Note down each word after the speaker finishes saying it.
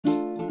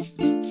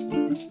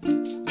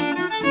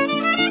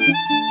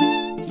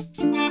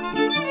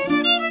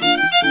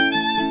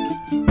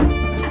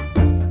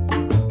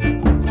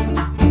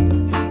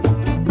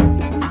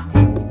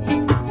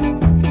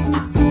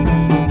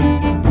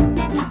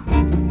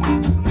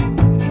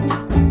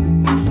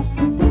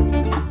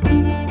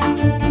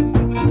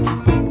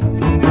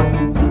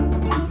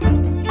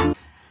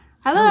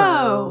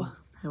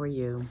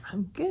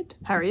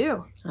How are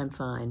you? I'm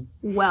fine.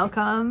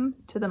 Welcome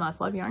to the Must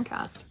Love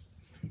Yarncast.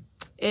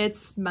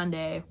 It's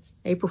Monday.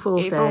 April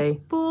Fool's Day.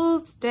 April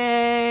Fool's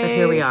Day. But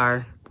here we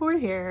are. We're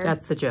here.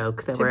 That's the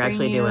joke that we're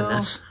actually doing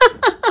this.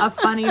 A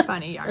funny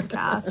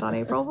Yarncast on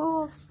April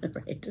Fools.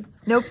 Right.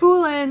 No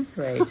fooling.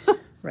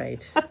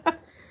 Right.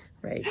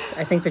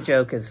 I think the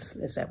joke is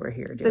that we're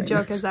here doing The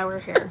joke is that we're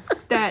here.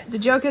 The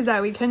joke is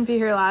that we couldn't be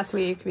here last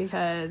week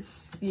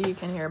because you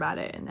can hear about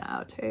it in the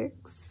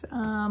outtakes.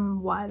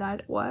 Why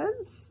that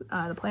was.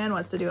 The plan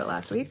was to do it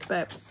last week,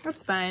 but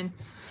that's fine.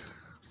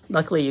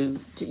 Luckily,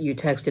 you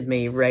texted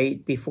me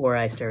right before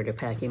I started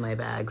packing my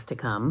bags to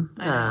come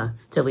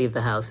to leave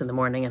the house in the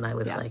morning, and I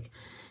was like,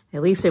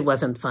 at least it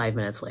wasn't 5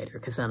 minutes later,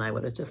 because then I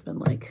would have just been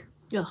like,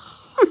 ugh.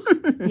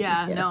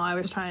 Yeah, yes. No, I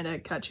was trying to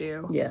catch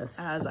you as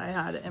I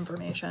had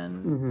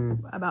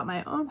information about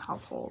my own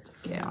household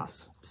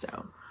chaos. So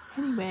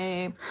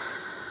anyway,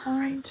 all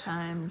right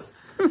times.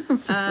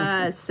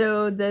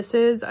 So this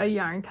is a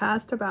yarn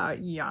cast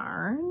about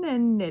yarn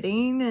and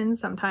knitting and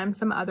sometimes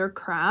some other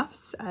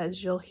crafts,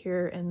 as you'll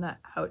hear in the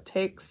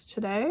outtakes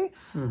today.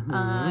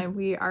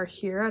 We are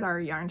here at our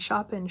yarn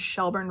shop in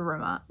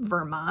Shelburne,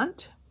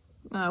 Vermont.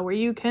 Where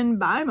you can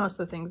buy most of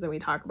the things that we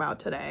talk about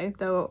today,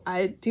 though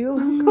I do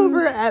look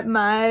over at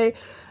my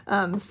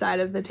side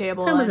of the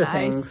table and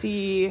I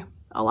see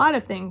a lot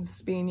of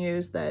things being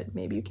used that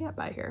maybe you can't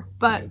buy here.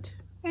 But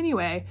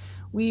anyway,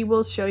 we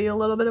will show you a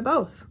little bit of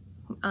both.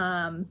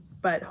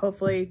 But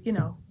hopefully,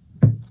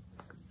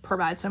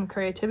 provide some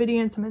creativity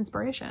and some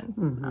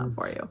inspiration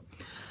for you.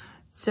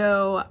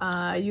 So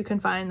you can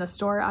find the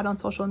store out on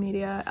social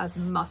media as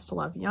Must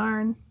Love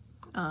Yarn.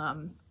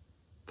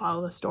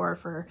 Follow the store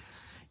for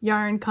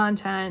yarn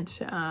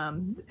content,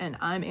 and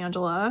I'm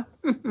Angela.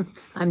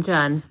 I'm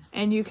Jen.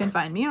 And you can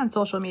find me on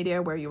social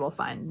media where you will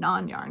find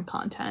non-yarn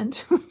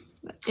content.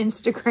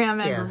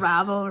 Instagram and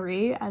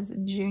Ravelry as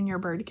Junior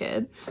Bird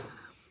Kid.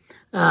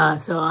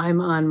 So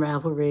I'm on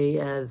Ravelry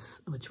as,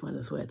 which one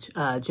is which?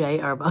 J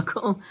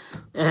Arbuckle.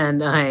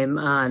 And I'm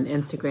on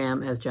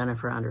Instagram as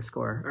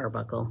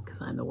Jennifer_Arbuckle, because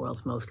I'm the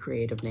world's most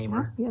creative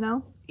namer.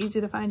 Yeah,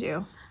 easy to find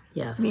you.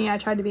 Yes. Me, I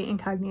tried to be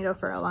incognito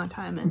for a long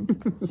time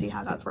and see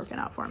how that's working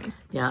out for me.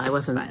 Yeah, I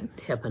wasn't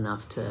hip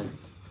enough to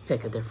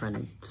pick a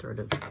different sort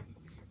of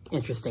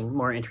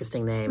more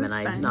interesting name, and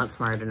I'm not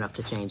smart enough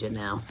to change it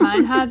now.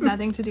 Mine has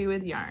nothing to do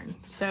with yarn,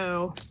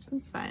 so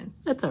it's fine.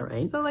 That's all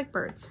right. So like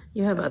birds.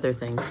 You have other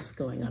things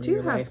going on in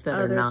your life that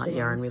are not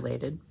yarn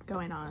related.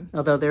 Going on.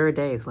 Although there are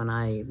days when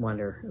I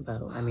wonder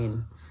about,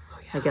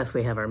 I guess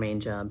we have our main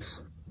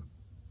jobs,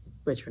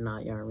 which are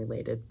not yarn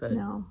related, but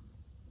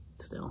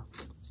still.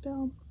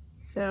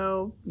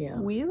 So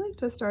we like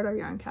to start our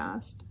yarn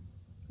cast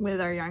with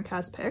our yarn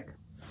cast pick.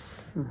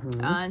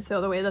 And so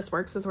the way this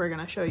works is we're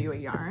going to show you a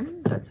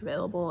yarn that's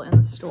available in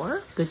the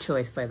store. Good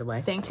choice, by the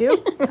way. Thank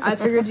you. I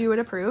figured you would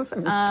approve.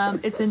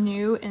 It's a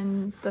new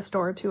in the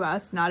store to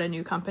us, not a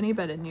new company,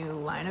 but a new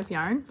line of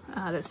yarn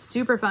that's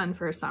super fun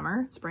for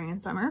spring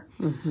and summer.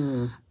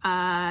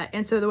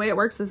 And so the way it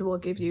works is we'll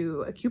give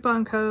you a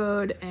coupon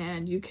code,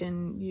 and you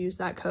can use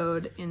that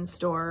code in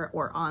store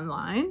or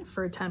online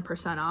for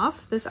 10%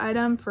 off this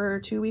item for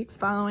 2 weeks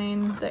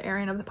following the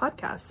airing of the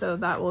podcast. So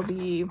that will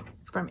be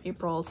from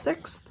April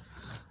 6th.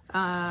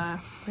 April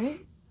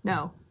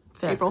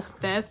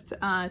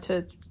 5th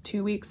to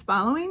 2 weeks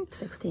following.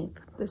 16th.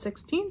 The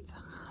 16th.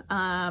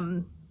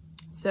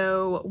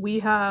 So we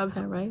have... Is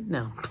that right?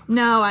 No,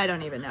 I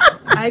don't even know.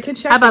 I could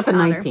check. How about the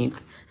 19th?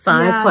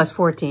 5 plus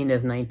 14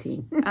 is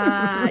 19.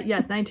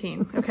 Yes,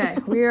 19. Okay,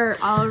 we're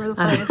all over the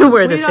place. I don't know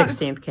where the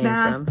 16th came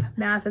from.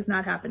 Math is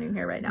not happening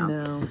here right now.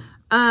 No.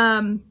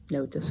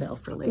 Note to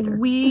self for later.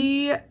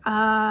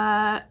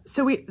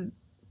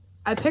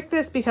 I picked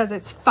this because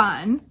it's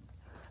fun.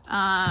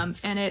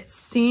 And it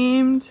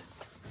seemed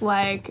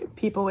like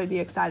people would be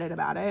excited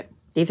about it.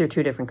 These are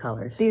two different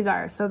colors. These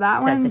are. So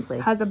that one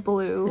has a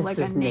blue, like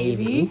a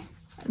navy.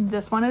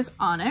 This one is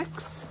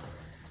onyx.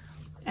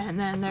 And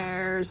then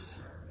there's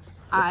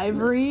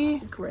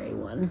ivory. Gray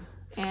one.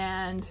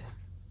 And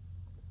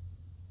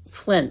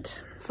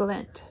flint.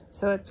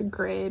 So it's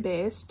gray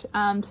based.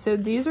 So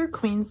these are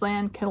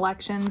Queensland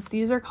collections.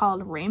 These are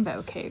called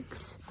rainbow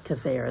cakes.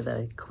 Because they are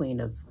the queen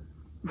of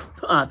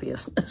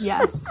obviousness.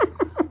 Yes.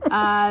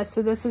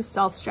 So this is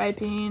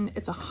self-striping.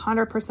 It's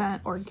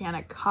 100%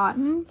 organic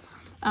cotton.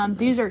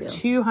 These are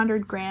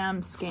 200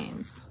 gram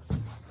skeins.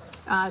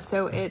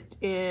 So it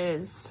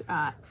is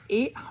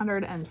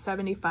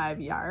 875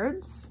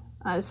 yards.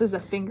 This is a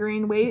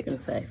fingering weight. I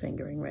was going to say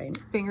fingering, right?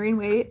 Fingering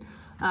weight,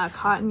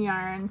 cotton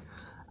yarn.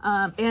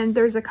 And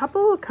there's a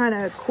couple kind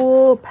of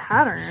cool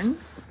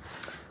patterns.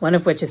 One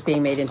of which is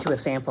being made into a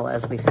sample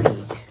as we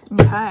speak.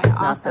 Okay, awesome.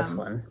 Not this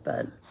one,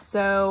 but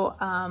so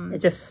it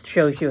just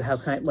shows you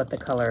what the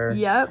color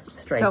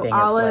striping so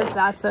olive, is like.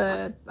 That's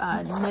a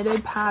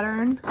knitted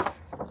pattern.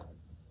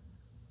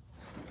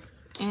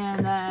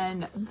 And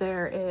then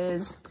there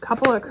is a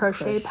couple of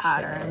crochet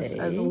patterns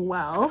as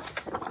well.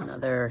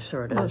 Another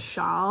sort of a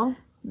shawl,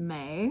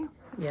 May.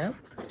 Yep.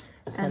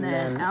 And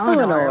then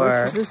Eleanor,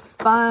 which is this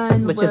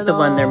fun which is the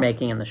one they're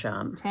making in the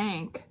shop.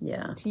 Tank.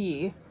 Yeah.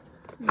 Tea.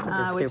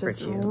 Which is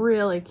cute.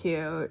 Really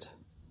cute.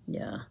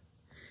 Yeah.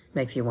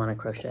 Makes you want to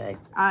crochet.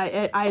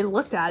 I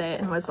looked at it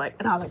and was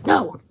like,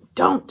 no,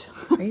 don't.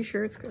 Are you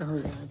sure it's?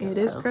 Oh yeah. It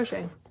is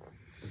crochet.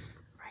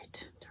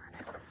 Right. Darn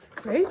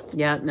it. Right?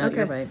 Yeah. No, okay.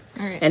 You're right.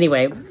 All right.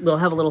 Anyway, we'll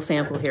have a little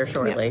sample here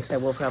shortly, so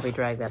we'll probably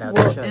drag that out.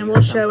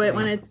 We'll show it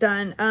when it's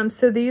done.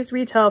 So these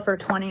retail for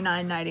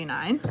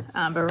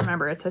 $29.99. But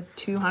remember, it's a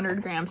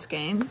 200-gram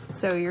skein,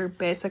 so you're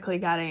basically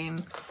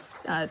getting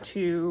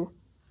to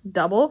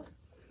double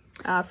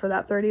for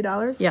that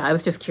 $30. Yeah, I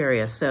was just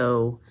curious.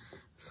 So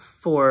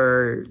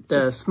for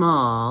the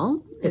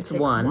small, it's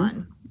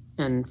one.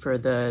 And for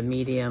the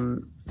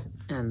medium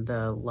and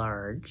the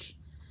large,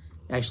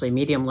 actually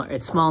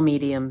it's small,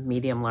 medium,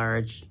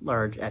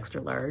 large,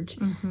 extra large,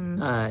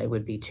 it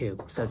would be 2.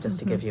 So just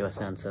to give you a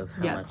sense of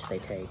how much they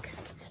take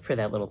for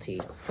that little tee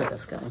for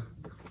this guy.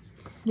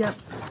 Yep.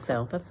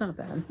 So that's not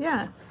bad.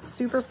 Yeah,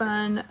 super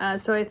fun.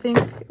 So I think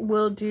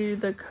we'll do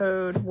the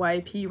code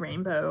YP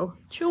Rainbow.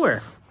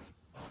 Sure.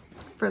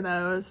 For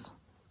those.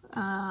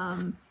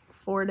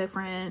 4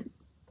 different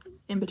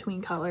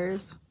in-between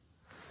colors.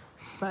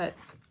 But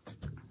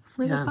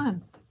really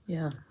fun.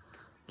 Yeah.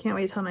 Can't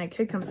wait till my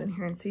kid comes in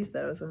here and sees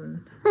those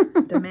and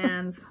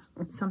demands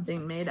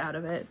something made out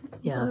of it.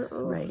 Yes,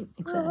 right.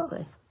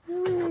 Exactly.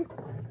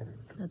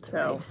 That's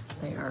right.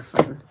 They are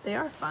fun. They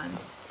are fun.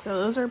 So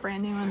those are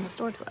brand new in the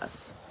store to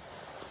us.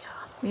 Yeah.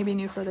 Maybe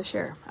new for this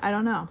year. I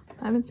don't know.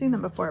 I haven't seen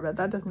them before, but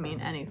that doesn't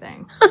mean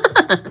anything.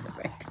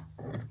 Right.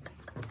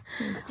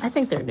 I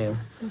think they're new.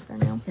 They're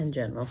new. In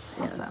general.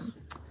 Awesome.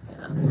 Yes.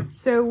 Yeah.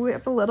 So we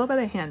have a little bit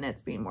of hand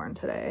knits being worn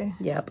today.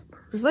 Yep.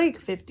 It's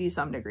like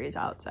 50-some degrees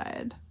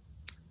outside.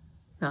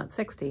 Not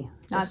 60.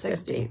 Not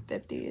 60.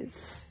 50s.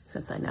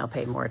 Since I now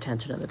pay more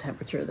attention to the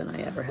temperature than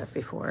I ever have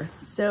before.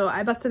 So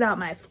I busted out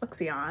my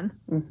Flexion,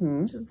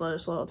 which is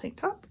this little tank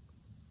top.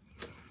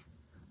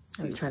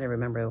 I was trying to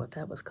remember what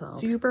that was called.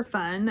 Super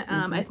fun.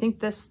 I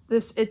think this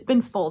it's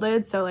been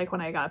folded, so like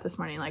when I got up this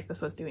morning, like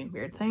this was doing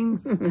weird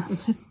things.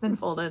 It's been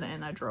folded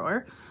in a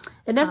drawer.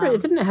 It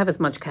didn't have as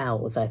much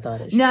cowl as I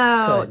thought it should.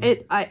 No,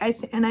 I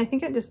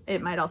think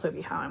it might also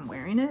be how I'm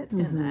wearing it,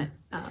 in that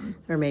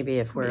or maybe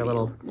if we're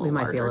we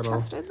might be a little. I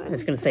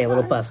was going to say a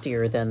little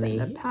bustier than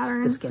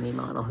the skinny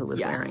model who was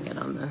wearing it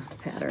on the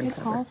pattern. It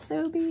could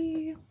also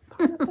be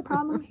part of the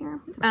problem here.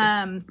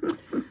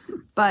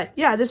 But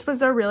yeah, this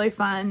was a really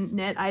fun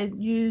knit. I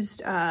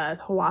used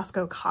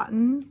Huasco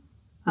cotton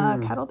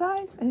kettle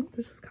dyes. I think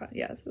this is cotton.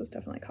 Yeah, this is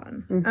definitely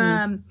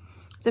cotton.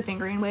 It's a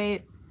fingering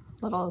weight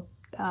little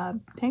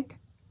tank.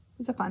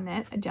 It's a fun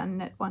knit. Jen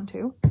knit one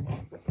too.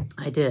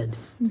 I did.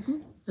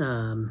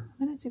 I'm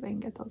gonna see if I can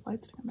get those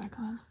lights to come back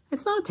on.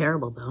 It's not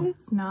terrible though.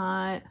 It's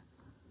not,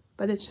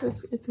 but it's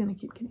gonna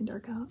keep getting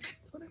dark out.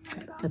 That's what I'm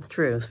worried about. That's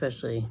true,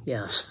 especially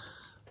yes,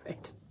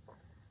 right.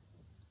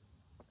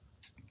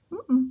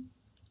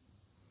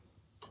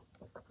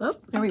 Oh,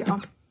 there we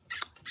go.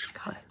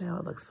 God, now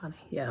it looks funny.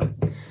 Yeah.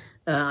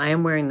 I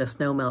am wearing the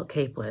Snow Melt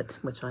capelet,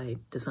 which I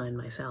designed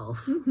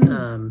myself.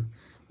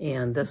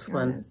 And this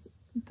one is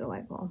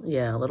delightful.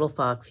 Yeah, little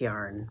fox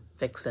yarn,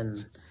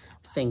 Vixen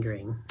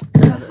fingering.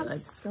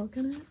 Silk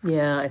in it?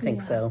 Yeah, I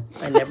think so.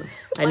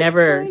 I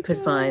never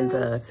could find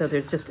so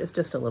it's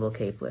just a little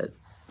capelet.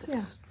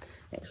 It's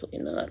actually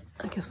not.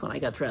 I guess when I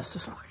got dressed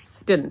this morning,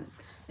 I didn't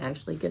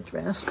actually get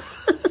dressed.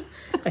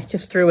 I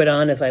just threw it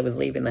on as I was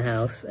leaving the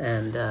house,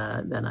 and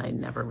then I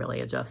never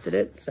really adjusted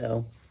it.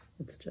 So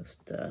it's just,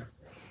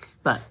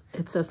 but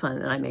it's so fun.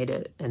 And I made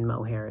it in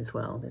mohair as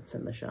well. It's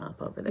in the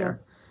shop over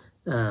there.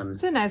 Yeah.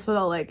 It's a nice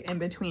little like in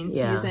between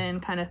season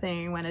kind of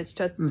thing when it's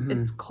just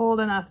it's cold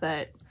enough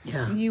that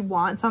you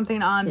want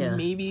something on,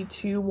 maybe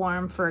too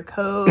warm for a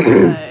coat.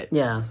 But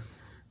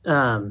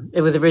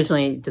it was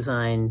originally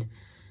designed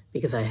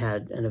because I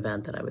had an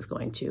event that I was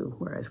going to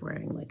where I was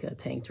wearing like a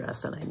tank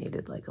dress and I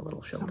needed like a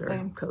little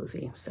shoulder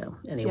cozy. So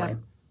anyway,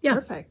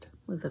 perfect.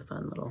 It was a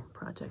fun little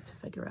project to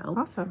figure out.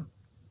 Awesome.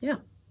 Yeah.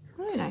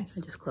 Really nice.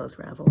 I just closed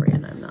Ravelry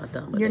and I'm not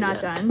done with it. You're not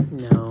done?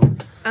 No.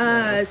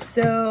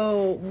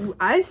 So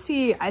I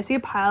see a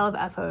pile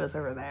of FOs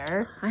over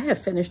there. I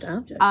have finished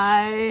objects.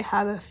 I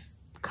have a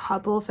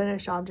couple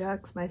finished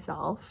objects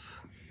myself.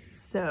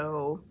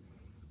 So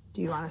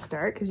do you want to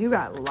start? Because you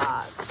got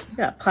lots.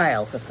 Yeah,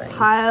 piles of things.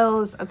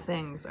 Piles of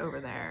things over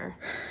there.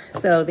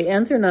 So the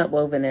ends are not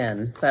woven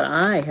in, but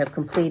I have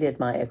completed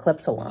my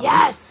Eclipse Along.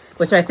 Yes!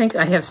 Which I think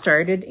I have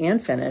started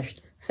and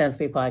finished since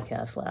we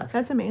podcast last.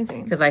 That's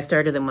amazing. Because I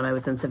started them when I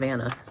was in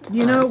Savannah.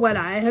 You know what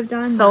I have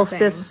done?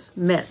 Solstice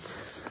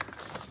mitts.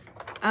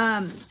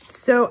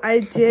 So I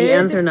did... The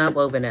ends are not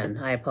woven in.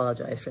 I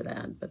apologize for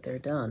that, but they're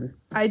done.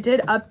 I did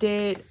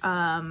update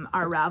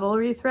our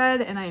Ravelry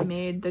thread, and I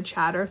made the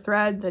chatter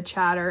thread, the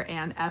chatter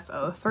and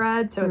FO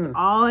thread. So it's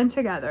all in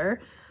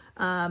together.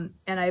 And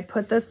I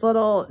put this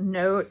little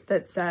note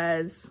that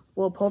says,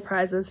 we'll pull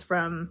prizes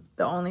from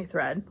the only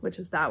thread, which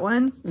is that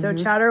one. So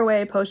chatter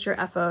away, post your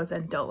FOs,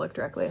 and don't look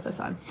directly at the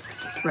sun.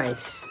 Right.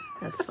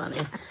 That's funny.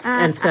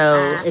 And so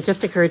it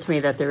just occurred to me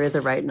that there is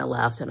a right and a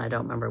left, and I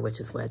don't remember which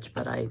is which,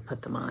 but I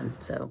put them on.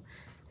 So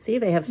see,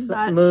 they have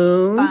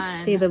moons.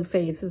 Fun. See the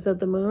phases of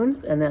the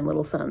moons, and then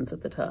little suns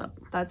at the top.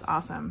 That's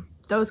awesome.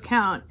 Those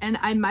count. And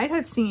I might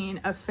have seen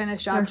a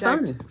finished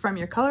object from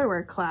your color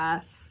work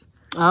class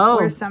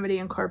where somebody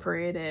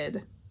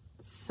incorporated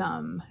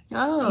some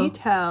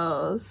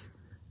details.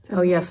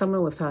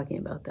 Someone was talking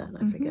about that.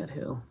 I forget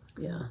who.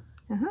 Yeah.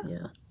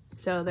 Yeah.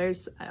 So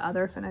there's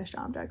other finished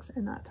objects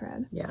in that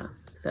thread. Yeah.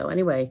 So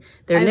anyway,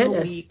 they're I have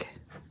a week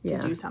to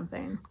do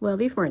something. Well,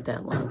 these weren't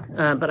that long.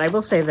 But I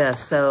will say this.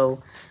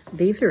 So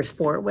these are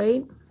sport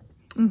weight.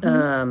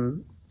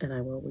 And I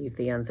will leave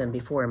the ends in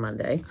before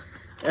Monday.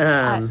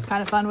 Kind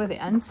of fun with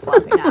the ends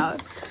fluffing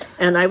out.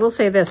 And I will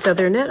say this. So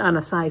they're knit on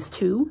a size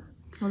 2.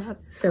 Well,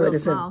 that's so it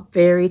is small. A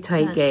very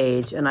tight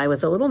gauge, and I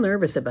was a little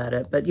nervous about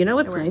it. But you know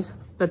what's nice?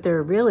 But they're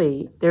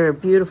a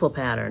beautiful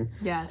pattern.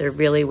 Yes. They're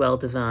really well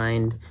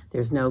designed.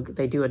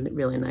 They do a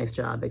really nice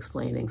job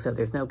explaining, so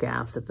there's no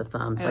gaps at the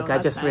thumbs. I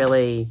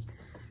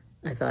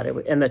thought it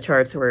would, and the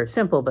charts were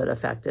simple but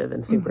effective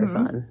and super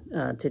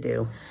fun to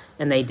do.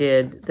 And they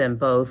did them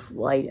both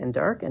light and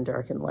dark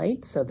and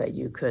light so that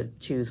you could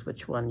choose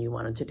which one you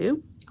wanted to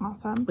do.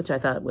 Awesome. Which I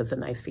thought was a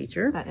nice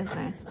feature. That is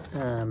nice.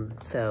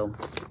 So,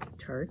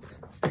 charts.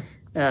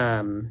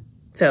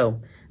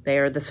 So, they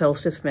are the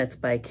Solstice Mitts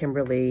by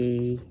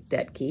Kimberly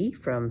Detke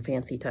from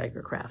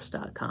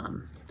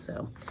FancyTigerCrafts.com.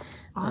 So,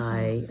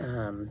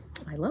 awesome.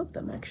 I love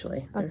them,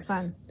 actually. That's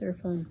fun. They're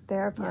fun. They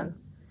are fun.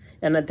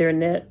 Yeah. And they're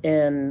knit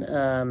in,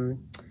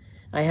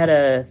 I had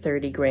a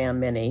 30-gram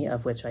mini,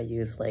 of which I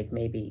used like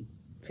maybe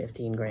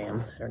 15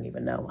 grams. I don't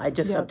even know. I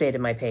just updated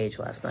my page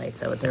last night,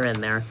 so they're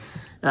in there.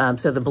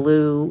 So the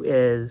blue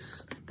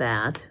is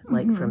that,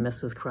 like from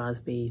Mrs.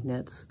 Crosby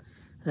Knits.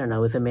 I don't know,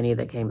 it was a mini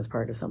that came as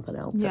part of something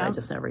else that I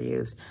just never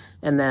used.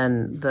 And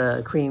then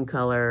the cream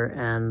color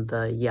and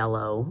the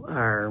yellow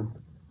are,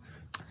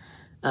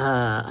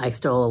 I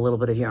stole a little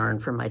bit of yarn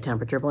from my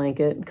temperature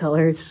blanket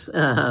colors.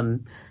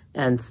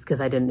 And because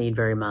I didn't need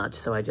very much,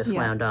 so I just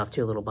wound off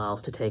 2 little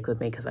balls to take with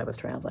me because I was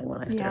traveling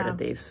when I started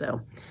these.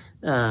 So,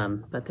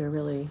 but they're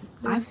really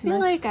I feel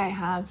like I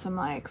have some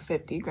like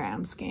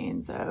 50-gram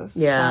skeins of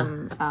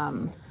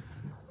some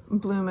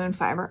Blue Moon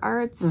Fiber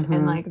Arts,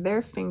 and like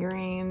their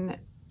fingering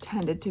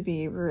tended to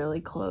be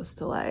really close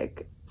to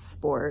like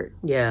sport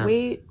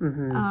weight.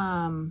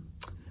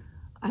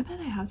 I bet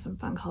I have some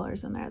fun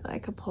colors in there that I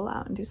could pull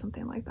out and do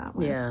something like that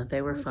with. Yeah,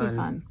 they were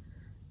fun.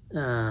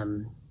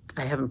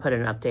 I haven't put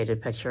an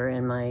updated picture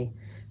in my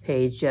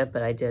page yet,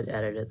 but I did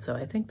edit it. So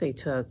I think they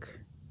took,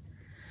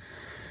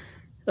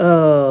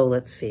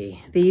 let's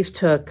see. These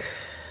took,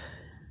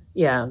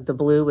 the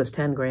blue was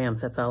 10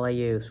 grams. That's all I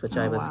used, which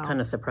I was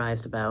kind of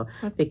surprised about.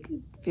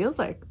 Feels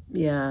like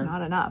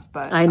not enough,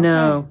 but I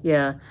know,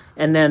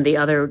 And then the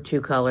other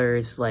 2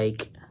 colors,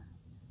 like,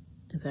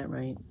 is that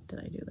right? Did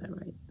I do that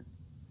right?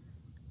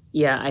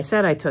 Yeah, I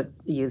said I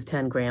used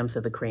 10 grams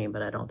of the cream,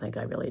 but I don't think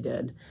I really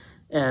did.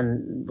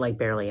 And like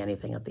barely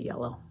anything of the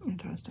yellow.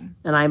 Interesting.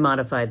 And I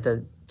modified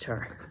the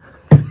chart.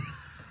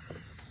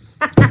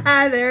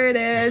 There it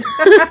is.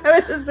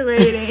 I was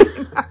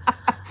waiting.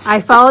 I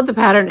followed the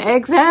pattern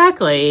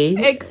exactly.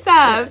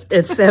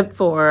 Except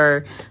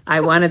for I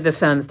wanted the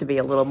suns to be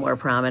a little more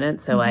prominent,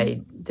 so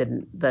I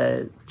didn't.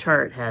 The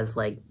chart has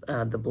like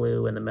the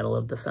blue in the middle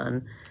of the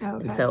sun. Okay.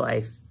 And so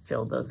I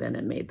filled those in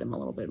and made them a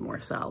little bit more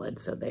solid,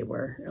 so they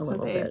were a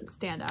little bit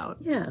stand out.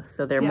 Yeah,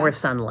 so they're more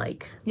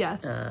sun-like.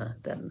 Yes.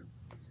 Than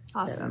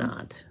awesome.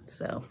 Not.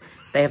 So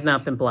they have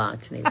not been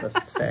blocked, needless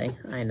to say.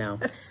 I know.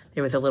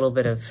 There was a little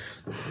bit of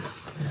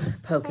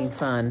poking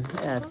fun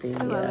at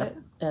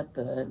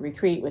the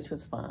retreat, which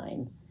was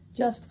fine.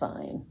 Just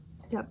fine.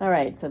 Yep. All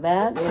right, so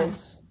that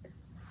is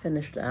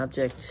finished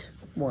object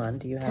 1.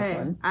 Do you have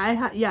one?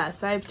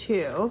 Yes, I have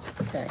 2.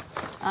 Okay.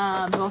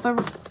 Both of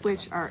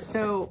which are,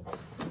 so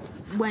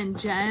when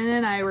Jen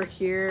and I were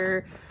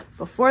here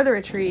before the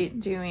retreat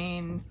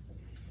doing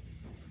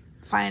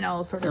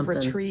final sort of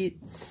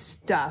retreat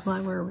stuff.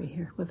 Why were we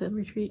here? Was it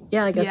retreat?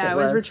 Yeah, I guess it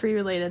was. It was retreat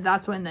related.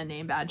 That's when the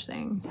name badge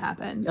thing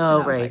happened.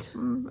 Oh, right.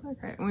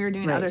 Okay. And we were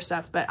doing other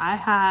stuff, but I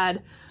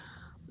had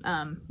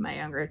my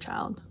younger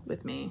child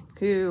with me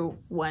who,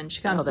 when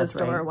she comes to the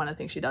store, one of the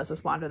things she does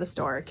is wander the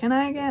store. Can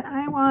I get,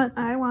 I want.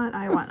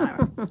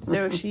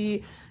 So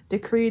she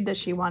decreed that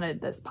she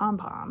wanted this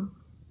pom-pom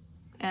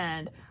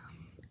and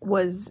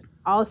was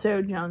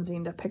also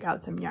jonesing to pick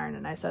out some yarn,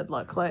 and I said,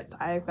 look,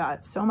 I've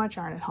got so much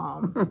yarn at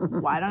home.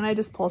 Why don't I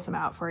just pull some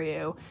out for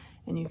you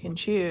and you can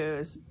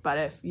choose, but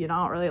if you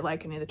don't really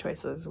like any of the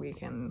choices, we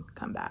can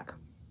come back.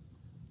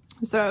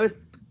 So I was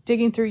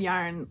digging through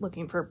yarn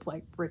looking for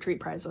like retreat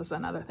prizes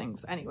and other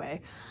things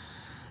anyway.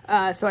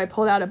 So I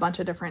pulled out a bunch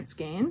of different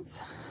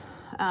skeins,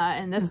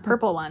 and this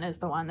purple one is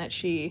the one that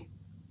she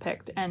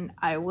picked. And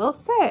I will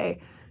say,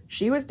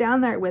 she was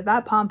down there with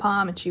that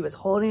pom-pom and she was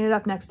holding it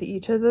up next to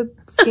each of the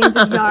skeins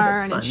of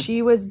yarn and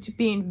she was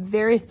being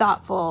very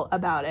thoughtful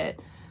about it.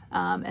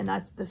 And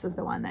this is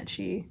the one that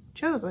she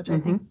chose, which I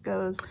think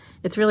goes.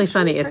 It's really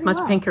funny. It's much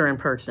pinker in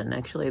person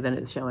actually than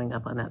it's showing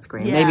up on that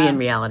screen. Yeah. Maybe in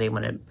reality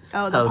when it.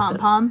 Oh, the pom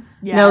pom.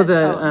 Yeah. No,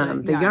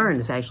 the yarn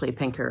is actually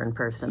pinker in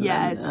person.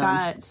 Yeah, it's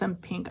got some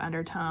pink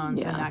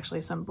undertones and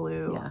actually some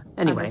blue. Yeah.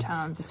 Anyway,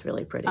 undertones. It's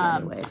really pretty.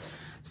 Anyways.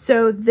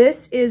 So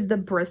this is the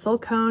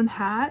bristlecone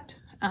hat,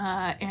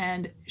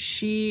 and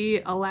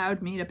she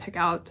allowed me to pick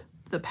out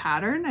the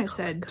pattern. I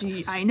said,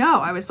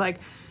 I was like,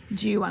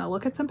 do you want to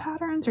look at some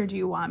patterns or do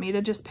you want me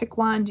to just pick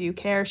one? Do you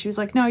care? She was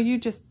like, no, you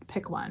just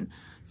pick one.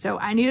 So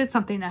I needed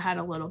something that had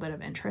a little bit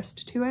of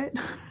interest to it.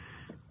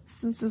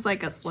 This is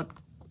like a slip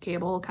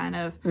cable kind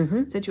of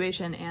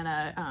situation and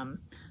a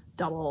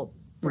double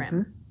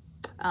brim.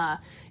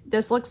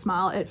 This looks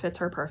small. It fits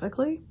her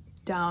perfectly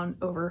down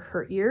over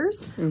her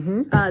ears.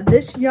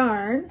 This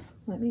yarn,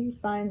 let me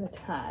find the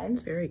tag.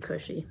 It's very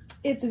cushy.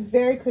 It's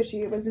very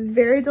cushy. It was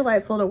very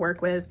delightful to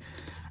work with.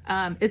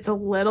 It's a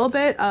little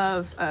bit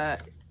of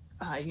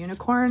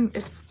unicorn.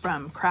 It's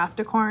from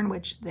Crafticorn,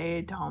 which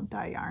they don't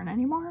dye yarn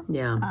anymore.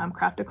 Yeah.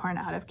 Crafticorn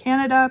out of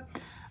Canada.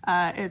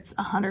 It's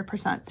 100%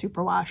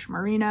 superwash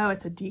merino.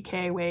 It's a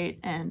DK weight,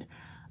 and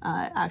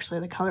actually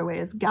the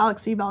colorway is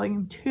Galaxy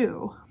Volume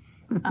 2.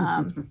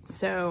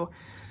 So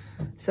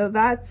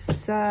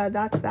that's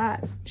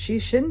that. She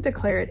shouldn't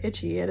declare it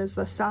itchy. It is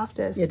the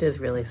softest. It is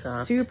really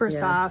soft. Super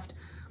soft.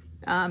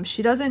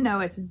 She doesn't know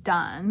it's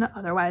done.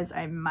 Otherwise,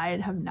 I might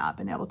have not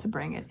been able to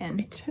bring it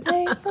in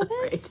today for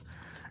this.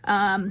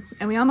 And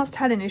we almost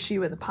had an issue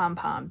with the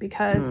pom-pom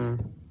because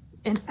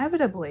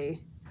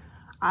inevitably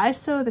I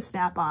sew the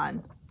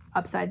snap-on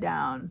upside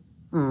down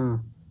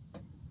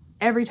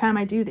every time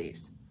I do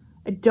these.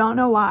 I don't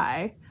know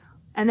why.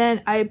 And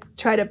then I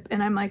try to,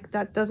 and I'm like,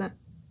 that doesn't.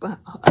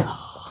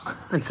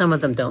 And some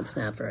of them don't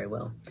snap very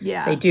well.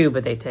 Yeah. They do,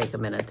 but they take a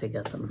minute to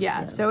get them.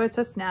 Yeah. So it's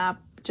a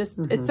snap. Just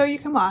it's so you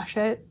can wash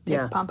it. Take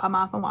the pom-pom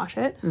off and wash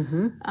it.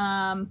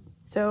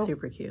 So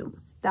super cute.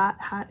 That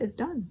hat is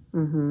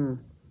done.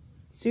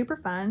 Super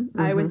fun.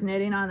 I was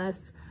knitting on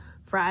this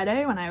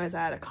Friday when I was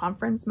at a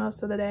conference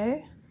most of the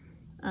day.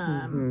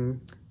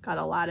 Got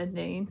a lot of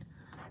knitting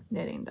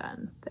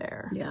done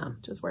there. Yeah.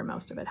 Which is where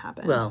most of it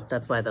happened. Well,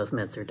 that's why those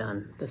mitts are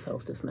done, the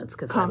solstice mitts,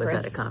 because I was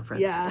at a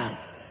conference. Yeah.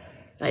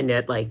 I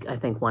knit like, I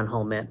think one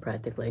whole mitt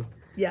practically.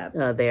 Yeah.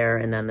 There,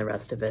 and then the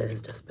rest of it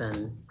has just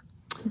been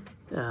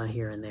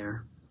here and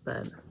there.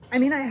 But I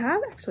mean, I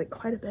have actually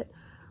quite a bit,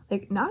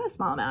 like not a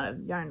small amount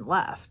of yarn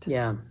left.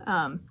 Yeah.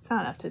 It's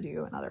not enough to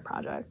do another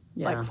project,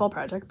 like full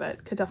project,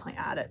 but could definitely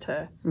add it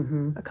to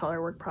a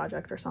color work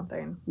project or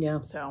something. Yeah.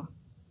 So.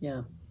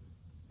 Yeah.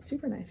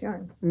 Super nice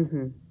yarn.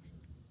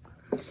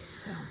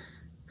 So.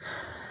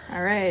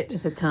 All right.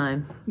 Is it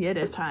time? Yeah, it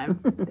is time.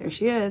 There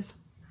she is.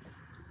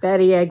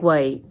 Betty Egg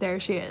White. There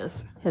she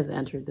is. Has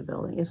entered the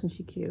building. Isn't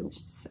she cute?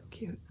 She's so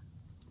cute.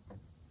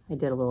 I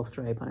did a little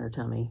stripe on her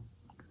tummy.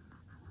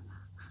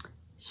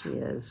 She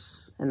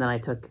is. And then I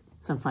took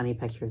some funny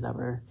pictures of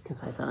her because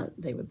I thought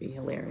they would be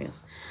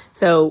hilarious.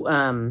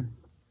 So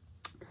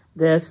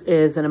this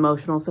is an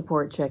emotional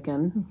support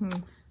chicken.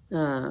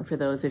 For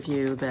those of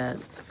you that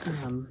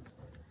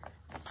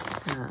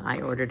I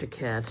ordered a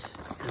kit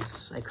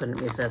because I couldn't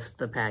resist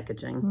the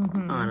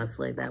packaging.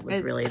 Honestly, that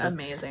was really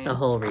amazing. The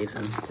whole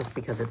reason, just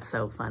because it's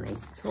so funny.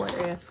 It's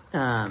hilarious.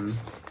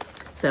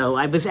 So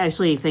I was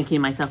actually thinking to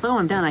myself, oh,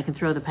 I'm done. I can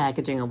throw the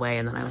packaging away.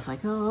 And then I was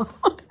like, oh,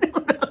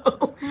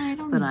 I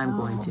don't know. But I'm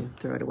going to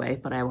throw it away.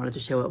 But I wanted to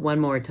show it one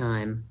more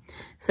time.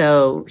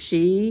 So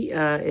she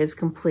is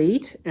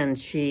complete, and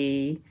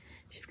she's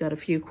got a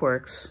few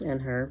quirks in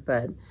her,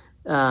 but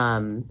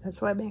that's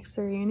what makes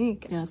her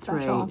unique. That's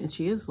special. Right. And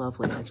she is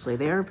lovely, actually.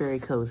 They are very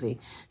cozy.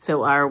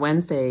 So our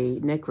Wednesday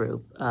knit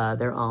group,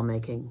 they're all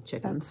making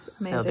chickens.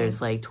 That's amazing. So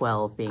there's like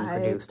 12 being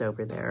produced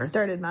over there.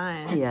 Started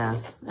mine.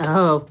 Yes.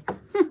 Oh.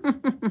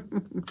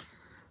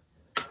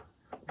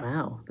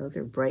 Wow, those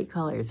are bright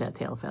colors, that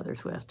tail feather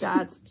swift.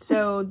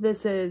 So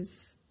this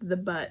is the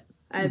butt.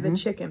 I have a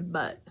chicken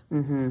butt.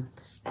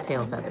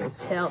 Tail feathers.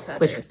 Tail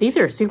feathers. Which, these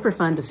are super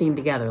fun to seam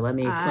together. Let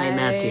me explain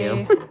that to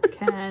you.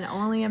 Can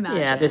only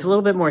imagine. Yeah, there's a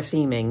little bit more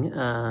seaming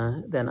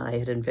than I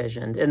had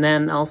envisioned. And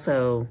then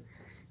also,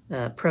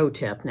 pro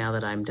tip now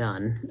that I'm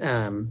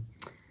done.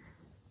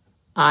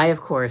 I,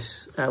 of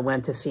course,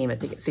 went to seam it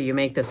together. So you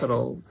make this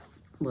little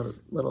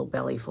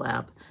belly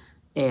flap,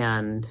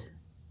 and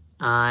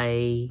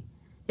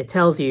it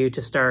tells you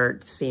to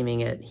start seaming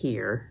it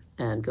here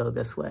and go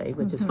this way,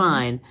 which is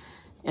fine.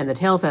 And the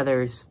tail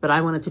feathers, but I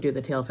wanted to do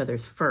the tail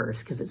feathers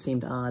first because it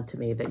seemed odd to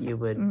me that you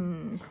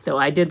would. So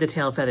I did the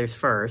tail feathers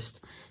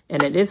first,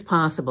 and it is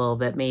possible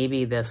that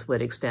maybe this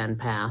would extend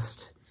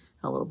past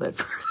a little bit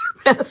further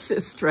past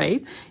this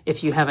stripe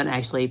if you haven't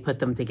actually put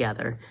them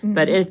together.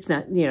 But if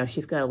not,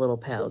 she's got a little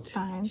pouch.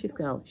 She's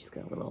got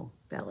a little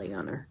belly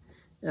on her.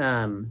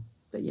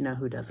 But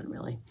who doesn't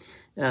really?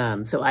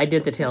 So I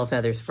did the tail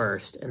feathers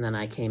first, and then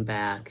I came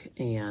back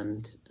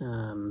and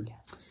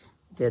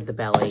did the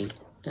belly,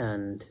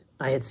 and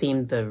I had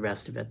seamed the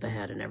rest of it, the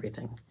head and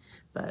everything.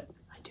 But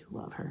I do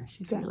love her.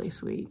 She's really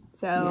sweet.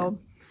 So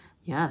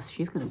Yes,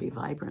 she's going to be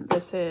vibrant.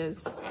 This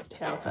is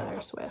Tail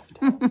Feather Swift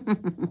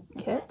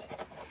kit.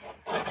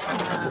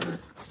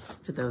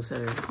 For those that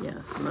are,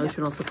 yes,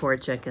 emotional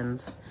support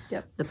chickens.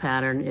 Yep. The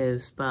pattern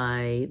is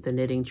by the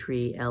Knitting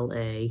Tree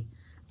LA.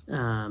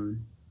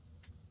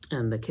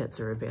 And the kits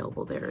are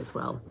available there as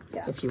well,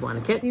 if you want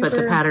a kit. But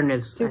the pattern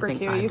is, I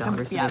think, $5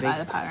 maybe. Yeah, buy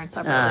the pattern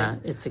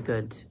separately. It's a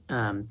good,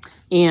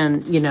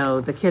 and, you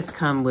know, the kits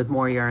come with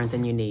more yarn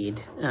than you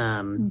need.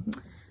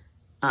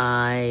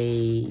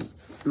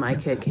 My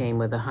kit came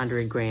with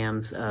 100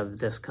 grams of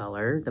this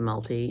color, the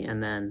multi,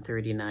 and then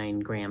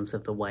 39 grams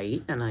of the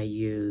white, and I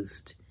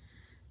used,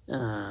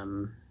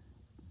 come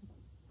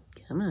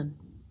on,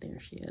 there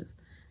she is.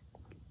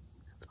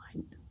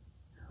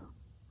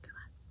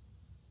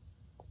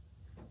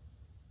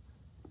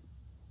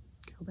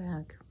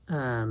 Back.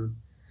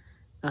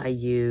 I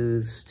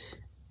used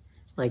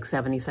like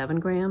 77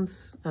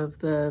 grams of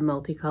the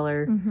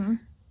multicolor,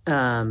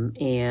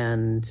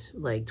 and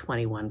like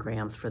 21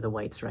 grams for the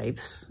white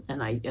stripes.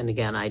 And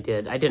again, I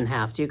didn't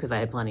have to because I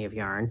had plenty of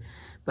yarn,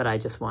 but I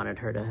just wanted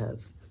her to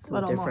have a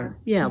little different,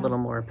 a little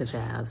more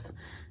pizzazz.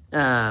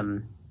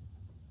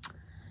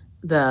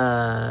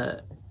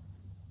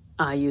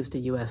 I used a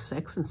US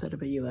 6 instead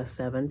of a US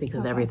 7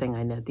 because everything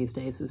I knit these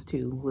days is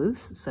too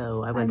loose.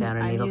 So I went down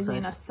a needle size. I'm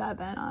using a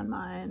 7 on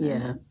mine.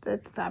 Yeah.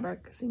 The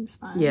fabric seems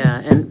fine.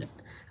 Yeah, and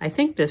I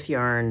think this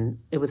yarn,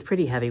 it was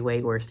pretty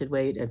heavyweight, worsted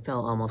weight. It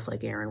felt almost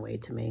like Aran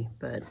weight to me.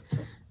 But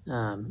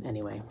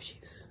anyway,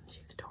 she's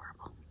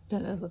adorable.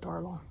 It is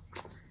adorable.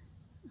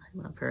 I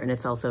love her. And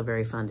it's also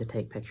very fun to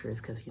take pictures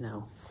because, you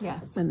know,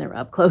 when they're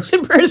up close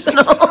and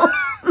personal.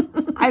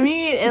 I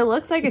mean, it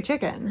looks like a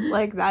chicken.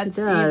 Like, that's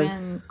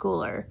even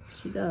cooler.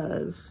 She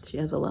does. She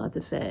has a lot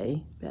to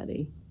say,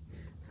 Betty.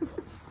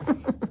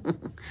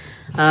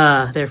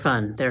 They're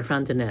fun. They're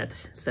fun to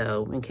knit.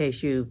 So, in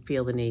case you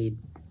feel the need,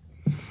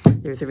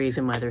 there's a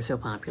reason why they're so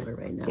popular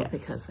right now,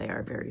 because they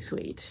are very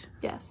sweet.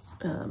 Yes.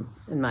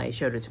 And I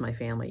showed it to my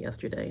family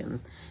yesterday, and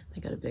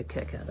they got a big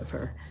kick out of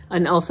her.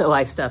 And also,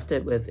 I stuffed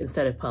it with,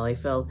 instead of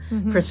polyfill,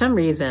 for some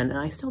reason, and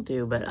I still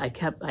do, but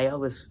I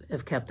always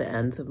have kept the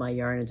ends of my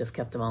yarn and just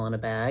kept them all in a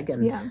bag,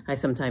 and I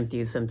sometimes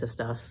use them to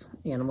stuff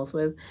animals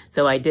with.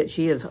 So I did.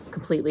 She is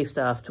completely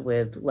stuffed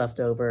with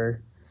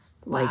leftover.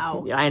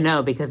 Wow. I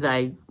know, because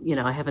I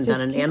haven't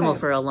done an animal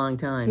for a long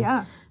time.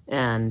 Yeah.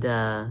 And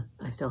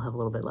I still have a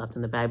little bit left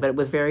in the bag, but it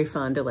was very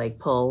fun to like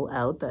pull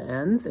out the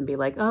ends and be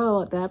like,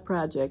 oh, that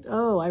project.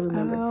 Oh, I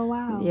remember. Oh,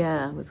 wow.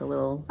 Yeah, it was a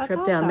little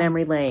trip down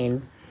memory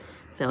lane.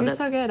 So You're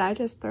so good. I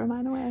just throw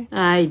mine away.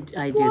 I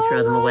do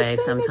throw them away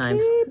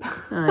sometimes.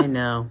 I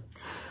know.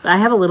 I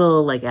have a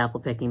little like apple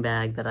picking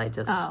bag that I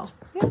just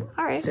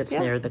sits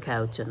near the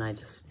couch, and I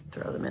just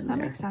throw them in there.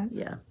 That makes sense.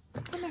 Yeah.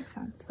 That makes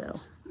sense. So,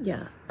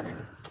 yeah.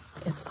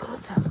 It's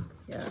awesome.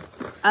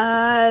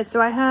 Yeah. So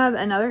I have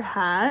another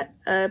hat.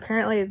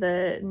 Apparently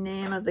the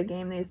name of the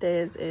game these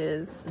days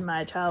is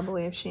My Child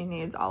Believes She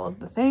Needs All of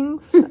the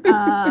Things.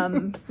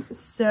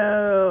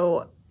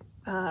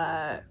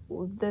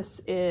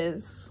 This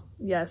is,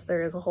 yes,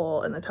 there is a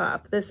hole in the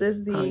top. This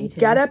is the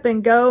Get Up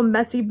and Go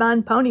Messy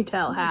Bun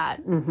Ponytail hat.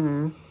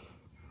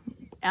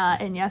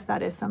 And yes,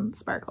 that is some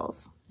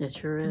sparkles. It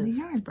sure is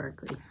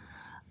sparkly.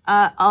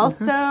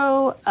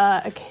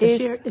 A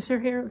case. Is her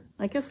hair?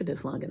 I guess it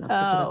is long enough.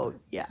 Oh,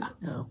 yeah.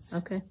 Oh,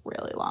 okay.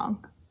 Really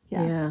long.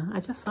 Yeah. I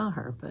just saw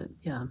her, but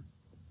yeah.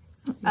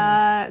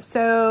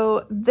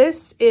 So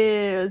this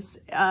is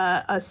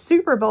a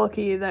super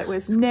bulky that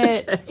was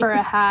knit for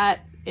a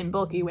hat in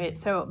bulky weight.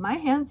 So my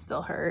hands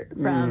still hurt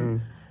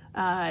from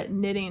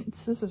knitting.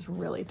 This is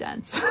really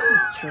dense. It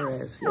sure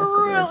is. Yes,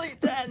 really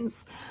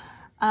dense.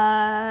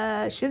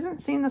 She hasn't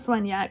seen this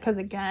one yet because,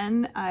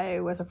 again, I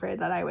was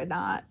afraid that I would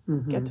not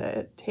get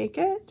to take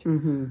it.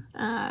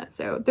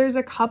 So there's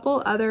a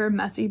couple other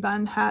messy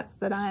bun hats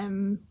that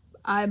I'm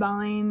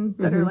eyeballing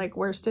that are like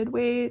worsted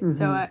weight.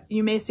 So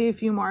you may see a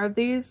few more of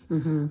these.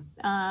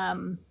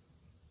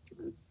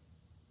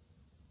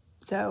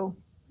 So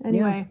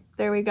anyway,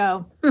 there we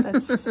go.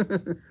 That's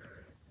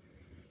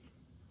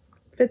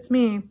fits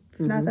me, if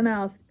nothing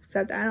else,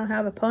 except I don't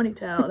have a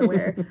ponytail to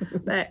wear.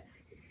 But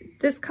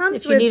this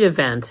comes if you need a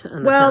vent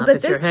on the top,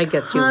 if your head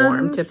gets too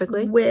warm,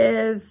 typically.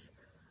 With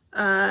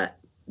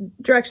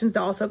directions to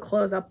also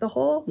close up the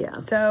hole. Yeah.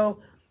 So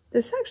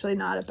this is actually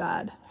not a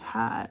bad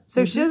hat.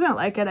 So if she doesn't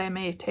like it, I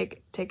may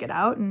take it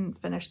out and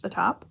finish the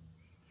top,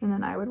 and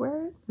then I would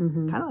wear it.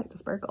 Kind of like the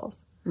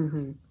sparkles.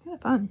 Kind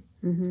of fun.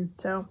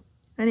 So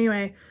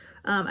anyway,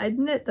 I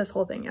knit this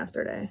whole thing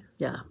yesterday.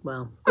 Yeah,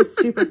 well. It was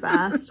super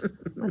fast.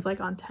 It was like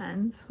on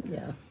 10s.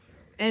 Yeah.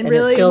 And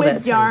really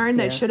with yarn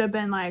that should have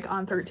been like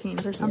on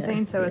 13s or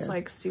something. So it's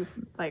like super,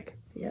 like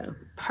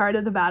part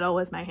of the battle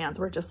was my hands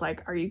were just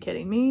like, are you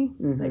kidding me?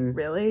 Like,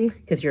 really?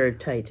 Because you're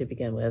tight to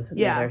begin with.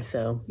 Yeah.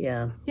 So,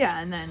 yeah. Yeah,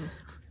 and then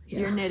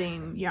you're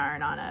knitting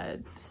yarn on a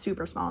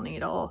super small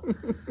needle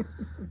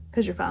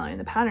because you're following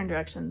the pattern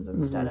directions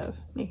instead of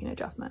making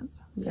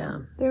adjustments.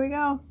 So, there we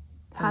go.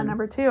 Hat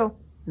number 2.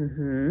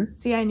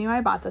 See, I knew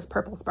I bought this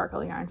purple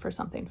sparkle yarn for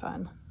something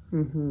fun.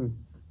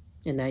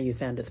 And now you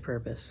found its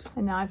purpose.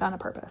 And now I found a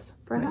purpose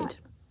for a hat.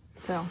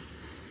 So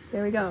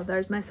there we go.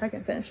 There's my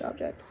second finished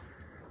object.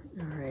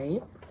 All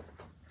right.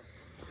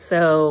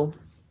 So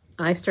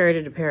I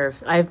started a pair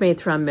of, I've made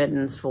thrum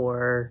mittens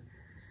for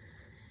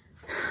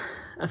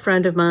a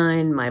friend of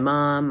mine, my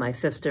mom, my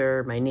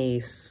sister, my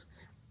niece.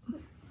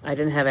 I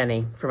didn't have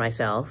any for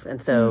myself.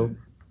 And so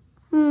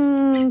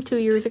 2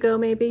 years ago,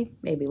 maybe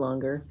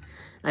longer,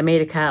 I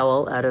made a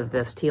cowl out of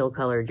this teal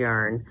colored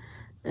yarn.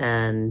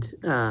 And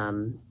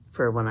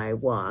for when I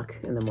walk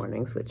in the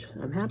mornings, which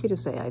I'm happy to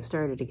say I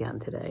started again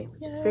today,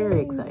 which is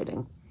very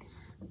exciting.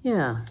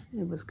 Yeah,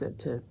 it was good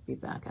to be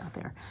back out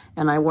there.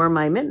 And I wore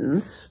my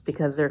mittens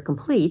because they're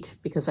complete,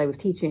 because I was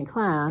teaching a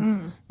class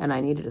and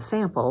I needed a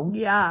sample.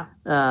 Yeah.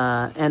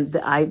 And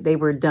they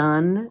were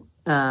done.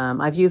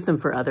 I've used them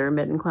for other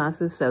mitten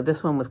classes, so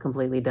this one was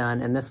completely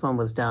done, and this one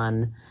was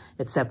done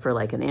except for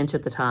like an inch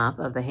at the top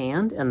of the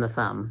hand and the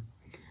thumb.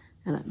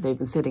 And they've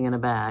been sitting in a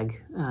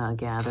bag,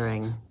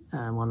 gathering,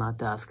 well, not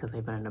dust because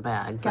they've been in a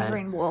bag.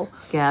 Gathering wool.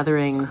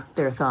 Gathering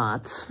their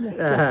thoughts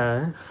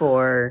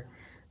for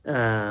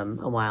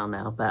a while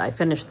now. But I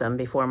finished them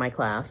before my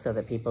class so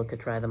that people could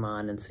try them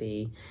on and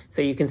see.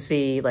 So you can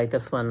see, like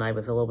this one, I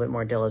was a little bit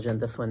more diligent.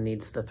 This one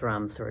needs the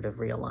thrum sort of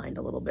realigned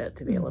a little bit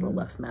to be a little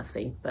less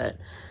messy. But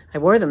I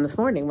wore them this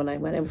morning when I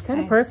went. It was kind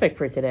of perfect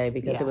for today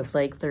because it was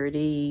like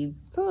 33.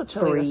 It's a little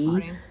chilly this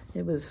morning.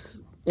 It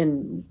was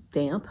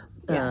damp.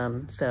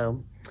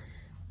 So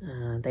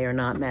they are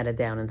not matted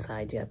down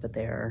inside yet, but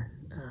they are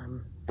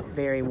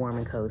very warm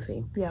and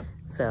cozy. Yep.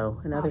 So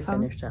another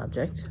finished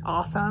object.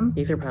 Awesome.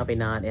 These are probably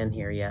not in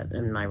here yet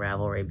in my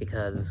Ravelry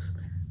because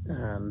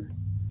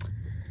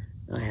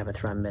I have a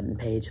thrum mitten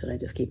page that I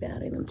just keep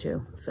adding them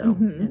to. So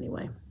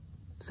anyway,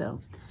 so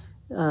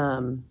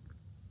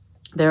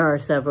there are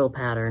several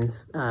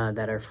patterns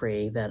that are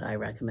free that I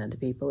recommend to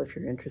people if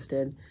you're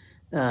interested.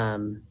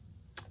 That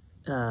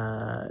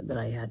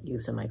I had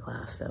used in my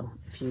class. So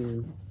if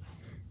you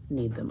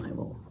need them, I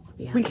will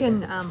be happy. We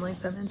can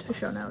link them into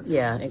show notes.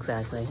 Yeah,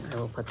 exactly. I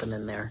will put them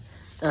in there.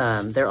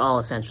 They're all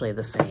essentially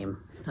the same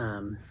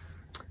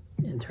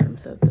in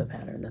terms of the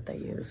pattern that they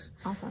use.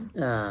 Awesome.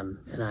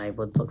 And I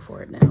would look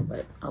for it now,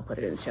 but I'll put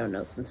it in show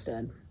notes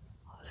instead.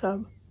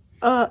 Awesome.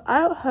 I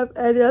don't have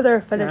any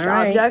other finished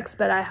objects,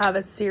 but I have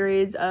a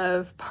series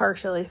of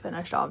partially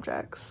finished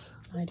objects.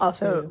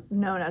 Also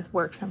known as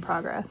works in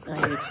progress. I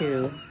do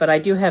too. But I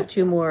do have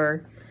two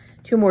more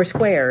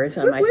squares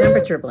on my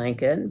temperature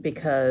blanket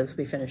because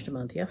we finished a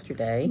month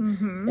yesterday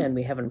and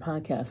we haven't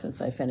podcast since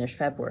I finished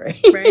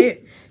February.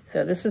 Right.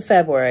 So this is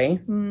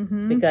February.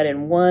 We got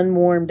in one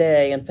warm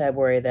day in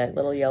February, that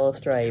little yellow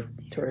stripe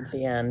towards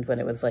the end when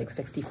it was like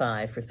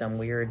 65 for some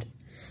weird,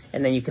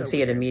 and then you can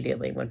see it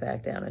immediately went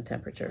back down in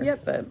temperature.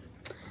 Yep.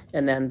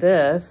 And then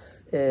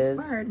this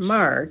is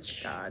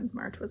March. God,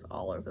 March was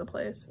all over the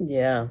place.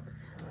 Yeah.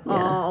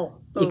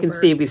 You can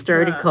see we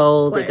started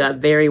cold. It got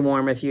very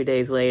warm a few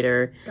days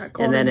later.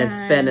 And then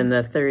it's been in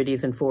the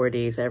 30s and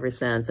 40s ever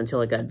since until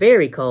it got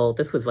very cold.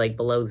 This was like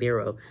below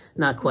zero.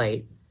 Not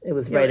quite. It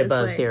was right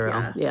above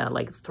zero. Yeah,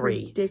 like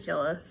 3.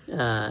 Ridiculous.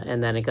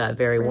 And then it got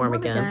very warm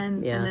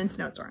again. Yeah. And then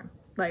snowstorm.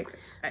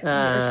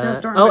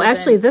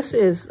 Actually, this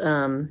is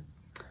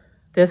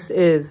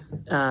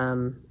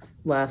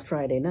last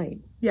Friday night.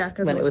 Yeah,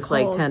 because when it was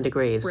cold. Like 10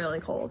 degrees. Really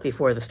cold.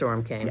 Before the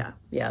storm came. Yeah.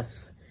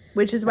 Yes.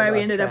 Which is why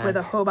we ended up with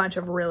a whole bunch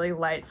of really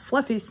light,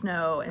 fluffy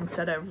snow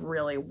instead of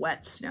really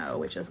wet snow,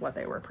 which is what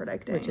they were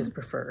predicting. Which is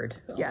preferred.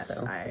 Also. Yes,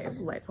 I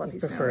light, fluffy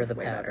snow. Prefer the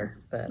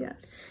pattern. But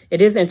it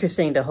is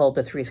interesting to hold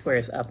the 3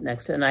 squares up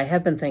next to, and I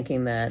have been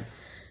thinking that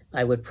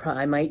I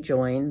might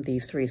join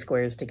these 3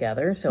 squares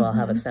together, so I'll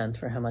have a sense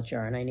for how much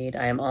yarn I need.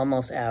 I am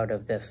almost out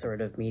of this sort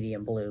of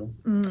medium blue,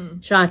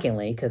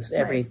 shockingly, because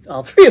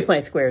all 3 of my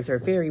squares are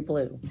very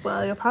blue.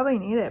 Well, you'll probably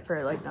need it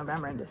for like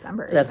November and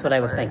December. That's what I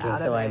was thinking,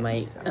 so I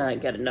might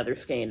get another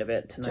skein of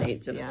it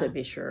tonight just to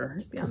be sure,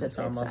 because it's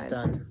almost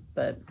done.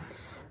 But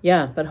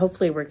yeah, but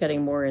hopefully we're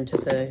getting more into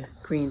the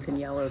greens and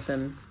yellows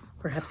and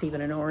perhaps even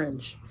an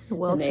orange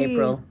in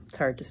April. It's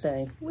hard to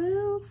say.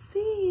 We'll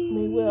see.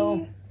 We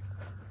will.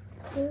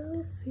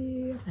 We'll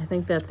see. I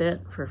think that's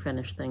it for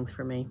finished things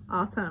for me.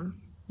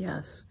 Awesome.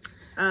 Yes.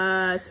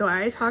 So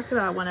I talked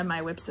about one of my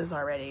whipses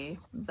already,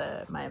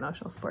 my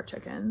emotional sport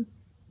chicken,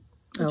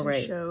 which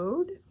I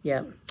showed.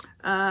 Yep.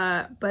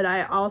 But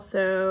I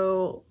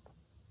also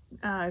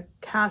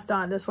cast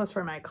on, this was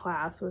for my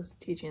class, was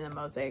teaching the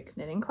mosaic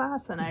knitting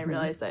class, and I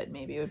realized that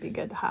maybe it would be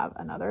good to have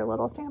another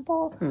little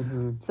sample.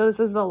 So this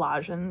is the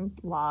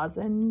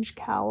lozenge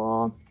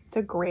cowl. It's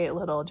a great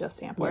little just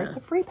sampler. It's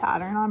a free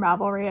pattern on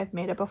Ravelry. I've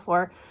made it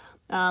before.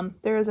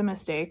 There is a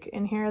mistake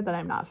in here that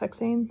I'm not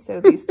fixing.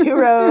 So these 2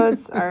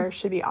 rows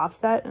should be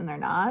offset, and they're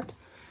not.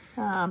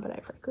 But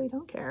I frankly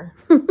don't care.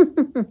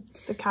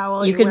 It's a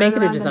cowl. You could make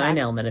it a design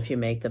element if you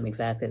make them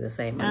exactly the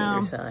same on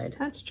either side.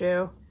 That's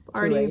true.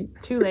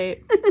 Too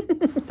late.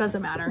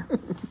 Doesn't matter.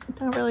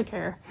 Don't really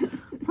care.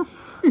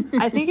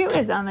 I think it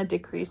was on the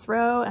decrease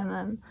row, and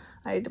then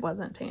I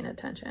wasn't paying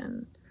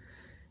attention.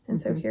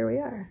 And so here we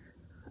are.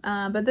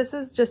 But this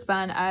is just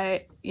fun.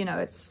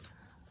 It's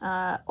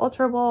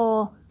Ultra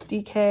Bowl,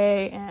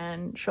 DK,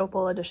 and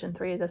Schopel Edition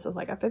 3. This is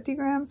like a 50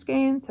 gram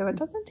skein, so it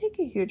doesn't take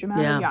a huge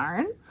amount of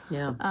yarn.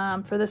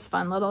 Yeah. For this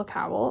fun little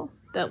cowl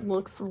that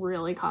looks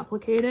really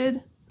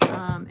complicated,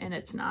 and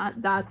it's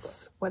not.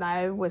 That's what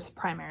I was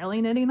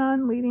primarily knitting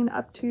on leading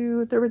up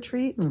to the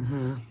retreat.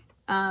 Mm-hmm.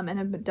 And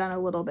I've done a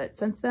little bit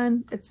since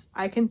then.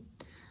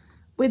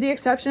 With the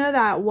exception of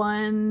that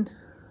one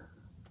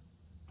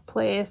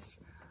place,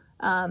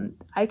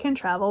 I can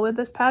travel with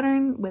this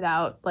pattern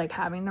without like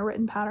having the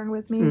written pattern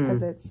with me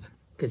because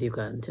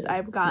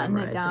I've gotten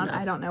it down.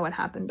 Enough. I don't know what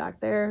happened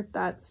back there.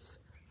 That's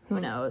who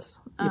knows.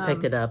 You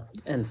picked it up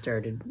and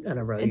started on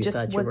a row you just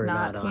thought you was were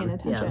not on. paying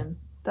attention.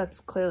 Yeah.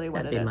 That's clearly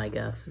what That'd it is. That'd be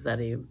my guess. Is that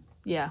you?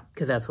 Yeah.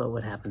 Because that's what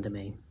would happen to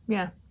me.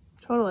 Yeah,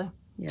 totally.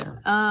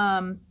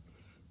 Yeah.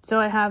 So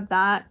I have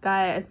that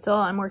guy.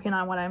 I'm working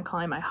on what I'm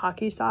calling my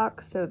hockey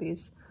sock. So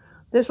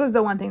this was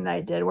the one thing that I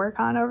did work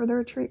on over the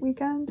retreat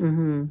weekend.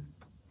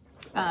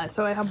 Mm-hmm.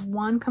 So I have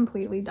one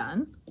completely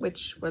done,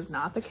 which was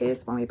not the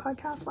case when we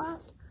podcast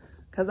last,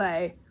 because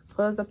I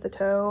closed up the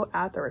toe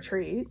at the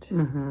retreat.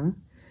 Mm-hmm.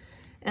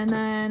 And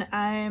then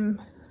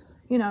I'm,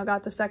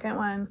 got the second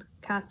one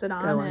casted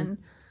on and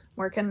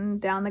working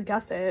down the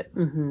gusset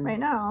right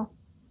now.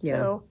 Yeah.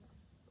 So,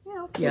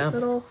 cute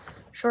little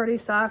shorty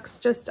socks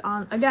just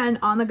on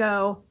the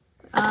go,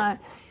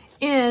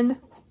 in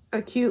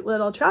a cute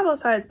little travel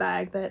size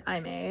bag that I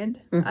made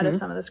out of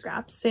some of the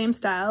scraps. Same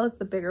style as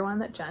the bigger one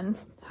that Jen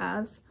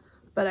has,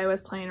 but I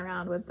was playing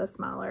around with the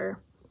smaller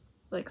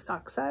like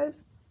sock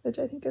size, which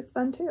I think is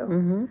fun too.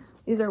 Mm-hmm.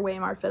 These are way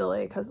more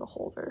fiddly because the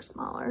holes are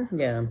smaller.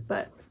 Yeah.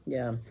 But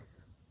yeah.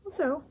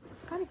 Also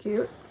kind of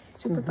cute.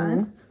 Super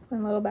fun.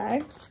 Fun little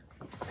bag.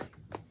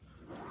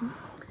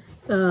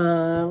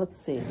 Let's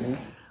see.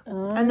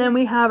 And then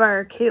we have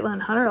our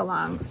Caitlin Hunter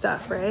along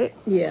stuff, right?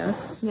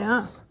 Yes.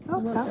 Yeah.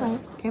 Oh, that one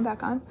came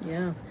back on.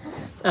 Yeah.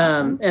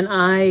 Awesome. And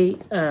I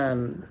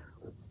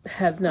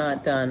have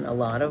not done a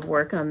lot of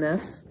work on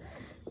this,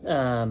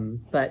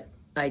 but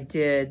I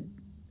did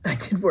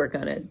work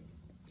on it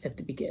at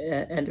the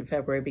end of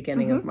February,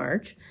 beginning of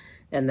March,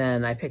 and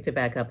then I picked it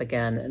back up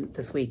again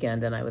this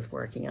weekend, and I was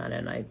working on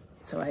it.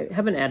 So I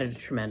haven't added a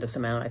tremendous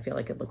amount. I feel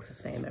like it looks the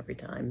same every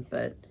time,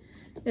 but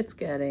it's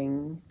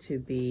getting to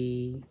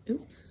be.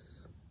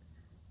 Oops.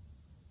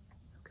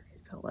 Okay,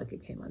 it felt like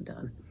it came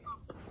undone.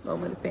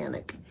 Moment of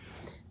panic.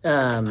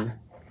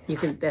 You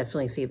can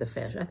definitely see the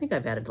fish. I think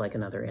I've added like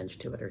another inch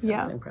to it or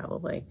something,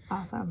 probably.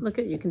 Awesome.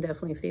 You can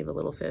definitely see the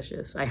little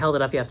fishes. I held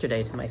it up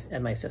yesterday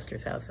at my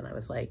sister's house, and I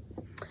was like,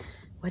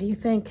 what do you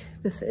think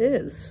this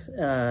is?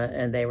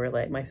 And they were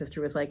like, my sister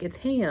was like, it's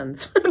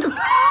hands.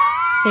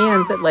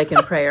 Hands that like in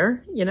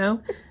prayer,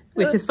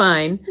 which is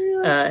fine.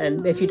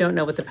 And if you don't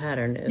know what the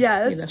pattern is.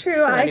 Yeah, that's true.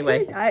 So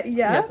anyway,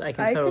 yes, I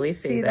can totally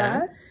see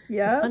that.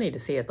 Yeah. It's funny to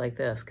see it like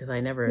this because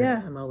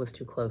I'm always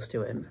too close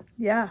to it.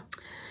 Yeah.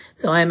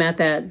 So I'm at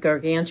that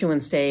gargantuan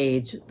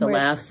stage. The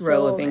last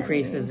row of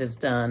increases is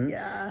done.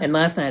 Yeah. And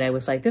last night I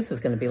was like, this is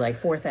going to be like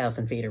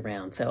 4,000 feet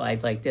around. So I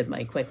did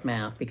my quick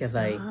math because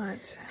I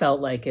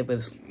felt like it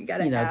was,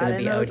 going to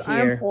be out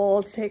here.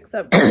 Armholes takes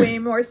up way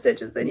more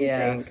stitches than you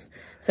think.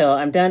 So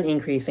I'm done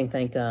increasing,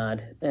 thank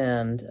God.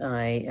 And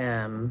I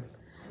am,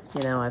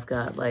 I've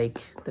got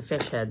like the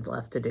fish head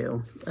left to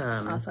do.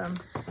 Awesome.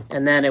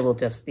 And then it will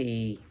just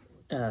be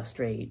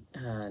straight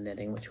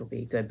knitting, which will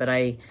be good. But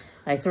I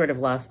sort of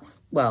lost,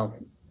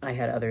 I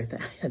had other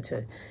things. I had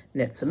to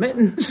knit some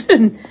mittens.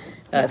 And,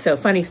 so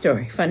funny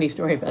story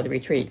about the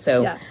retreat.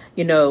 So,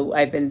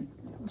 I've been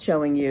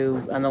showing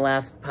you on the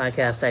last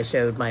podcast, I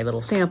showed my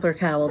little sampler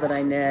cowl that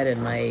I knit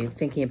and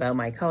thinking about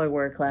my color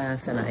work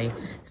class. And I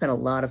spent a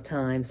lot of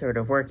time sort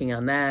of working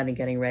on that and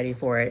getting ready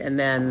for it. And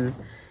then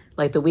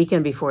like the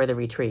weekend before the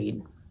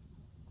retreat,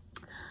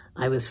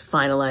 I was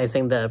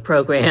finalizing the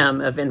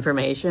program of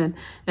information,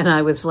 and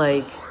I was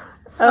like,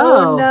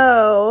 oh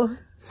no.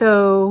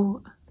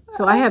 So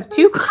I have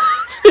 2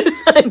 classes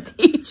I'm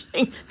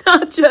teaching,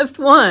 not just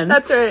one.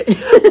 That's right. I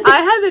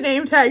had the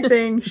name tag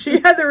thing. She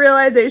had the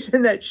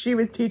realization that she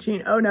was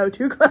teaching,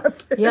 2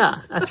 classes.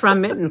 Yeah, a thrum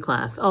mitten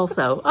class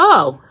also.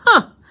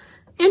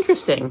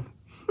 Interesting.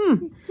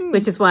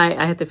 Which is why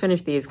I had to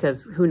finish these,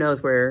 because who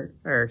knows where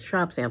our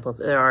shop samples,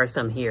 there are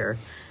some here.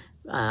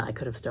 I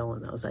could have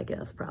stolen those, I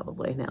guess,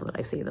 probably, now that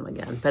I see them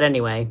again. But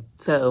anyway,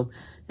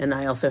 and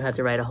I also had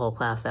to write a whole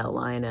class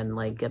outline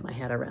and, get my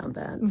head around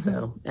that.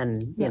 So,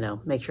 and,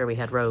 make sure we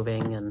had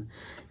roving, and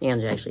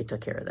Angie actually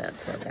took care of that,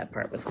 so that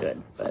part was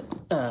good. But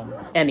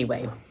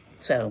anyway,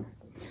 so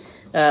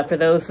for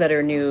those that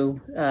are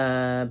new,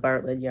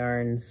 Bartlett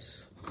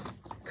Yarns,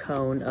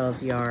 Cone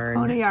of Yarn.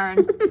 Cone of Yarn.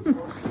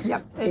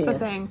 Yep, it's a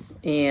thing.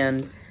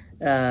 And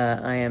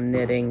I am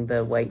knitting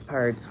the white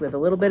parts with a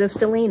little bit of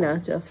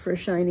Stellina, just for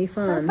shiny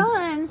fun. For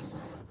fun.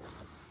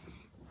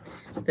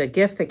 The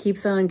gift that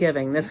keeps on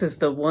giving. This is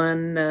the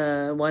one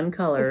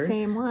color the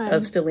same one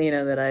of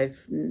Stellina that I've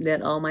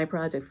knit all my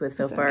projects with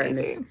so far.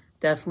 Amazing. And it's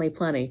definitely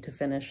plenty to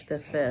finish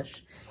this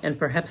fish. And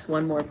perhaps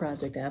one more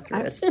project after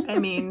it. I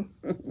mean,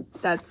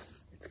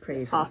 it's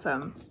crazy.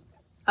 Awesome.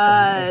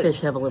 The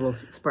fish have a little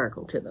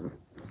sparkle to them.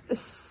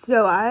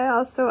 So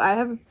I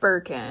have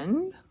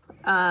Birkin,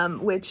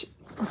 which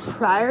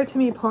prior to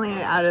me pulling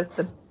it out of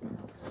the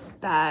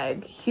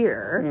bag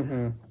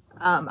here,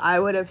 I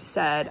would have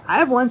said, I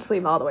have one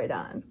sleeve all the way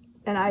done.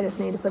 And I just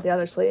need to put the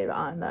other sleeve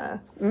on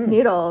the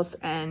needles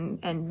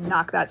and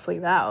knock that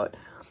sleeve out.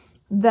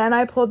 Then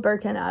I pulled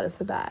Birkin out of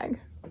the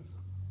bag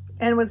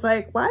and was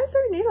like, why is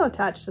there a needle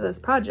attached to this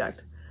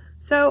project?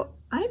 So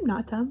I'm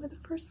not done with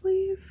the first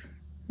sleeve.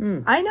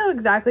 I know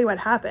exactly what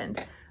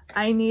happened.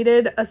 I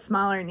needed a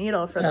smaller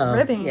needle for the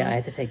ribbing. Yeah, I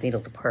had to take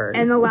needles apart.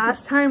 And the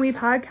last time we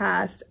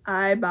podcast,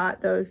 I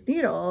bought those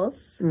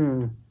needles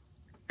and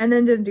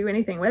then didn't do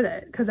anything with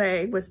it because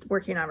I was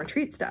working on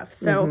retreat stuff.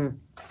 So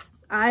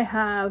I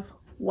have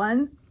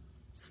one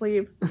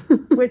sleeve,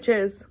 which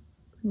is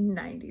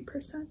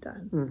 90%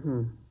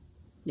 done.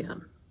 Yeah.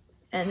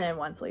 And then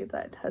one sleeve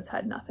that has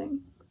had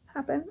nothing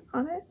happen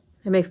on it.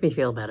 It makes me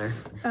feel better.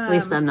 At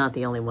least I'm not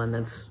the only one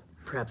that's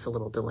perhaps a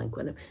little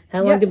delinquent.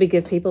 How long did we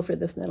give people for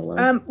this knit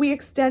along? We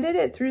extended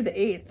it through the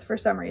 8th for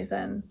some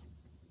reason.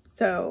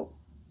 So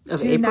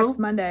of April? Next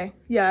Monday.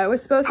 Yeah, it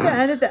was supposed to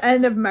end at the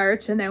end of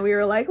March, and then we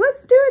were like,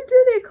 let's do it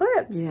through the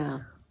eclipse. Yeah.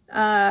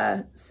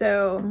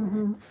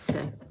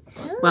 Okay.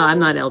 Well, I'm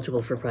not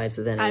eligible for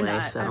prizes anyway.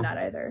 I'm not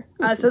either.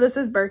 So this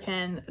is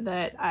Birkin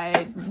that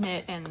I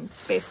knit in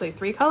basically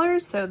 3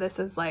 colors. So this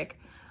is like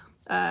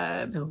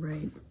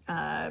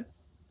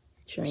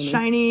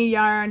shiny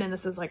yarn, and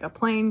this is like a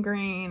plain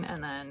green,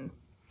 and then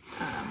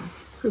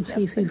from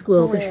CC's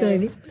Glow for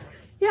shiny.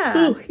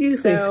 Yeah.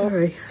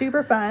 Sorry.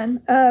 Super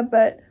fun.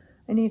 But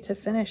I need to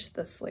finish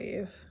the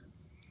sleeve.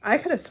 I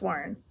could have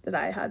sworn that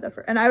I had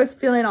the and I was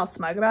feeling all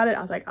smug about it.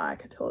 I was like, I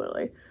could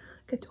totally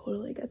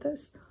get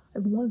this. I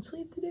have one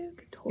sleeve to do.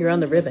 You're on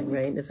the ribbing,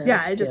 right? Is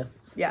that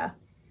yeah.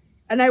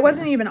 And I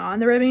wasn't even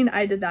on the ribbing.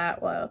 I did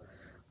that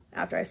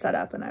after I set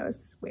up and I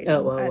was waiting.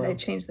 I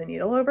changed the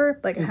needle over.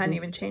 Like I hadn't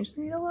even changed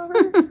the needle over.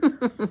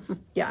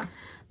 Yeah.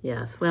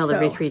 Yes. Well, the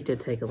retreat did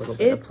take a little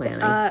bit of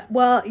planning.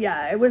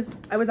 I was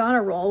on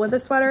a roll with the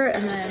sweater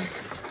and then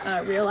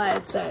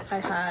realized that I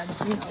had,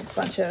 a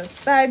bunch of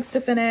bags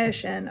to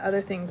finish and other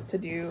things to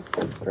do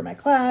for my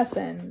class,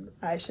 and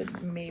I should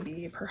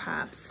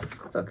perhaps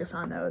focus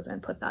on those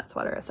and put that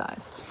sweater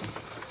aside.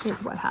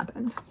 Is what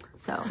happened.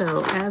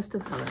 So as it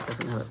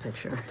doesn't have a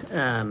picture.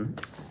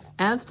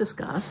 As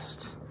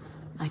discussed,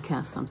 I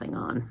cast something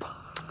on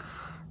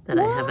that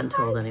I haven't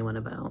told anyone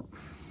about.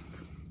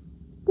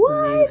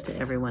 What? News to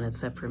everyone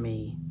except for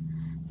me.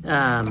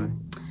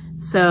 Come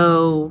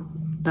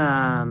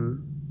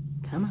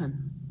on.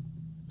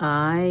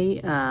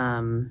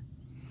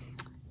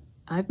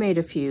 I've made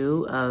a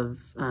few of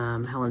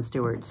Helen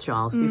Stewart's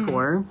shawls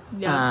before.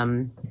 Yeah.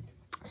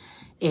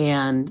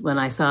 And when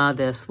I saw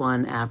this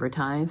one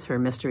advertised, her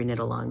mystery knit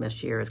along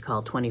this year is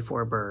called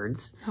 24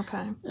 Birds.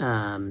 Okay.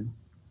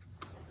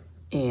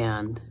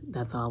 And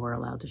that's all we're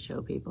allowed to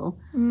show people.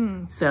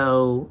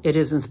 So it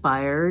is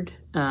inspired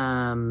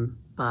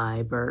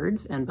by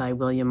birds and by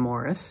William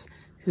Morris,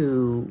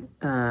 who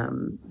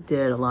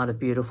did a lot of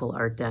beautiful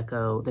Art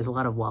Deco. There's a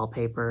lot of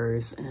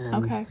wallpapers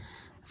and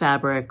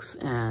fabrics,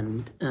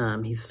 and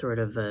he's sort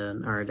of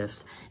an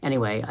artist.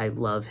 Anyway, I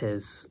love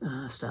his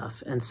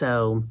stuff, and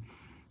so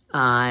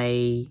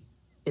I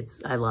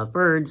love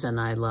birds, and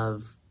I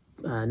love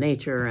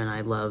nature, and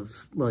I love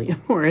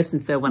William Morris.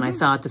 And so when I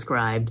saw it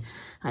described,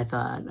 I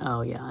thought,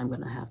 oh yeah, I'm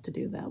going to have to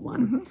do that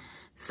one.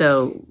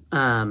 So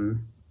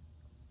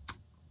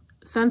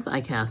since I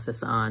cast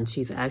this on,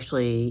 she's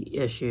actually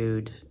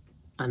issued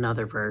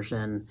another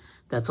version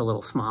that's a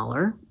little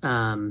smaller,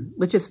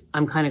 which is,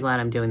 I'm kind of glad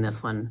I'm doing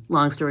this one.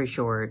 Long story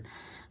short,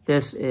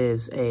 this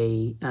is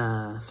a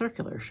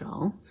circular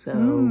shawl. So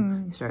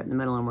you start in the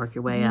middle and work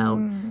your way out.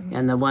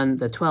 And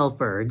the 12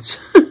 Birds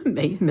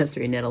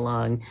mystery knit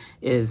along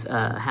is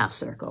a half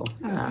circle.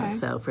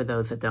 So for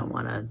those that don't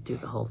want to do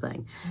the whole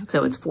thing.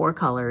 So it's 4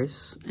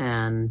 colors,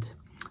 and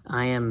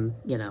I am,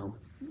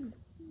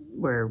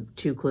 we're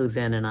 2 clues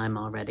in, and I'm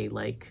already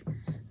like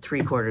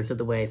 3/4 of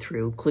the way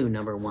through clue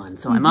number 1.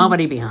 So I'm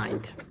already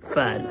behind,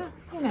 but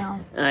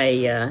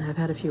I have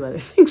had a few other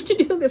things to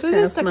do this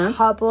past month. Just a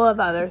couple of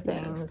other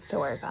things to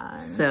work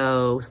on.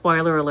 So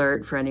spoiler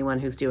alert for anyone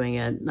who's doing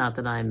it. Not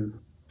that I'm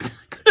going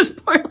to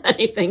spoil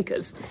anything,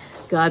 because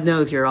God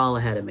knows you're all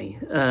ahead of me.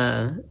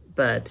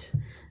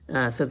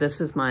 So this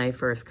is my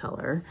first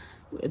color.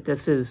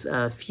 This is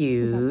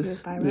Fuse,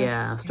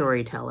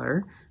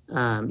 Storyteller.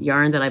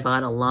 Yarn that I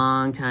bought a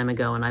long time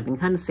ago, and I've been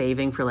kind of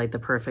saving for like the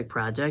perfect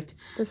project.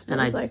 This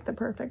feels like the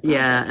perfect project.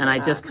 Yeah, and I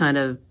just kind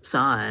of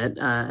saw it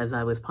as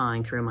I was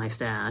pawing through my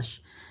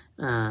stash.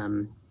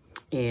 And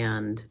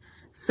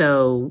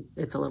so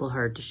it's a little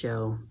hard to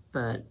show,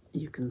 but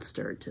you can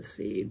start to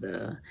see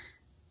the...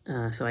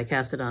 so I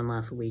cast it on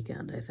last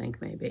weekend, I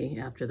think, maybe,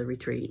 after the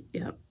retreat.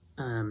 Yep.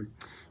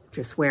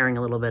 Just swearing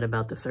a little bit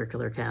about the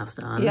circular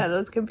cast on. Yeah,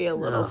 those can be a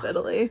little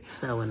fiddly.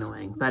 So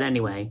annoying. But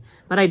anyway,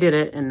 I did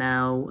it, and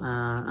now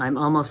I'm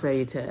almost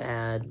ready to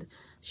add,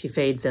 she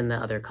fades in the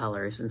other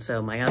colors. And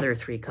so my other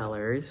 3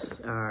 colors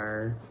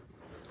are,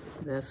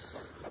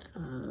 this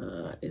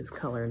is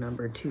color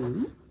number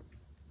 2.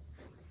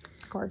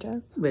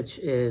 Gorgeous. Which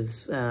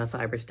is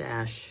Fiber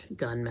Stash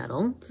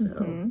Gunmetal.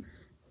 So,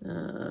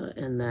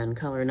 and then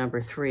color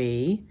number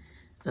 3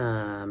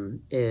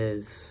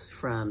 is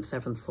from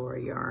 7th Floor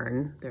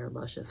Yarn. Their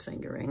Luscious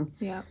Fingering.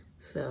 Yeah.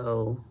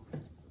 So,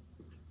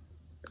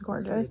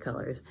 gorgeous 3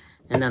 colors.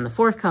 And then the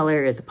 4th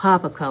color is a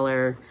pop-up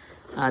color.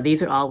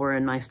 These all were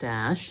in my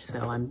stash,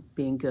 so I'm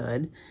being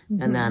good.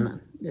 And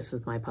then this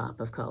is my pop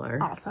of color.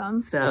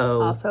 Awesome.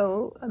 So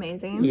also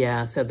amazing.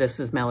 Yeah. So this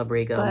is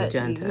Malabrigo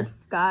Magenta.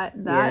 You've got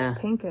that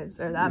pink is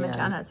or that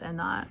magenta's in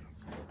that.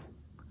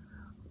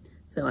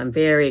 So I'm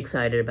very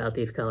excited about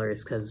these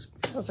colors because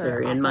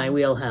they're in my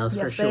wheelhouse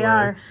for sure. They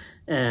are.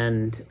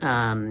 And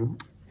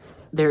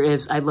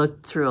I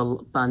looked through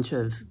a bunch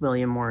of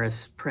William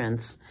Morris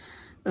prints,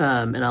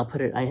 and I'll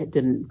put it. I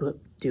didn't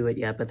do it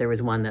yet, but there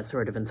was one that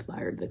sort of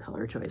inspired the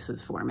color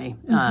choices for me.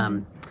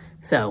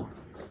 So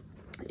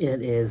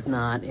it is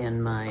not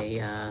in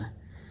my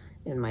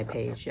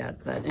page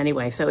yet, but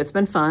anyway, so it's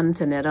been fun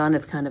to knit on.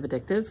 It's kind of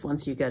addictive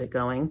once you get it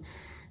going.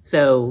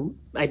 So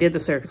I did the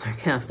circular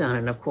cast on,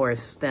 and of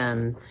course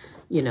then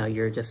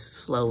you're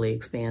just slowly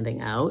expanding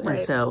out. Right.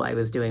 And so I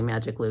was doing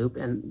Magic Loop,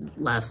 and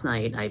last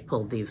night I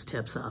pulled these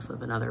tips off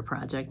of another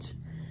project.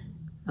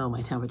 Oh,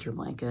 my temperature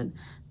blanket.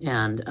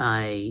 And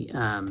I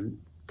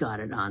got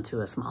it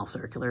onto a small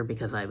circular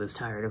because I was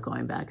tired of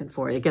going back and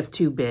forth. It gets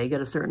too big at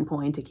a certain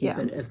point to keep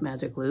it as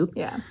Magic Loop.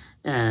 Yeah.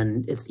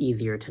 And it's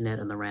easier to knit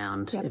in the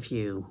round if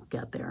you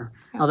get there.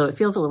 Yep. Although it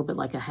feels a little bit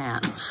like a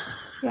hat.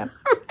 Yep.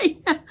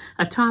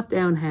 A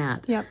top-down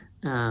hat. Yep.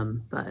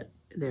 But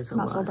there's a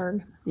Musselburgh.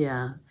 lot.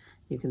 Yeah.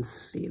 You can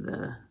see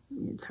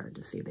it's hard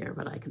to see there,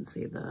 but I can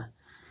see the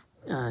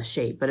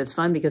shape. But it's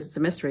fun because it's a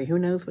mystery. Who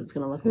knows what it's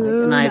going to look like?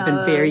 And I've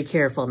been very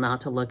careful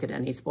not to look at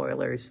any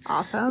spoilers.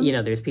 Awesome.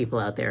 There's people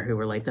out there who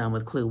were like done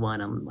with Clue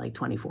 1 in like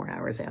 24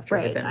 hours after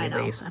it had been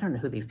released. I don't know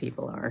who these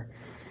people are.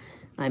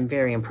 I'm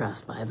very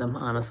impressed by them,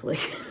 honestly.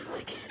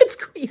 It's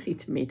crazy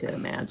to me to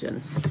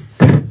imagine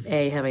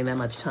having that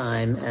much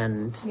time,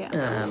 and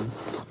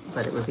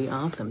but it would be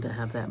awesome to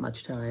have that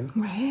much time.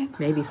 Right.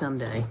 Maybe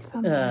someday.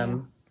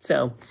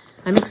 So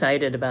I'm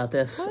excited about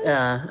this.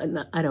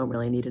 I don't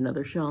really need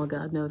another shawl.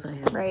 God knows I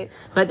have. Right.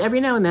 But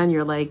every now and then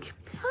you're like,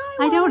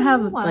 I don't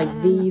have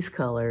like these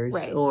colors,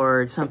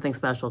 or something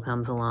special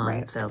comes along.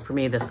 Right. So for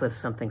me, this was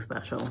something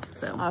special.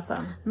 So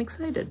awesome. I'm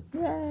excited.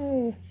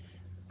 Yay.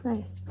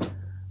 Nice.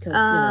 Because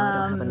I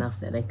don't have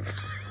enough knitting.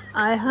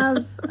 I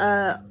have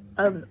a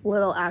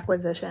little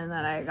acquisition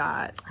that I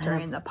got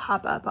during the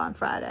pop-up on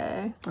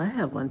Friday. I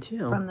have one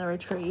too. From the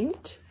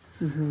retreat.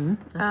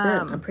 That's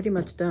it. I'm pretty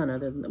much done.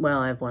 Other than,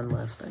 I have one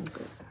last thing.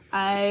 But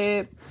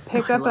I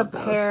picked up a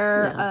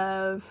pair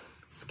of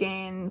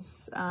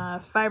Skeins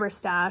Fiber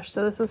Stash.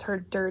 So this is her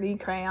dirty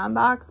crayon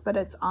box, but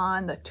it's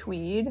on the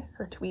tweed,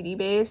 her tweedy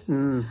base.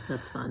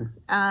 That's fun.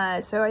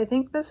 So I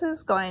think this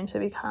is going to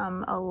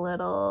become a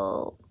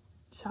little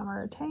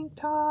summer tank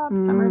top,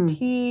 summer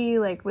tee,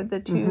 like with the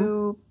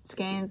 2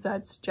 skeins.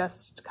 That's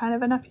just kind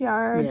of enough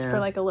yards for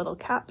like a little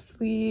cap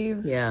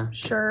sleeve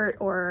shirt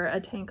or a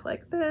tank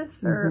like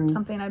this or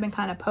something. I've been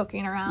kind of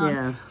poking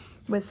around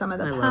with some of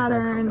the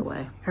patterns. Love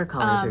that colorway. Her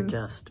colors are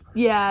just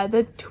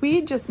the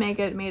tweed just made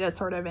it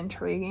sort of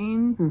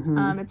intriguing.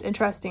 It's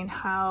interesting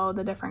how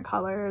the different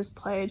colors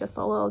play just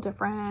a little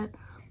different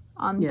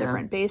on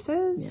different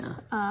bases.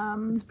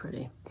 It's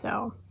pretty.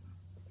 So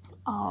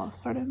all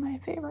sort of my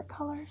favorite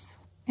colors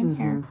in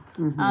here.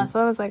 So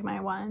that was like my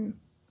one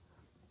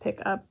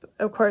pickup.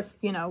 Of course,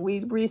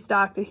 we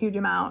restocked a huge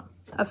amount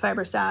of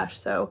Fiber Stash,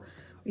 so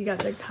we got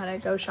to kind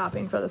of go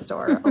shopping for the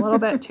store a little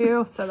bit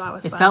too. So that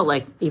was fun. It felt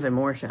like even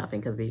more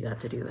shopping because we got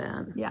to do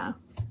that. Yeah,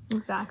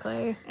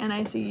 exactly. And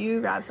I see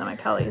you grabbed some of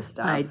Kelly's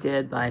stuff. I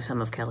did buy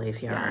some of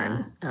Kelly's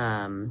yarn.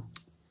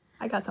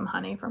 I got some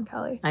honey from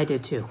Kelly. I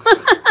did too.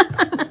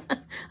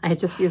 I had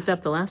just used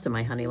up the last of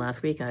my honey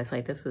last week. I was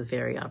like, this is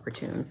very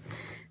opportune.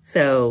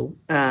 So,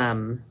 I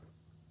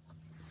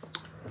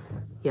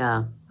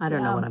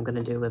don't know what I'm going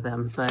to do with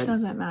them. But it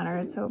doesn't matter.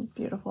 It's so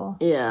beautiful.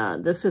 Yeah,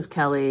 this is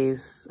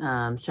Kelly's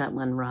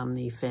Shetland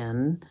Romney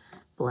Finn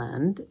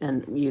blend,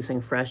 and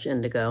using fresh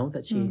indigo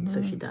that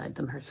so she dyed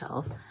them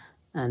herself.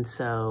 And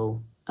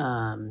so,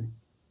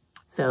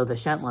 so the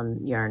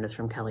Shetland yarn is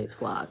from Kelly's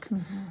Flock.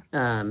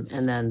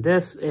 And then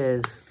this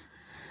is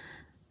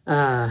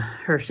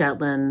her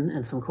Shetland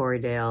and some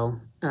Corriedale,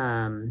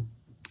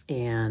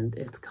 and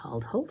it's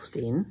called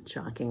Holstein,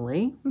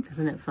 shockingly.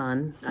 Isn't it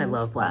fun? I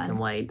love black and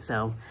white,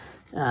 so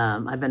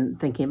I've been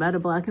thinking about a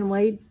black and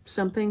white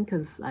something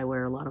because I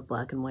wear a lot of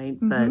black and white,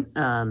 but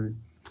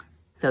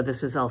so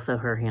this is also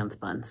her hand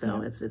spun,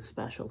 so it's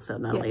special. So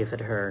not only is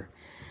it her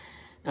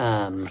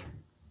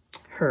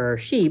her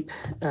sheep,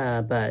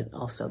 but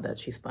also that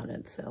she spun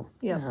it, so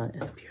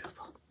it's beautiful.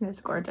 It's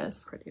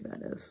gorgeous. Pretty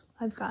that is.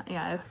 I've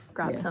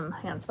grabbed some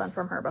hand spun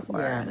from her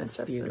before, and it's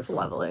just it's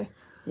lovely.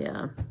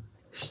 Yeah.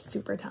 She's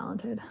super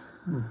talented.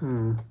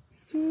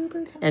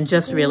 Super talented. And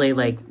just really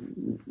like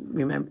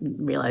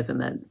realizing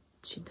that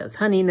she does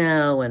honey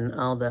now and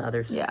all the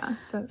other stuff.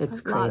 Yeah.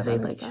 It's crazy,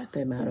 like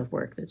the amount of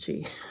work that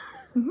she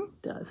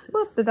does.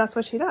 Well, but that's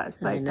what she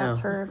does. Like, that's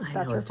her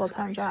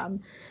full-time job.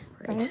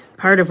 Right?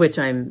 Part of which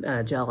I'm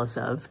jealous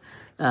of,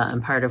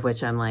 and part of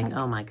which I'm like,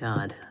 oh my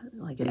God,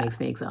 like it makes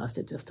me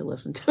exhausted just to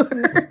listen to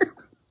her.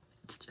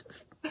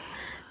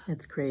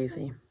 It's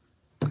crazy.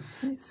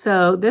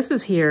 So this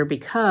is here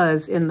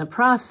because in the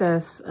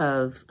process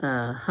of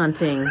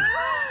hunting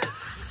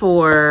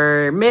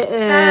for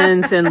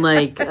mittens and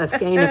like a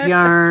skein of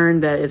yarn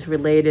that is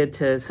related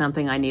to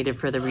something I needed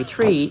for the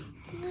retreat,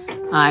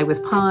 I was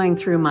pawing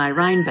through my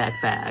Rhinebeck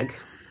bag.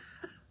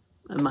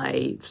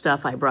 My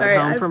stuff I brought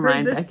home from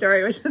Rhinebeck. I've heard this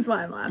story, which is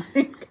why I'm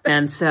laughing.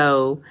 And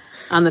so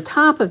on the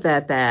top of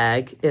that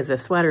bag is a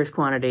sweater's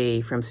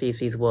quantity from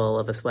Cece's wool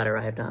of a sweater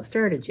I have not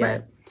started yet.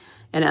 Right.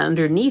 And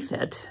underneath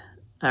it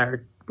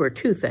were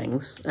two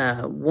things.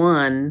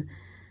 One,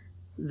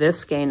 this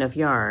skein of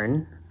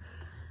yarn,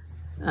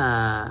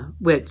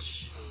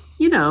 which,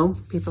 you know,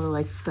 people are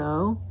like,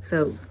 so?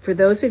 So for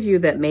those of you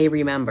that may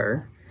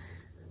remember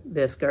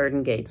this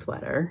Garden Gate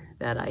sweater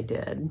that I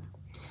did,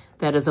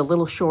 that is a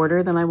little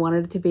shorter than I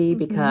wanted it to be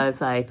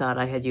because I thought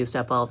I had used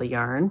up all the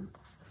yarn.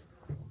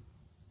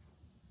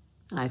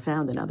 I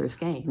found another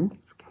skein.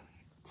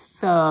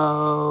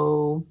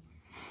 So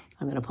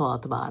I'm going to pull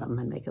out the bottom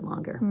and make it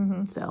longer.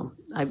 So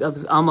I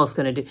was almost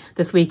going to do,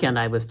 this weekend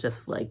I was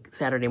just like,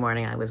 Saturday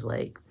morning I was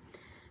like,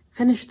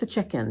 finish the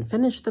chicken,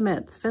 finish the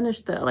mitts,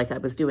 like I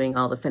was doing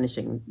all the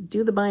finishing,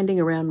 do the binding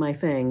around my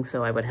thing.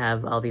 So I would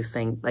have all these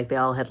things, like they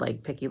all had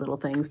like picky little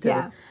things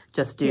to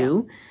just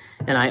do. Yeah.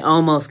 And I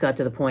almost got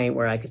to the point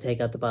where I could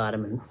take out the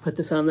bottom and put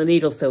this on the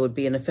needle so it would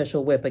be an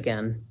official whip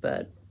again.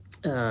 But,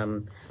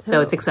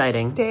 so it's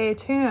exciting. Stay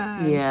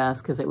tuned. Yes,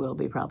 because it will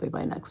be probably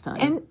by next time.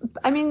 And,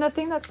 I mean, the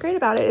thing that's great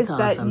about it is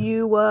that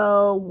you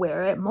will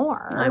wear it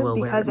more. I will wear it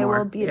more. Because it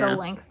will be the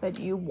length that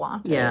you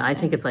want it. Yeah, I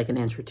think it's like an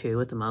inch or two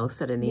at the most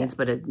that it needs,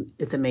 but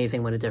it's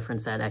amazing what a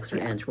difference that extra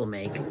inch will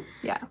make.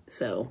 Yeah.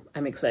 So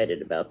I'm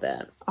excited about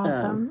that.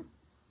 Awesome.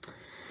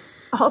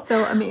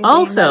 Also amazing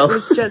that it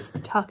was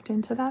just tucked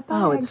into that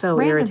bag. Oh, it's so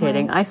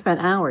irritating. I spent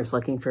hours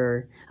looking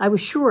for, I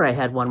was sure I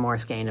had one more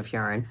skein of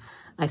yarn.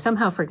 I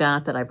somehow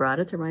forgot that I brought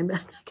it to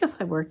Rhinebeck. I guess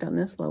I worked on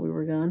this while we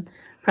were gone.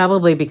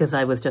 Probably because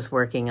I was just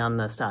working on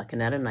the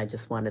stockinette and I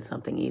just wanted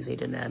something easy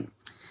to knit.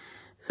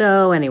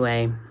 So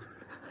anyway,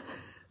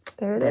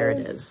 there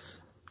it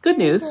is. Good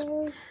news.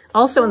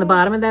 Also in the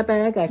bottom of that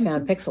bag, I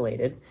found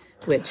Pixelated,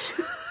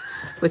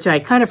 which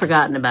I'd kind of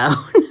forgotten about,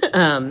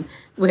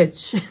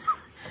 which...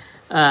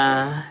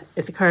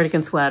 it's a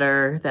cardigan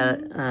sweater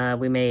that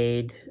we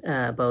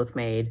both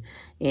made,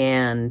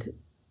 and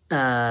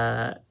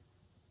the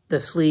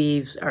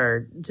sleeves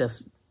are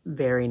just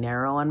very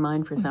narrow on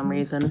mine for some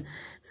reason,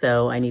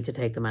 so I need to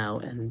take them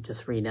out and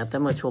just re-knit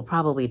them, which will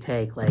probably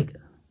take like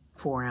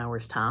 4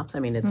 hours tops. I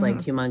mean, it's like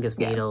humongous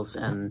needles,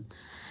 and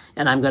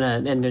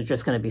they're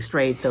just gonna be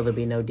straight, so there'll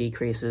be no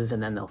decreases,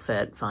 and then they'll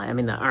fit fine. I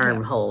mean, the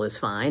armhole is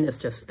fine. It's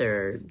just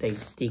they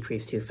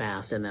decrease too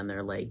fast, and then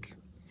they're like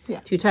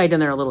too tight, and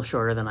they're a little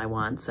shorter than I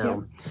want.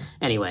 So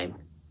anyway,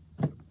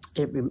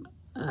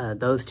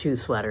 those two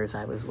sweaters,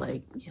 I was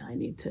like, I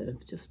need to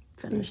just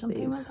finish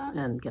these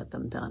and get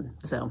them done.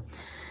 So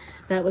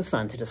that was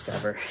fun to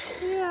discover.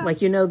 Yeah. Like,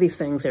 these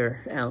things are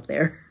out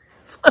there.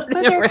 But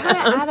they're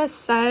kind of out of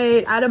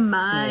sight, out of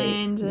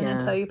mind, and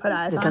until you put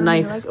eyes on them.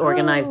 It's a nice,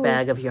 organized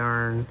bag of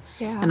yarn.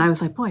 Yeah. And I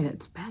was like, boy,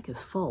 that bag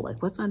is full.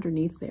 Like, what's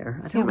underneath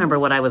there? I don't remember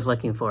what I was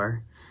looking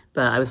for.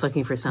 But I was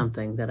looking for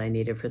something that I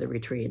needed for the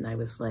retreat, and I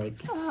was like,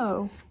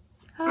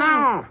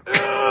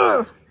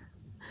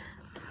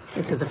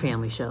 This is a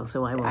family show,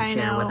 so I won't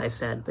share what I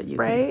said, but you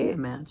can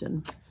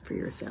imagine for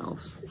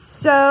yourselves.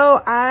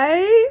 So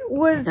I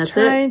was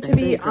trying to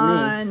be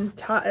on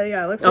top.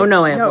 Yeah, it looks like,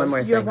 no, I have one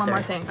more thing. You have one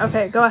more thing.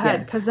 Okay, go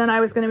ahead, because then I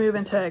was going to move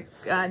into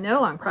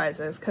knit-along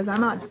prizes, because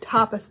I'm on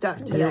top of stuff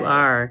today. You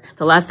are.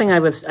 The last thing I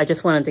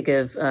just wanted to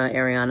give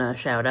Ariana a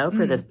shout out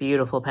for this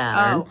beautiful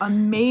pattern. Oh,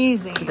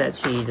 amazing. That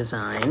she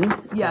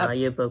designed. Yeah.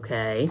 Dahlia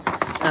Bouquet.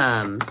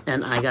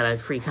 And I got a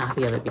free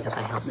copy of it because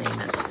I helped name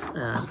it,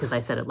 because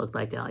I said it looked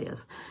like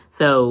dahlias.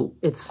 So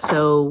it's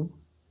so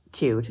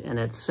cute, and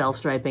it's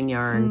self-striping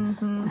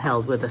yarn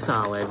held with a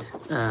solid,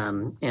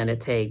 and it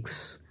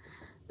takes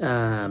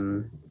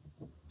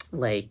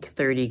like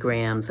 30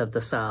 grams of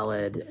the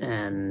solid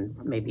and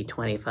maybe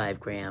 25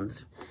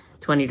 grams,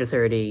 20 to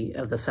 30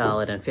 of the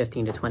solid and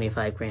 15 to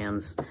 25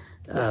 grams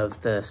of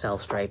the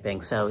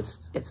self-striping. So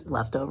it's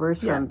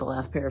leftovers from the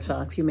last pair of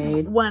socks you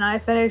made. When I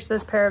finish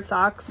this pair of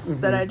socks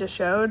that I just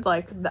showed,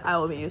 I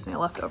will be using the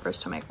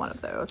leftovers to make one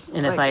of those.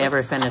 And if I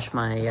ever finish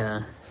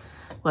my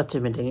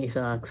whatchamadingy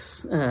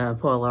socks,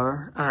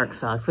 Polar Arc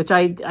socks, which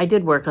I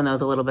did work on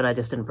those a little bit, I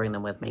just didn't bring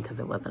them with me because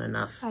it wasn't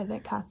enough. I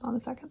didn't cast on the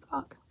second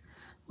sock.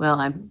 Well,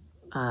 I'm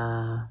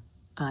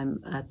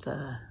at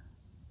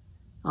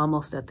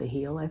almost at the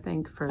heel, I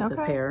think, for the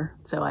pair.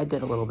 So I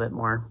did a little bit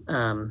more.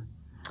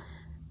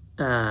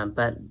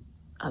 But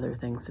other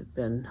things have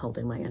been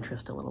holding my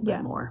interest a little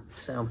bit more.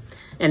 So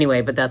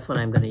anyway, but that's what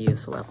I'm going to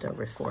use the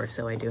leftovers for.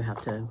 So I do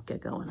have to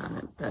get going on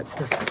it. But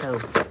this is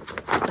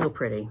so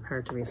pretty.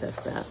 Hard to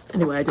resist that.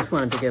 Anyway, I just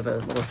wanted to give a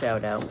little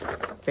shout out.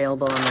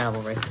 Available on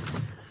Ravelry.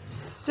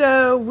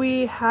 So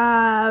we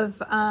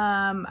have,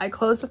 I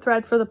closed the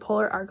thread for the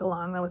Polar Arc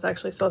Along that was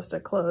actually supposed to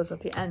close at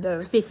the end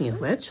of... Speaking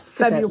of which,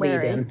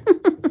 February.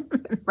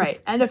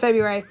 Right, end of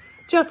February.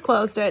 Just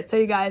closed it, so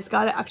you guys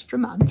got an extra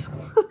month.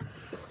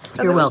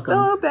 You're welcome.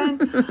 Still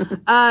open.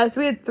 So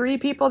we had 3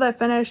 people that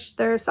finished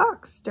their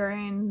socks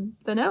during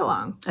the knit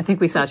along. I think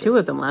we saw 2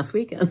 of them last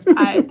weekend.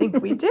 I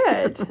think we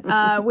did,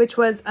 which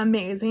was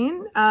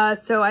amazing.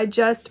 So I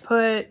just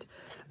put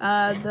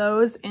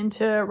those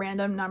into a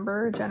random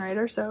number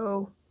generator.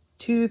 So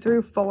 2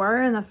 through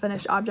 4 in the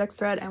finished objects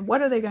thread. And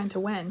what are they going to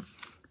win?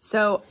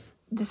 So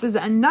this is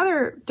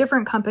another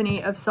different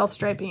company of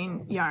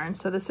self-striping yarn.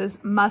 So this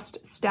is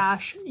Must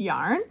Stash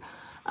Yarn.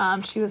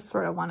 She was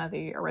sort of one of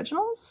the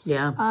originals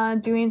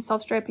doing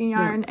self-striping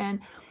yarn.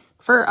 And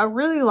for a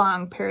really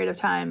long period of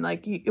time,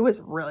 like it was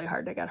really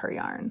hard to get her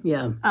yarn.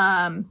 Yeah.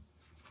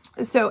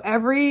 So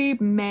every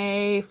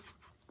May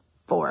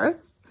 4th,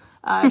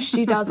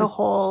 she does a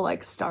whole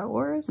like Star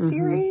Wars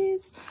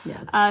series.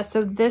 Yes.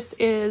 So this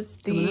is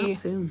the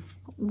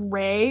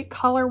Rey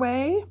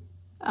colorway.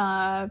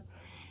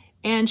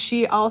 And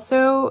she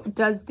also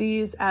does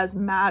these as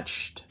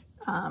matched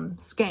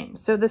skeins.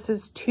 So this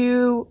is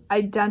 2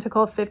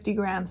 identical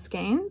 50-gram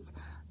skeins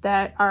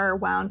that are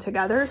wound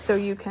together so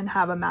you can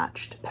have a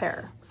matched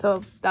pair.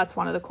 So that's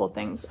one of the cool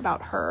things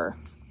about her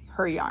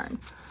yarn.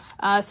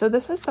 So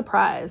this is the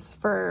prize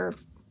for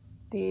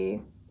the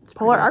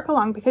Polar Arc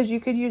Along, because you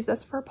could use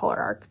this for a Polar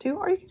Arc too,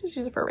 or you could just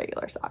use it for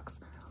regular socks.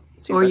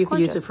 Or you could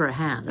use it for a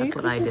hat. That's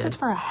what I did. Use it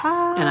for a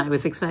hat. And I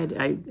was excited.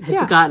 I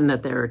had forgotten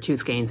that there are 2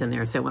 skeins in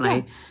there. So when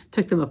I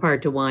took them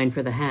apart to wind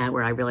for the hat,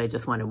 where I really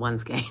just wanted 1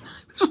 skein, I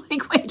was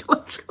like, wait,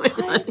 what's going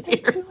on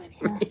here? 2 in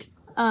here? Right.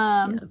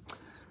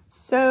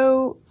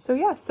 So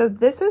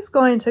this is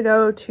going to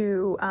go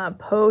to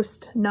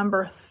post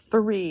number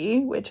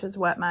 3, which is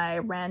what my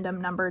random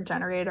number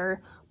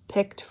generator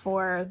picked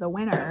for the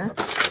winner.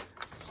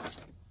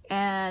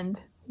 And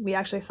we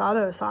actually saw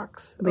those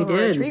socks over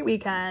retreat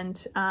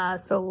weekend.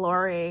 So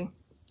Lori,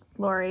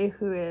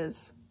 who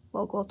is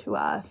local to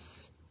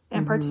us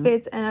and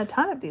participates in a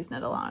ton of these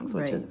knit-alongs,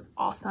 which is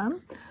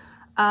awesome.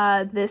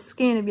 This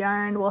skein of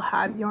yarn will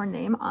have your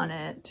name on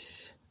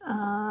it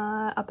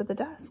up at the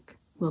desk.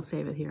 We'll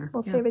save it here.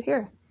 We'll save it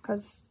here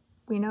because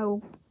we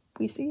know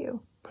we see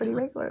you pretty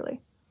regularly.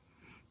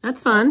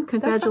 That's fun.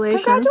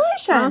 Congratulations.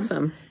 Congratulations.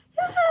 Awesome.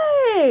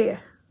 Yay.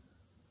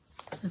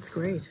 That's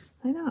great.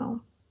 I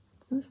know.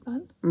 Isn't this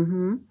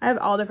fun? I have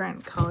all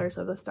different colors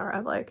of the Star. I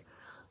have like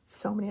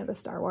so many of the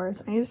Star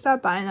Wars. I need to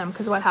stop buying them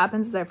because what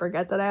happens is I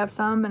forget that I have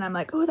some and I'm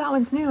like, oh, that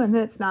one's new, and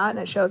then it's not, and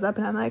it shows up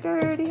and I'm like, I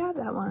already have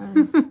that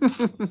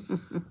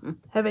one.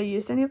 Have I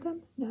used any of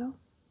them? No,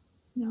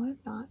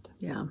 I've not.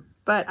 Yeah.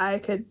 But I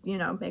could,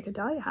 make a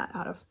dahlia hat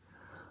out of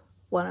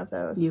one of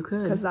those. You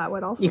could. Because that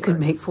would also You could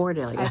make 4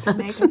 dahlia hats. I could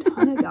make a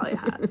ton of dahlia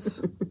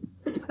hats.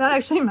 That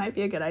actually might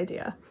be a good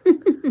idea.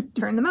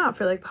 Turn them out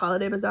for like the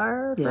holiday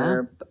bazaar or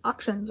for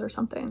auctions or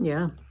something.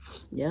 Yeah.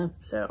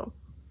 So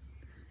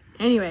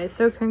anyway,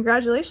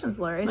 congratulations,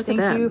 Lori. Thank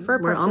you for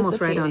participating. We're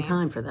almost right on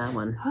time for that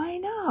one. I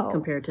know.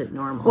 Compared to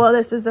normal. Well,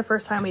 this is the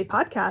first time we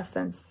podcast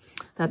since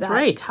That's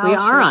right. We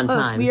are on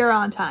time. We are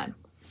on time.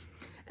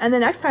 And the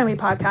next time we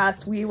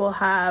podcast, we will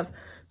have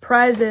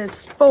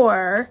prizes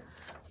for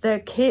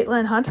the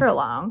Caitlin Hunter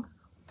Along,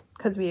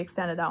 because we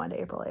extended that one to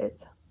April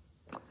 8th.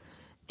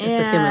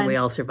 It's assuming we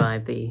all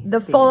survived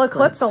the full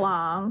eclipse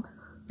along.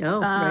 Oh,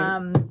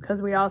 right.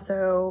 Because we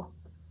also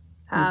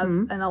have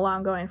an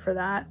along going for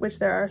that, which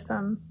there are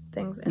some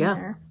things in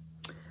there.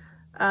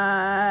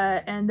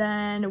 And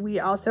then we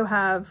also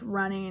have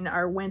running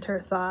our winter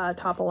thaw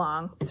top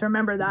along. So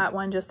remember, that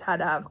one just had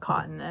to have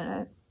cotton in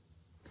it.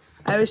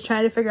 I was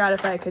trying to figure out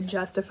if I could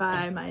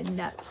justify my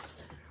neps.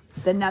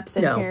 The neps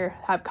in here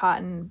have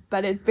cotton,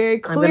 but it very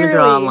clearly... I'm going to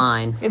draw a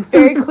line. It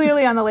very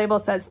clearly on the label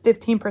says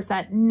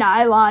 15%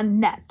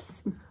 nylon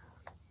neps.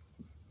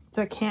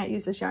 So I can't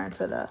use this yarn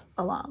for the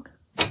along.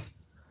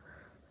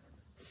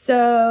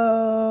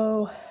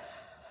 So...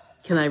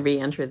 Can I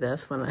re-enter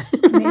this when I...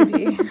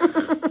 Maybe.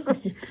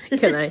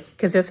 Can I?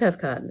 Because this has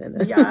cotton in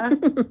it.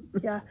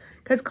 Yeah.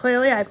 Because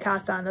clearly I've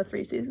cast on the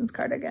 3 Seasons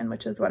cardigan,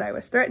 which is what I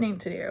was threatening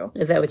to do.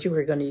 Is that what you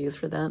were going to use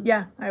for that?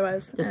 Yeah, I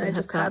was. And I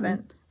just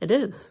haven't. It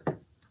is.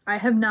 I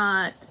have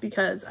not,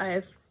 because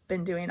I've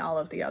been doing all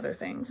of the other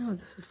things. Oh,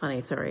 this is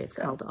funny. Sorry, it's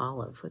called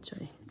Olive, which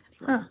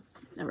I...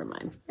 Never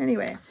mind.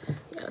 Anyway.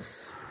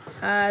 Yes.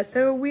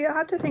 So we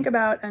have to think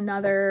about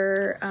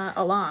another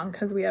along,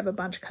 because we have a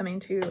bunch coming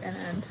to an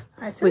end.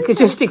 We could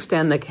just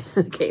extend the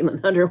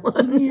Caitlin Hunter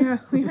one. Yeah,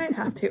 we might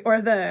have to.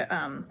 Or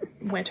the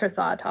winter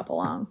thaw top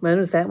along. When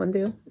does that one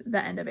do?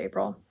 The end of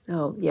April.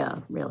 Oh, yeah,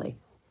 really.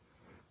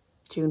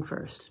 June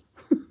 1st.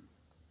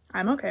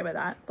 I'm okay with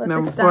that.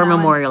 Let's extend that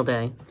Memorial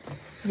Day.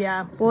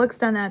 Yeah, we'll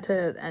extend that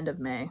to the end of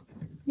May.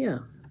 Yeah.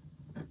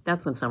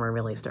 That's when summer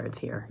really starts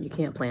here. You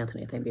can't plant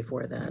anything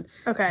before that.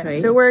 Okay,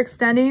 right? So we're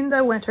extending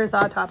the winter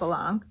thaw top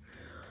along.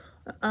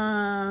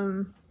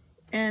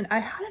 And I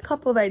had a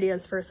couple of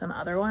ideas for some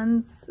other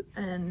ones,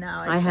 and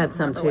now I had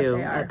some too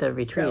at the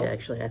retreat. So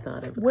actually, I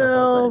thought of a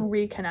we'll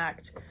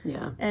reconnect,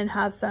 and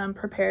have some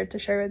prepared to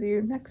share with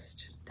you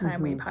next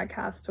time we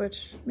podcast,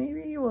 which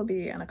maybe will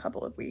be in a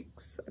couple of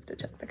weeks. I have to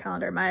check the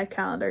calendar. My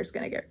calendar is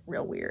going to get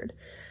real weird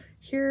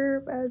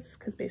here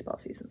because baseball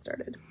season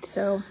started.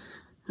 So,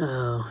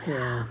 oh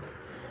yeah,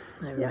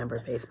 I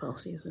remember baseball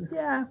season.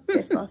 Yeah,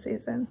 baseball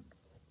season,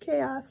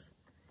 chaos.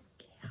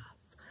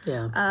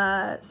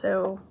 Yeah.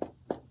 So.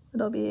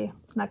 It'll be,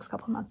 next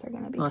couple months are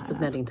going to be lots of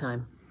netting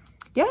time.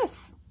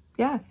 Yes.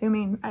 Yeah,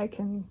 assuming I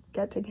can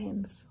get to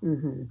games.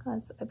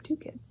 Because I have 2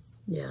 kids.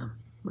 Yeah,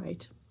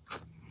 right.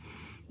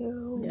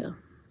 So, I'm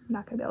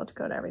not going to be able to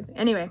go to everything.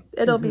 Anyway,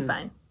 it'll be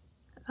fine.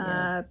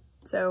 Yeah.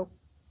 So,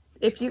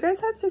 if you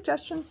guys have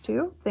suggestions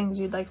too, things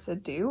you'd like to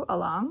do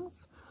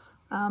alongs,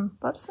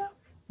 let us know.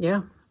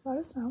 Yeah. Let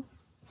us know.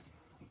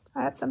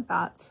 I have some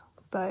thoughts,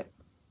 but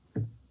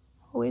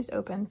always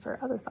open for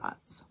other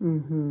thoughts.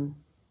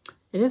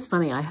 It is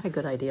funny. I had a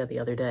good idea the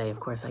other day.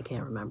 Of course, I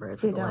can't remember it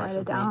for the life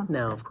of me.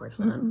 No, of course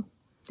not.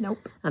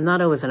 Nope. I'm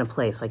not always in a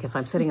place. Like if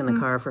I'm sitting in the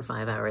car for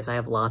 5 hours, I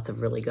have lots of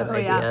really good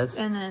ideas.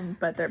 Yeah. And then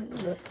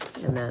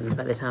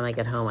by the time I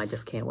get home, I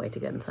just can't wait to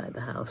get inside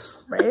the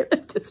house. Right?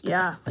 Just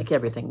like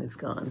everything that's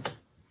gone.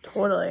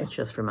 Totally. It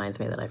just reminds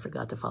me that I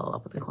forgot to follow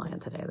up with the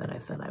client today that I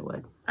said I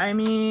would. I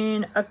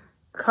mean, a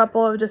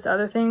couple of just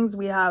other things.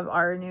 We have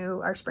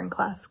our spring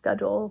class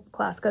schedule.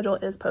 Class schedule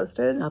is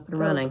posted. Up and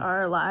running. Those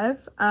are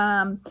live.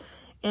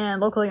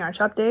 And Local Yarn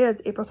Shop Day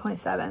is April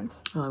 27th.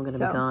 Oh, I'm going to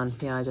be gone.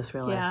 Yeah, I just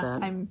realized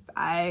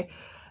that.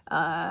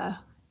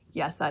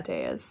 Yes, that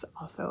day is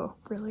also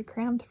really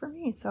crammed for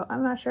me. So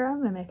I'm not sure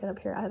I'm going to make it up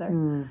here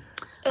either.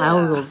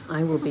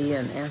 I will be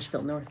in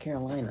Asheville, North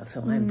Carolina,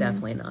 so I'm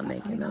definitely not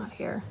making it. Not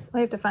here. I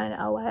have to find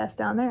LYS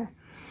down there.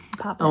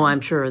 Pop in. Oh, I'm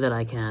sure that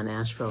I can.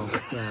 Asheville,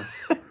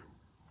 yes.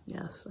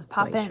 Yes, I'm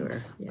pop in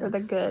sure. For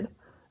the good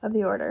of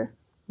the order.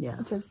 Yes.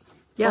 Which is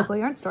local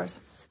yarn stores.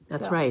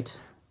 That's right.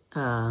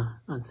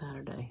 On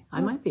Saturday.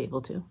 I might be able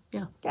to.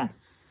 Yeah. Yeah.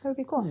 That would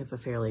be cool. I have a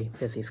fairly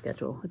busy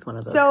schedule. It's one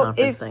of those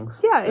conference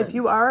things. Yeah, if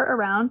you are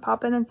around,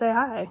 pop in and say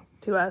hi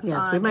to us.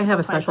 Yes, we might have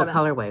a special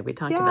colorway. We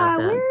talked about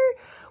that.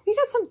 We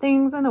got some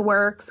things in the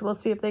works. We'll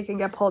see if they can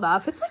get pulled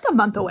off. It's like a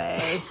month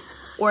away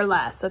or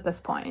less at this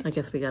point. I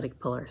guess we got to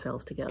pull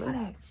ourselves together.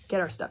 Gotta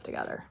get our stuff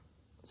together.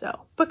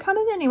 So, but come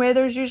in anyway.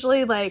 There's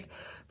usually like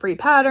free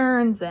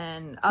patterns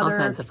and other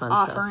kinds of fun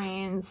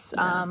offerings.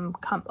 Yeah.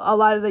 A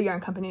lot of the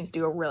yarn companies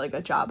do a really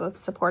good job of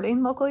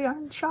supporting local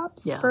yarn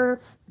shops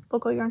for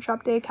Local Yarn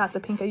Shop Day.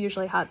 Casapinka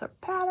usually has a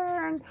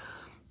pattern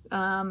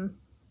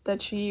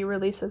that she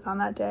releases on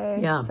that day.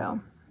 Yeah. So,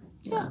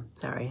 yeah.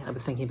 Sorry, I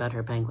was thinking about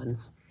her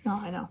penguins. No,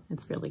 I know.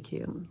 It's really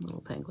cute,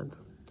 little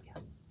penguins.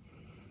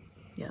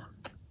 Yeah.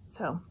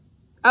 So,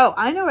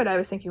 I know what I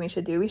was thinking we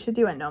should do. We should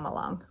do a gnome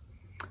along.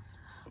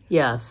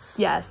 Yes.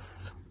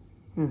 Yes.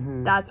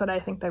 That's what I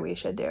think that we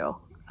should do.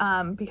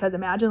 Because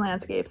Imagine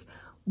Landscapes,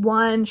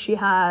 one, she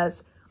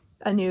has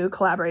a new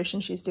collaboration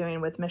she's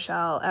doing with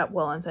Michelle at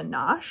Woolens and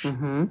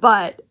Nosh.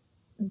 But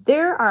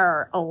there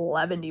are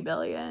 11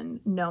 billion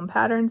gnome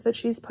patterns that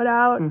she's put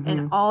out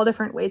in all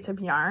different weights of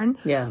yarn.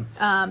 Yeah.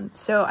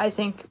 So I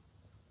think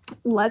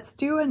let's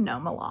do a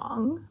gnome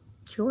along.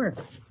 Sure.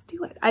 Let's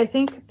do it. I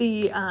think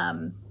the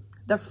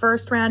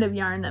first round of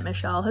yarn that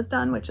Michelle has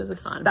done, which is a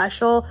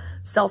special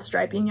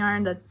self-striping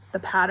yarn that the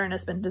pattern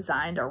has been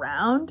designed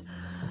around.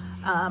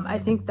 I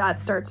think that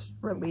starts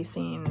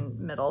releasing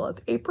middle of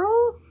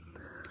April.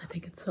 I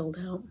think it's sold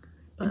out.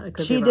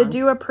 She did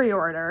do a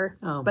pre-order,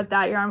 but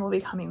that yarn will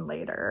be coming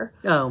later.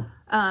 Oh.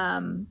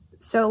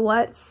 So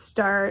let's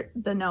start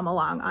the gnome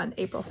along on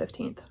April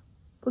 15th.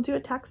 We'll do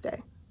it tax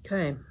day.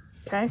 Okay.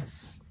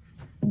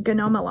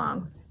 Gnome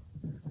along.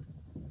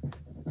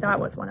 That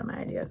was one of my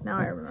ideas. Now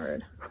I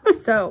remembered.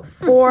 So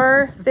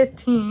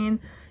 4/15,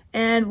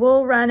 and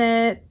we'll run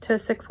it to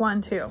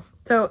 6/1/2.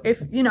 So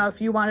if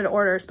you wanted to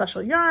order a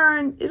special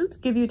yarn, it'll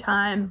give you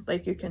time.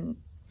 Like you can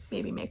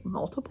maybe make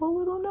multiple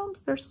little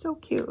gnomes. They're so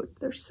cute.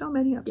 There's so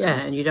many of them. Yeah,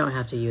 and you don't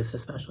have to use a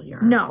special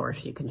yarn. No. Of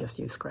course, you can just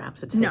use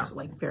scraps. It takes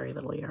like very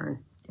little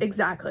yarn.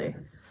 Exactly.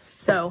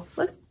 So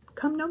let's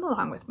come gnome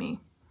along with me.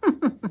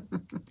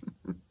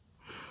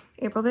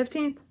 April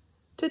 15th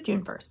to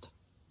June 1st.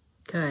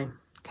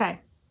 Okay.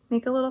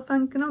 Make a little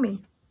fun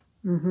gnome.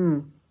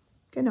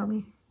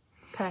 Gnome.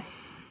 Okay.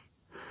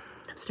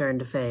 I'm starting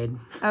to fade.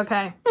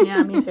 Okay.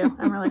 Yeah, me too.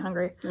 I'm really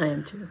hungry. I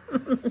am too.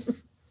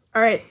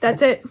 All right,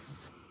 that's it.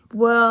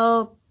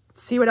 We'll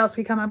see what else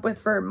we come up with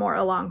for more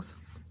alongs,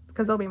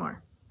 because there'll be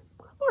more.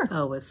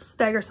 Always.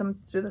 Stagger some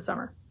through the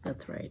summer.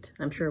 That's right.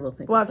 I'm sure we'll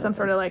think we'll have some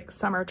sort of like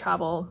summer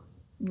travel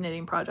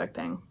knitting project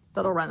thing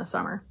that'll run the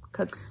summer.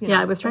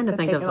 I was trying to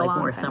think of like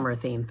more summer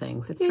themed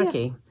things. It's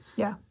tricky.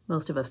 Yeah.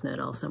 Most of us knit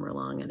all summer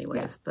long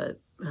anyways, but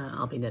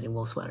I'll be knitting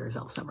wool sweaters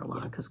all summer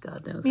long because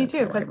God knows. Me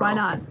too, because why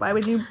not? Why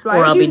would you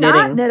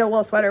not knit a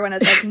wool sweater when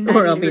it's like 90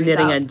 Or I'll be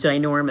knitting out? A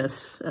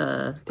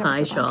ginormous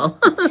pie shawl.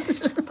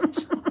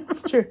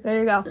 That's true. There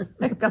you go.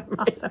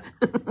 Awesome.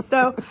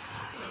 So,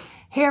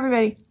 hey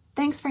everybody,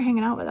 thanks for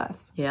hanging out with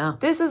us. Yeah.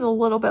 This is a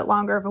little bit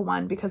longer of a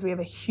one because we have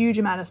a huge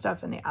amount of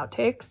stuff in the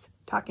outtakes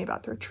talking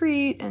about the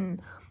retreat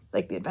and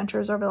like the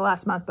adventures over the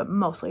last month, but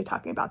mostly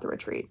talking about the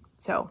retreat.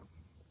 So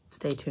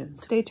stay tuned.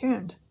 Stay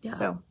tuned. Yeah.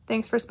 So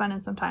thanks for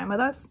spending some time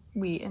with us.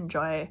 We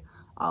enjoy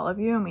all of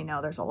you, and we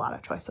know there's a lot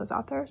of choices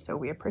out there, so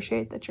we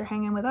appreciate that you're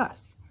hanging with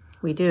us.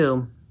 We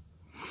do.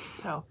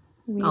 So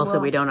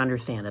we don't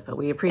understand it, but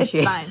we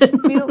appreciate it. It's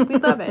fine. we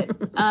love it.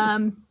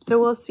 So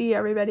we'll see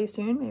everybody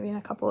soon, maybe in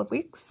a couple of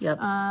weeks. Yep,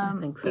 I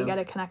think so. We got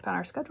to connect on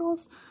our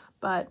schedules,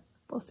 but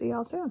we'll see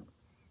y'all soon.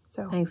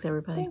 So thanks,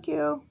 everybody. Thank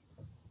you.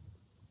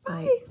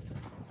 Bye. Bye.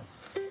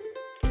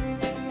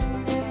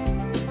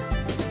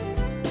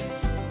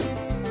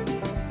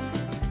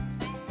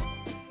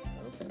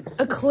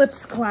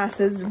 Eclipse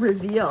classes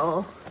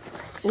reveal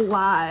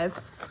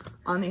live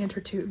on the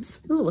intertubes.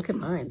 Ooh, look at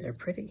mine. They're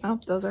pretty. Oh,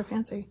 those are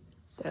fancy.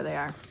 There they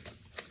are.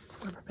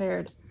 We're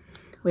prepared.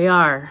 We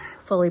are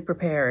fully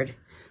prepared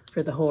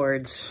for the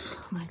hordes.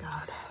 Oh my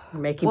God. We're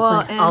making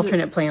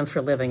alternate plans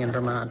for living in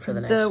Vermont for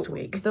the next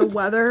week. The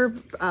weather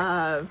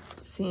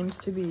seems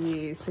to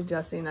be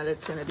suggesting that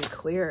it's going to be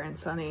clear and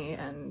sunny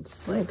and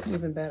like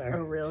even better.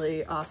 A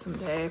really awesome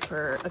day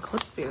for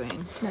eclipse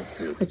viewing next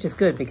week. Which is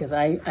good because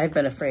I've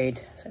been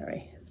afraid.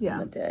 Sorry. Yeah.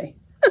 The day.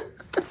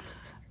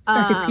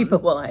 People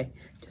will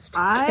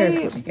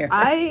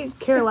I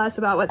care less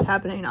about what's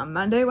happening on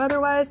Monday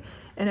weather-wise,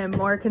 and I'm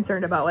more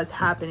concerned about what's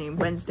happening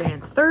Wednesday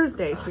and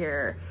Thursday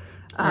here.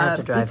 I have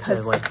to drive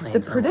to White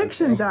Plains. The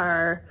predictions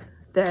are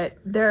that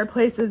there are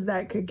places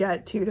that could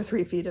get 2 to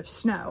 3 feet of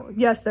snow.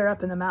 Yes, they're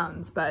up in the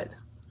mountains, but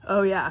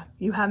oh yeah,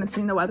 you haven't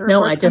seen the weather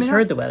report? No, I just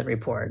heard the weather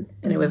report,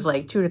 and it was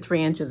like 2 to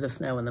 3 inches of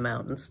snow in the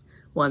mountains,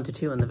 1 to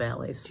 2 in the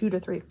valleys. 2 to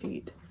 3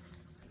 feet.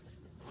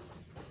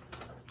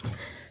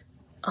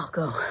 I'll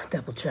go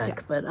double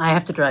check, but I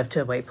have to drive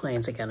to White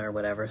Plains again or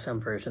whatever, some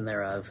version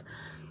thereof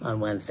on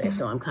Wednesday,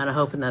 so I'm kind of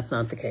hoping that's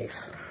not the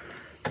case.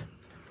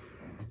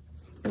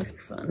 This will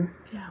be fun.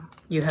 Yeah.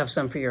 You have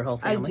some for your whole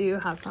family? I do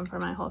have some for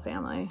my whole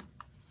family.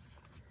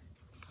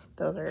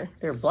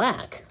 They're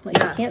black. Like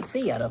you can't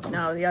see out of them.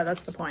 No, yeah,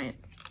 that's the point.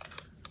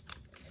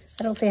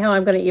 I don't see how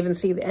I'm going to even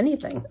see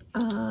anything.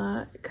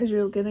 Because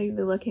you're going to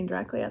be looking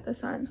directly at the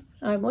sun.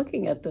 I'm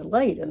looking at the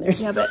light and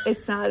there's... Yeah, but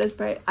it's not as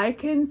bright. I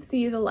can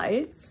see the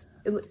lights.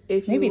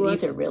 If you Maybe look...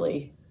 these are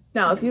really...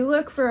 No, if you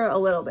look for a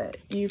little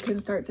bit, you can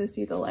start to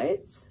see the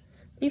lights.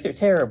 These are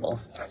terrible.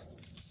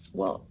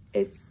 Well,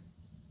 it's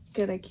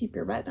going to keep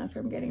your retina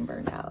from getting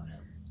burned out.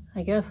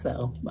 I guess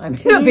so. I'm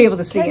going to be able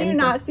to see Can you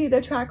not see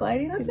the track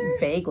lighting up there?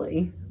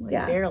 Vaguely.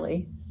 Like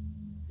barely.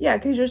 Yeah,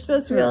 because you're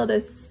supposed to be able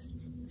to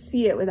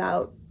see it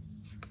without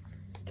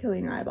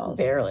killing your eyeballs.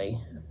 Barely.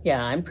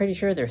 Yeah, I'm pretty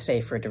sure they're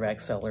safe for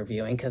direct solar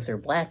viewing because they're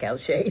blackout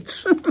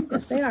shades.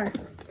 Yes, they are.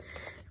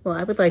 Well,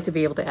 I would like to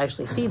be able to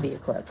actually see the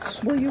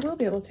eclipse. Well, you will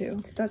be able to.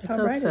 That's how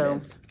bright it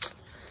is.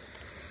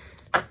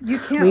 You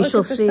can't look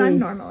at the sun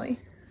normally.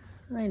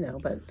 I know,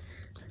 but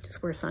I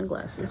just wear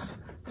sunglasses.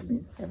 I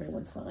mean,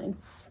 everyone's fine.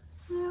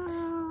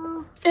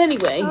 No.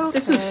 Anyway,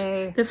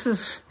 this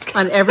is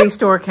on every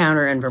store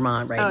counter in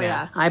Vermont right now.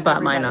 Yeah. I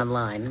bought mine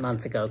online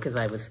months ago because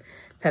I was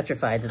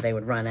petrified that they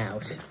would run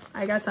out.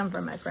 I got some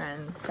from my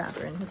friend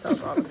Catherine, who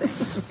sells all the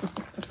things.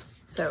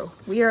 So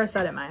we are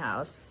set at my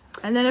house.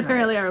 And then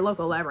apparently our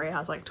local library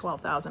has like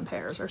 12,000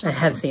 pairs or something. I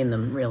have seen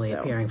them really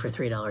appearing for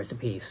 $3 a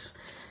piece.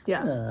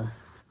 Yeah.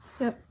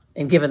 Yep.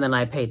 And given that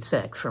I paid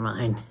 $6 for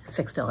mine,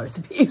 $6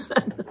 a piece,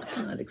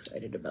 I'm not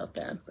excited about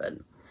that. But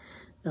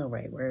oh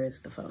right, where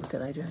is the phone?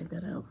 Did I drag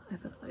that out? I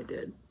thought I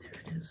did. There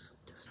it is.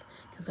 Just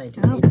because I do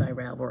need my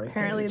Ravelry.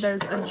 Apparently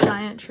there's a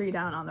giant tree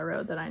down on the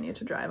road that I need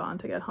to drive on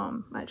to get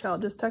home. My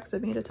child just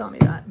texted me to tell me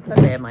that.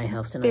 Stay at my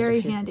house tonight.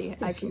 Very handy.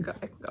 I can go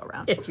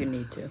around. If you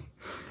need to.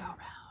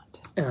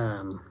 Go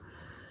around.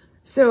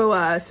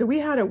 So we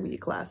had a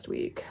week last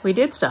week. We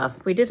did stuff.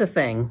 We did a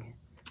thing.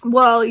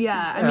 Well,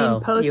 yeah. I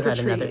mean,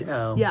 post-retreat.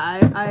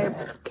 Yeah,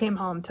 I came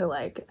home to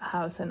like a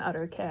house in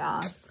utter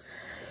chaos.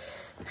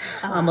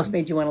 Almost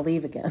made you want to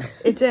leave again.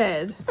 It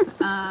did.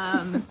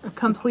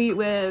 Complete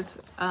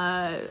with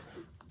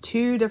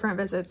 2 different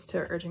visits to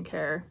urgent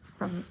care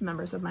from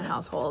members of my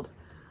household.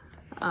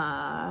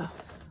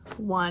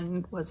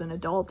 One was an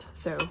adult,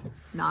 so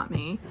not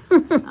me.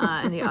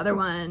 And the other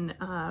one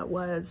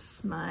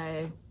was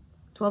my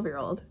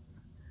 12-year-old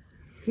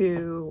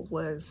who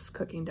was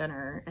cooking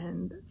dinner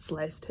and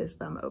sliced his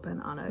thumb open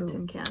on a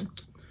tin can.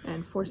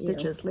 And 4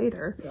 stitches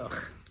later. Ugh.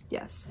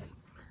 Yes.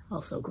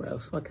 Also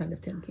gross. What kind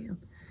of tin can?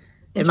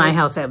 In my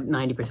house, I have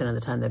 90% of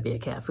the time that'd be a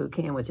cat food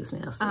can, which is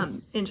nasty.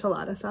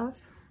 Enchilada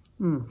sauce.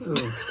 Ooh,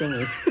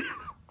 stingy.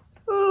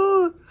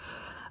 Ooh.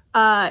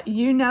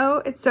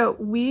 So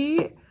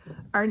we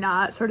are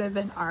not sort of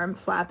an arm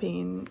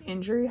flapping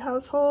injury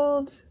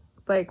household.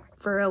 Like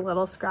for a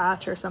little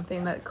scratch or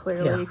something that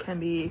clearly can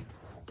be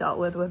dealt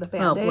with a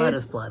Band-Aid. Well, blood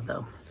is blood,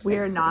 though. We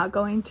are not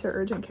going to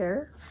urgent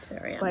care.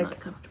 Sorry, I'm not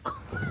comfortable.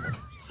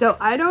 So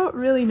I don't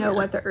really know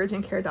what the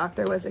urgent care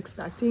doctor was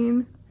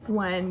expecting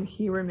when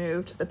he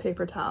removed the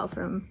paper towel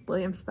from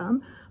William's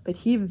thumb, but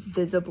he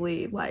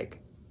visibly blanched,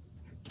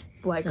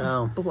 that's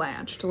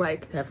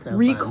no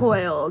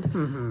recoiled.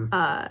 Mm-hmm.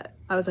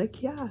 I was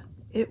like, yeah,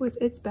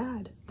 it's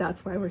bad.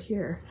 That's why we're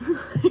here.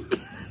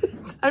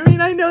 I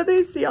mean, I know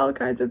they see all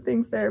kinds of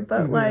things there,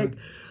 but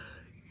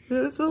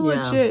it's a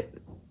legit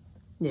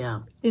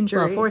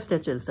injury. Well, 4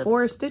 stitches.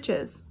 4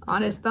 stitches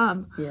on his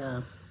thumb.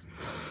 Yeah.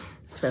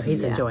 So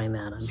he's enjoying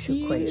that, I'm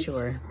quite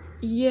sure.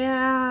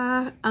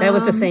 Yeah. That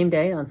was the same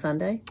day on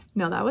Sunday?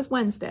 No, that was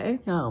Wednesday.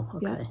 Oh,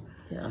 okay.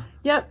 Yeah.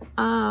 Yep.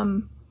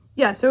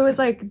 Yeah, so it was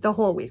like the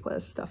whole week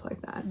was stuff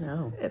like that.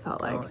 No. It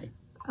felt like.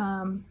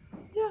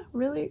 Yeah,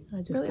 really. I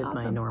just really did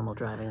awesome. my normal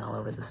driving all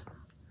over this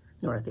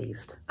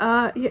Northeast.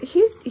 Yeah,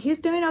 he's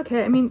doing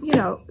okay. I mean,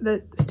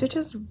 the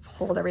stitches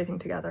hold everything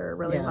together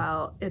really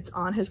well. It's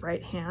on his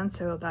right hand,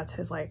 so that's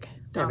his dominant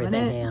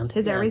everything hand.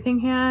 Everything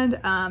hand.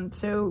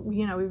 So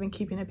we've been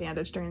keeping it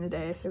bandaged during the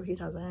day, so he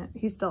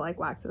still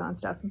whacks it on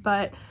stuff.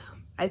 But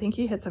I think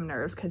he hit some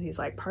nerves because he's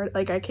I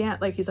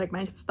can't he's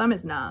my thumb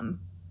is numb.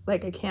 I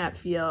can't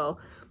feel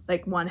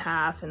one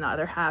half and the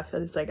other half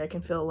is I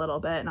can feel a little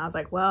bit, and I was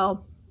like,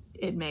 well,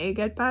 it may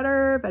get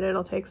better, but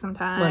it'll take some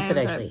time. Once it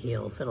actually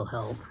heals, it'll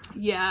help.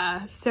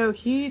 Yeah, so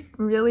he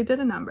really did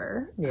a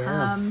number.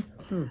 Yeah.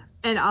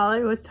 And all I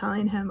was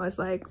telling him was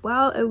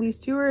well, at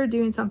least you were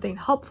doing something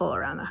helpful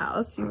around the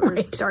house. You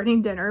were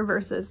starting dinner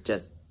versus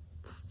just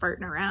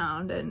farting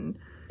around. And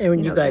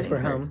when you guys were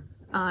home?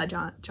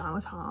 John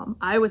was home.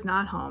 I was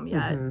not home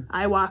yet. Mm-hmm.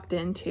 I walked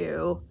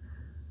into,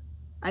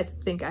 I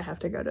think I have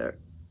to go to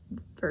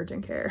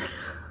urgent care.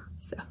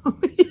 So,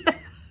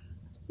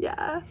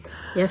 yeah.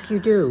 Yes, you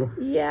do.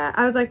 Yeah.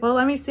 I was like, well,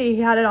 let me see.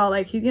 He had it all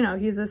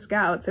he's a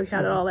scout, so he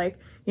had it all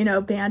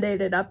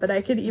Band-Aided up, but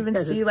I could even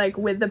see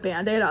with the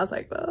Band-Aid, I was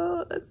like,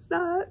 oh, that's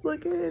not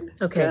looking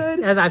good.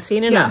 As I've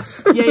seen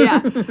enough.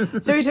 Yeah.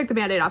 So he took the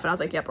Band-Aid off and I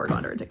was like, yep, we're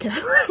going to urgent care.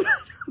 I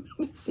don't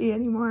need to see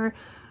anymore.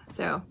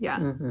 So yeah.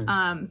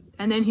 Mm-hmm.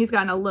 And then he's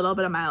gotten a little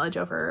bit of mileage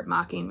over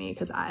mocking me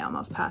because I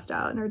almost passed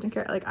out in urgent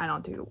care. I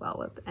don't do well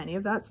with any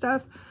of that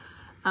stuff.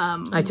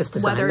 I just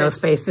design those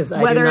spaces.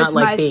 Whether it's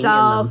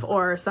myself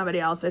or somebody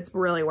else, it's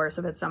really worse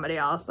if it's somebody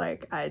else.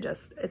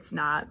 It's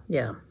not.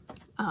 Yeah.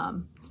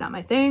 It's not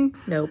my thing.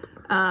 Nope.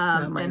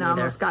 And I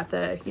almost got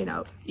the,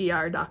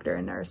 ER doctor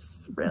and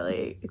nurse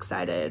really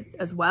excited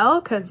as well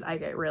because I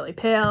get really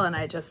pale and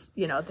I just,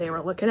 they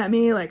were looking at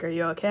me are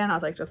you okay? And I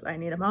was like, I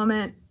need a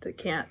moment. I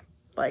can't.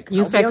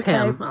 You fix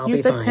him.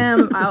 You fix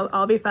him.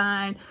 I'll be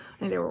fine. I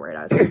think they were worried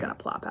I was just gonna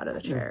plop out of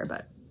the chair,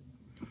 but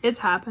it's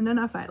happened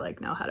enough. I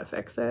know how to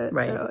fix it,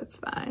 so it's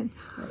fine.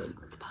 Right.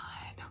 It's fine.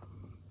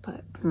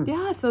 But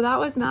yeah, so that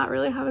was not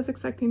really how I was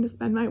expecting to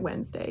spend my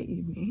Wednesday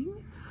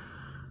evening.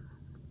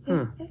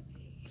 Yeah.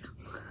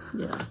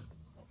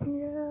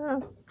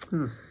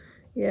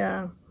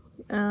 Yeah.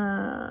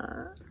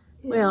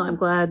 Well, I'm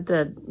glad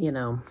that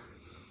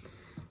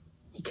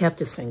he kept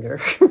his finger.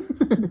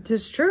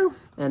 It's true.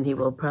 And he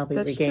will probably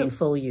regain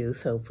full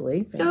use,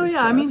 hopefully. Oh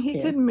yeah, I mean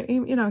he could,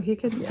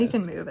 he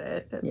can move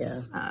it.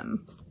 It's, not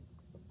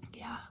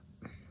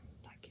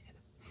good.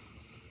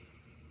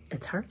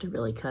 It's hard to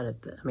really cut it.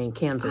 I mean,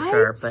 cans are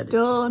sharp, but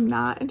still I'm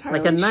not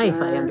entirely a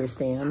knife. I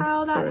understand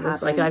how that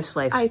happens. I've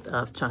sliced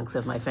off chunks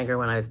of my finger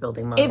when I was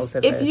building models.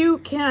 If you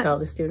can't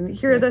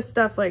hear this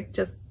stuff,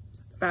 just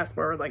fast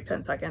forward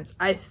 10 seconds.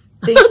 I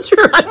think I'm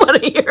sure I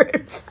want to hear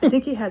it. I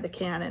think he had the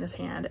can in his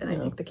hand, and I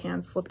think the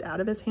can slipped out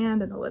of his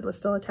hand, and the lid was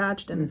still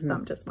attached, and his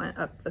thumb just went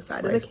up the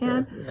side of the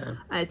can.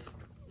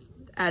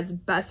 As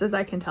best as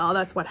I can tell,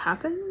 that's what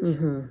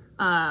happened.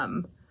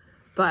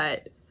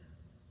 But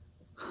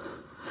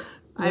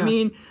I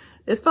mean,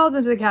 this falls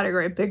into the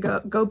category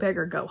of go big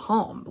or go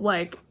home.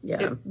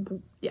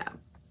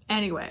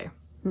 Anyway,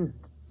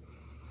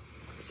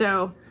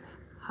 so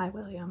hi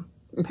William.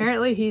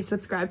 Apparently he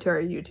subscribed to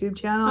our YouTube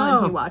channel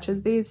and he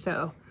watches these,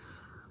 so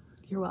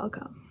you're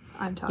welcome.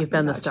 I'm talking. You've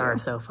been about the star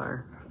so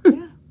far.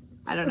 Yeah.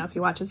 I don't know if he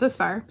watches this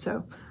far,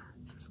 so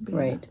this will be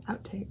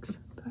outtakes.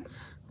 But,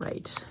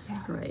 right.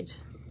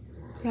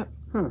 Yep.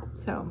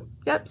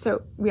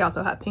 So we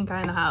also have pink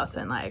eye in the house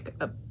and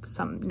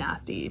some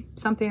nasty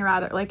something or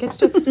other. It's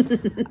just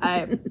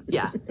I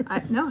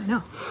know.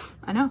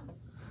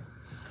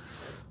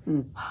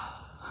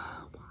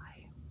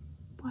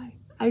 Why?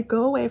 I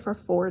go away for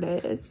 4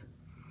 days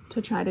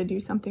to try to do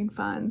something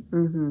fun,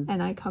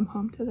 and I come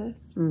home to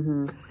this.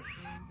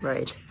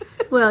 Right.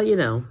 Well,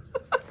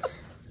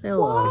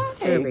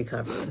 they'll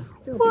recover.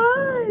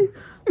 Why?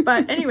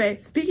 But anyway,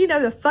 speaking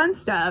of the fun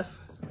stuff,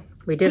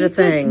 we did a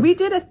thing. We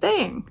did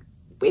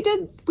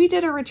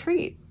a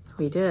retreat.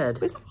 We did.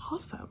 It was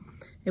awesome.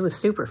 It was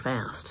super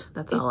fast.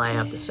 That's all I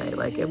have to say.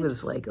 It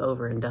was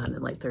over and done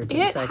in 13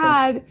 seconds. It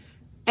had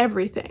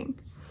everything.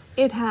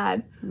 It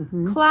had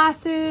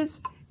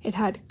classes. It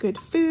had good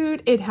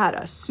food. It had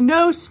a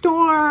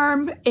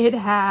snowstorm. It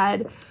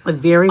had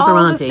very all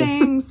Vermonty. the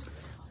things.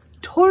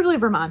 totally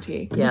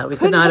Vermonty. Yeah, we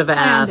could not have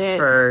asked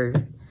for,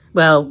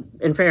 well,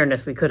 in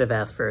fairness, we could have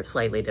asked for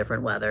slightly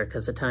different weather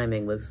because the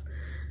timing was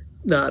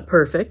not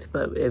perfect,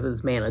 but it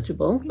was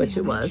manageable, which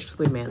it was.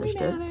 We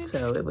managed it,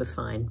 so it was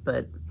fine.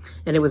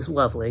 And it was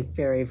lovely,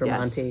 very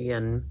Vermonty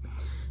and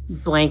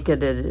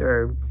blanketed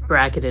or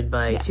bracketed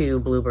by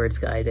 2 bluebird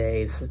sky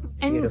days.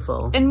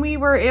 Beautiful. And we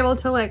were able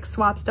to like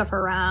swap stuff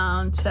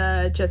around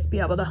to just be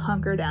able to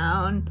hunker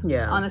down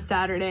on the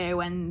Saturday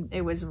when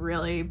it was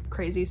really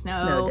crazy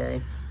snow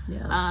day.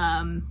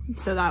 Yeah.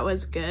 So that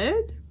was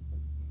good.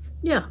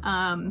 Yeah.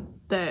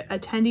 The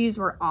attendees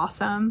were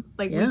awesome.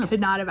 Like we could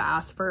not have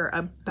asked for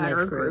a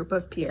better group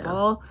of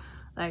people. Yeah.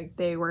 Like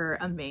they were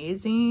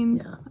amazing.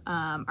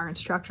 Yeah. Our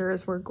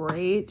instructors were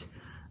great.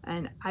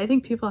 And I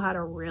think people had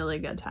a really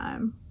good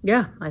time.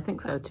 Yeah, I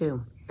think so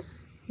too.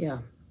 Yeah.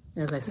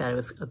 As I said, it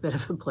was a bit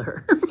of a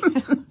blur.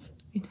 Yes,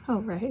 I know,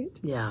 right?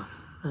 Yeah.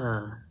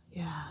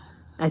 Yeah.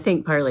 I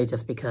think partly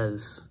just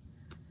because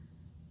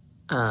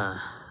I'm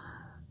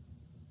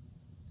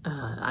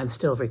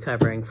still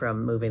recovering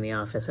from moving the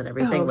office and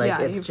everything.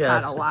 You've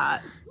had a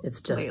lot.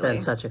 It's just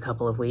been such a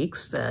couple of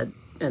weeks and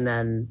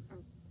then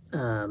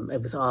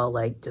it was all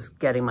like just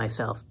getting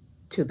myself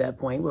to that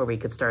point where we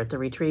could start the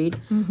retreat,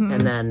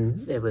 and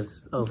then it was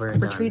over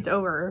and Retreat's done.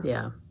 over.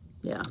 Yeah,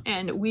 yeah.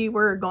 And we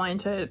were going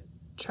to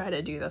try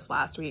to do this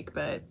last week,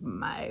 but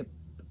my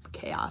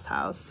chaos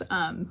house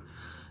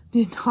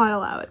did not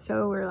allow it.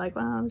 So we're like,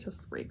 well,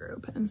 just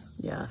regroup, and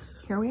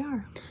here we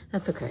are.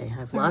 That's okay. I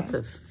have lots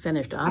of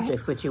finished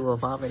objects, which you will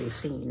have already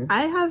seen.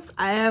 I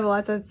have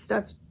lots of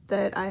stuff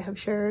that I have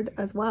shared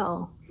as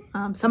well.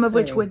 Some of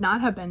which would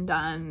not have been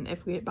done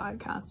if we had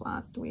podcast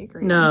last week.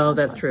 No,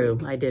 that's true.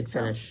 I did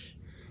finish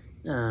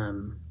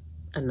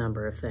a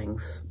number of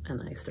things,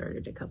 and I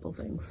started a couple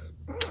things.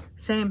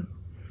 Same.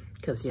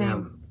 Because, you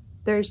know,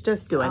 there's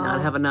just... Do I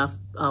not have enough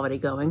already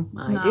going?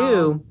 I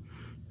do,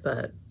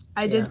 but...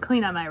 I did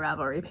clean up my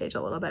Ravelry page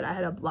a little bit. I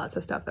had lots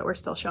of stuff that were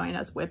still showing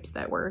us whips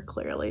that were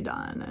clearly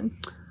done.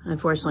 And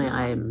unfortunately,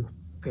 I'm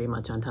pretty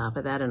much on top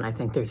of that, and I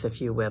think there's a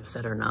few whips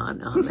that are not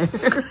on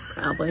there,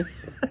 probably.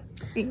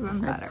 Even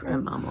better.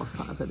 I'm almost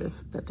positive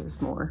that there's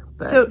more.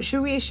 But. So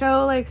should we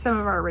show like some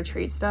of our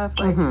retreat stuff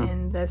like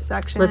in this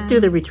section? Let's do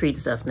the retreat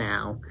stuff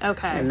now.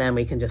 Okay. And then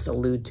we can just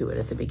allude to it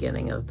at the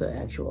beginning of the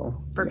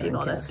actual for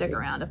people to stick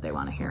around if they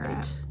want to hear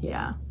it.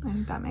 Yeah. I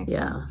think that makes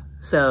sense.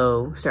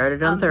 So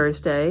started on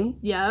Thursday.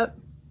 Yep.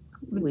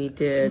 We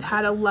did.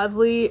 Had a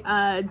lovely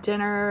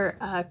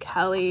dinner.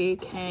 Kelly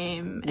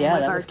came and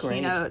was our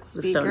keynote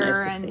speaker so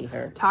nice to see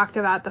her. Talked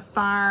about the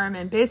farm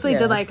and basically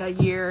did like a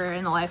year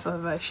in the life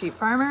of a sheep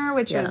farmer,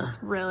 which was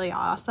really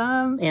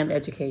awesome. And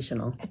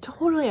educational.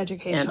 Totally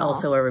educational. And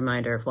also a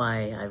reminder of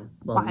why I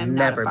will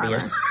never be a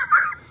farmer.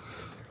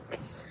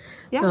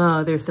 Yeah.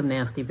 Oh, there's some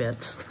nasty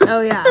bits.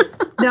 Oh, yeah.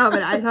 No,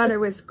 but I thought it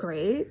was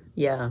great.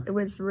 Yeah. It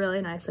was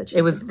really nice that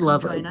it was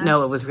lovely.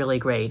 No, it was really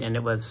great. And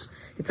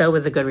it's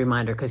always a good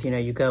reminder because, you know,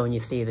 you go and you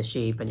see the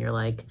sheep and you're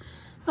like,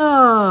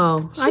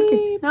 oh,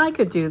 I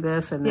could do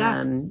this. And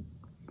then,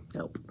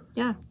 nope.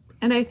 Yeah.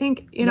 And I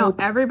think, you know,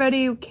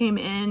 everybody came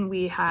in.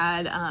 We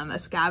had a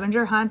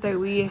scavenger hunt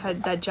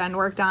that Jen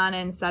worked on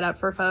and set up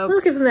for folks.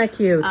 Look, isn't that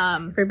cute?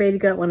 Everybody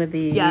got one of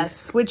these.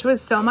 Yes, which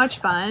was so much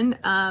fun.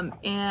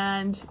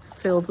 And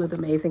filled with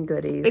amazing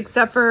goodies.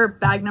 Except for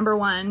bag number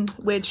 1,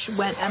 which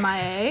went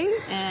MIA.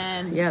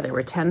 And there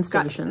were 10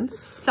 stations.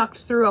 Sucked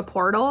through a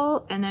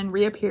portal and then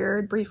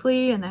reappeared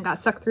briefly and then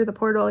got sucked through the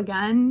portal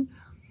again.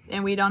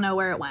 And we don't know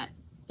where it went.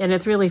 And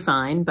it's really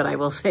fine, but I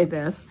will say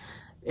this.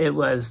 It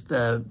was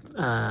the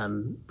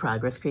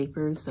progress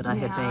creepers that I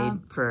had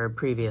made for a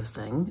previous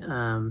thing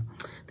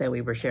that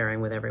we were sharing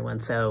with everyone.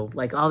 So,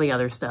 like, all the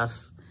other stuff,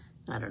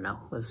 I don't know,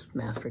 was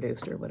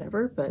mass-produced or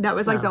whatever. But that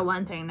was, like, the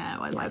one thing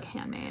that was, like,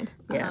 handmade.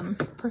 Yes.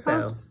 For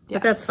folks.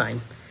 But that's fine.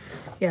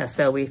 Yeah,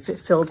 so we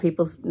filled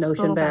people's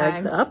Notion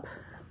bags up.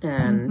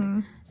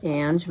 And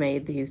Ange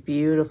made these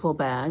beautiful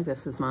bags.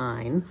 This is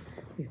mine.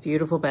 These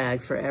beautiful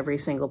bags for every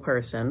single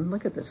person.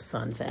 Look at this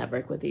fun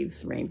fabric with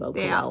these rainbow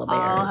koala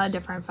bears. All had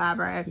different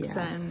fabrics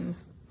and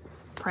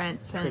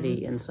prints and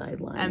pretty inside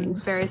linings.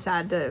 I'm very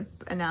sad to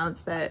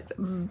announce that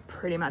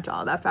pretty much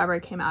all of that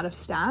fabric came out of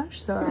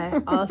stash. So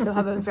I also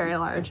have a very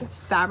large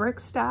fabric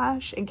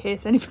stash in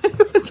case anybody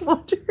was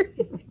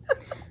wondering.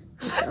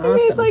 Awesome. I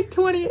made like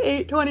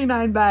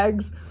 29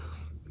 bags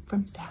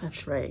from stash.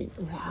 That's right.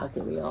 Yeah. Lucky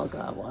we all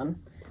got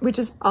one. Which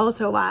is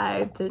also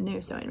why the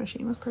new sewing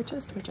machine was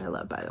purchased, which I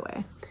love, by the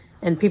way.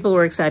 And people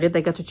were excited.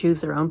 They got to choose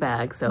their own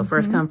bag. So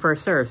first come,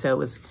 first serve.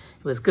 So it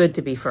was good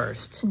to be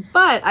first.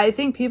 But I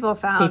think people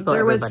found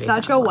there was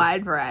such a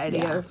wide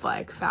variety of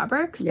like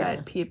fabrics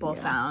that people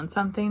found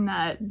something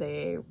that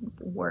they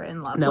were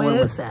in love with. No one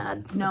was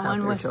sad. No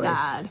one was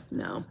sad.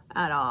 No.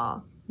 At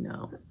all.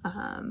 No.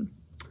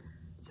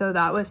 So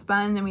that was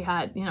fun. Then we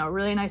had, you know, a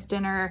really nice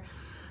dinner.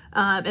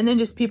 And then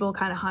just people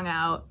kind of hung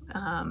out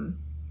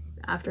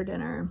after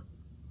dinner,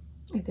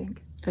 I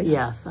think.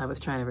 Yes, I was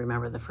trying to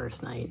remember the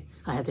first night.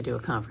 I had to do a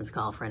conference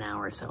call for an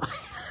hour, so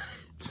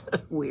it's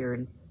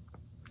weird.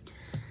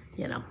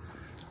 You know,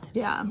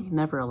 Yeah. You're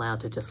never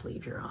allowed to just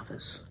leave your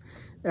office.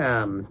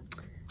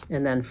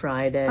 And then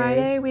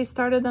Friday, we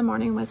started the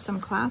morning with some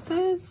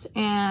classes,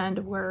 and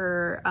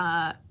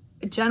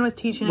Jen was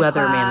teaching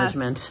weather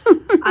management.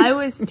 I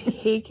was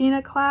taking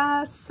a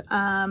class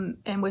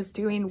and was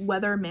doing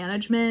weather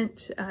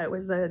management. It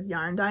was the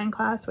yarn dyeing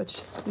class,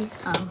 which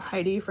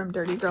Heidi from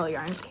Dirty Girl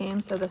Yarns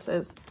came. So this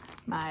is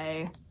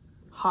my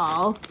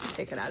haul.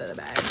 Take it out of the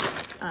bag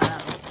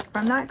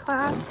from that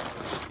class,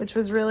 which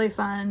was really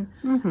fun.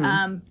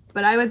 Mm-hmm.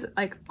 But I was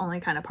like only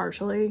kind of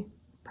partially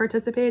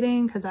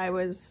participating because I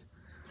was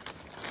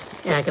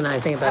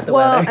agonizing about the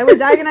weather. I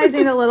was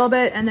agonizing a little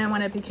bit, and then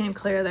when it became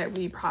clear that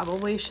we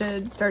probably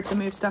should start to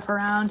move stuff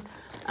around,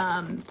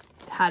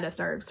 had to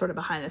start sort of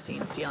behind the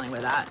scenes dealing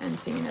with that and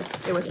seeing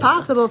if it was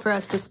possible for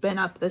us to spin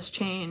up this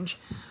change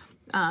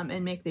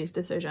and make these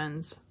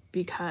decisions,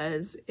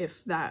 because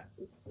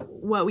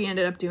what we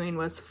ended up doing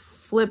was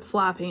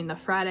flip-flopping the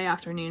Friday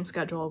afternoon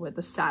schedule with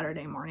the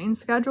Saturday morning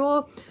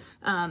schedule.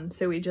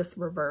 So we just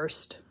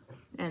reversed,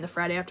 and the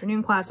Friday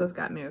afternoon classes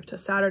got moved to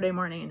Saturday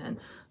morning, and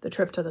the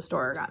trip to the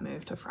store got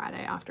moved to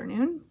Friday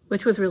afternoon.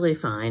 Which was really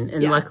fine.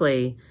 And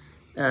luckily,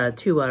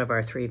 2 out of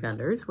our 3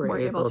 vendors were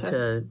able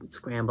to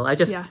scramble.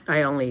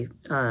 I only,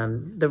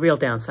 the real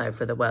downside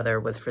for the weather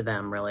was for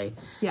them, really.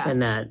 Yeah.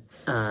 And that,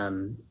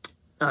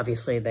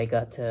 obviously, they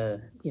got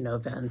to,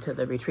 vend to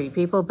the retreat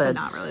people, but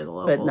not really the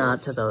locals. But not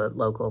to the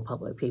local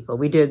public people.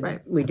 We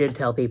did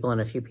tell people, and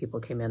a few people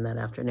came in that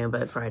afternoon,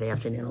 but Friday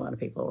afternoon, a lot of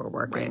people were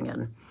working.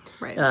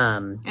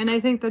 And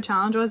I think the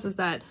challenge is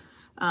that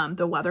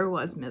the weather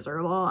was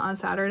miserable on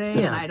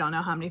Saturday, and I don't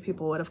know how many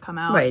people would have come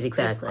out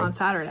on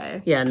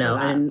Saturday. Yeah, no,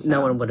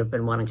 no one would have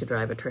been wanting to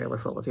drive a trailer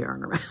full of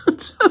yarn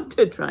around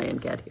to try and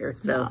get here.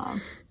 So,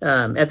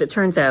 as it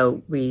turns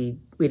out, we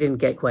didn't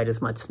get quite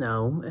as much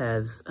snow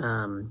as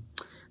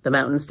the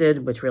mountains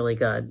did, which really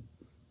got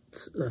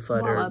a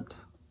foot or a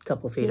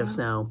couple feet of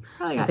snow.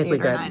 I think we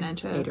got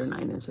 8 or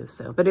 9 inches.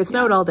 So, but it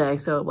snowed all day,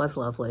 so it was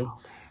lovely.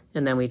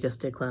 And then we just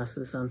did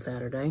classes on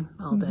Saturday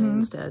all day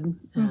instead,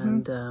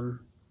 and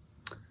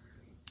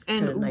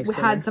we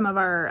had some of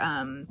our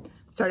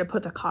started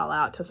put the call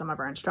out to some of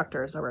our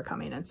instructors that were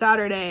coming in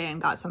Saturday, and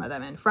got some of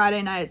them in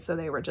Friday night, so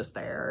they were just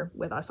there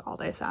with us all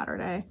day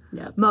Saturday.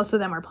 Yep. Most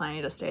of them were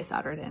planning to stay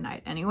Saturday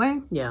night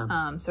anyway.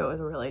 Yeah. So it was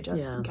really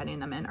just getting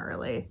them in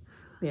early.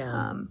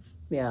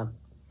 Yeah.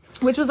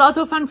 Which was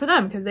also fun for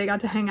them because they got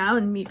to hang out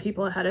and meet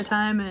people ahead of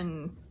time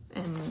and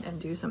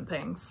do some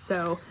things.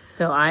 So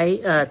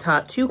I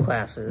taught 2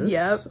 classes.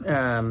 Yep.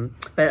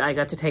 But I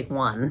got to take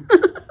 1.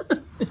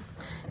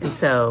 And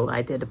so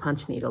I did a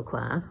punch needle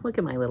class. Look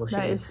at my little sheep.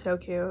 That is so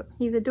cute.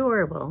 He's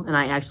adorable. And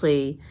I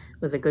actually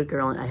was a good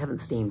girl, and I haven't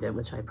steamed it,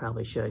 which I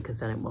probably should, because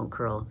then it won't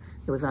curl.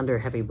 It was under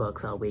heavy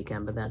books all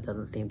weekend, but that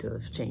doesn't seem to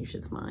have changed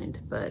its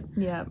mind. But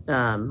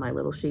my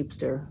little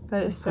sheepster.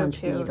 That is so punch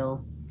cute.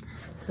 Needle.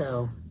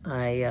 So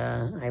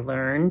I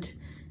learned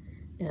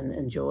and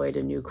enjoyed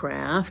a new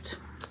craft.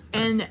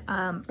 And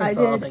I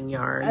did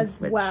yarn as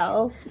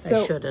well.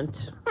 So I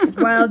shouldn't.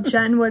 While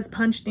Jen was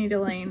punch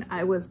needling,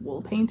 I was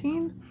wool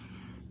painting.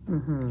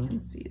 Mm-hmm. You can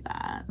see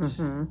that.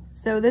 Mm-hmm.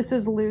 So this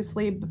is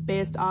loosely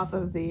based off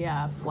of the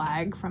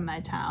flag from my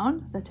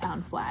town, the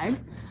town flag.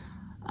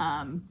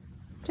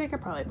 Which I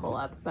could probably pull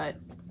up, but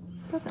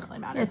it doesn't really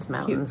matter. It's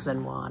mountains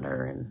and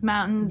water and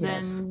mountains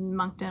and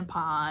Moncton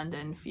Pond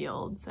and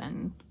fields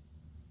and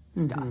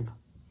stuff.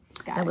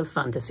 Mm-hmm. That was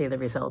fun to see the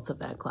results of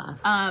that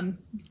class.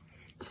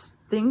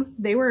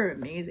 They were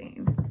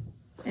amazing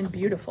and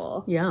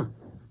beautiful. Yeah.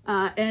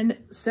 And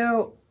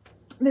so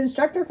the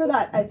instructor for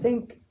that, I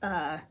think,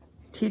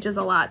 teaches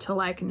a lot to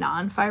like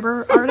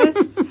non-fiber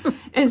artists.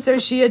 And so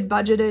she had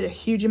budgeted a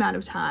huge amount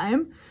of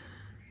time.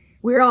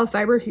 We're all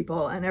fiber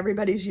people, and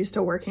everybody's used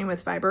to working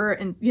with fiber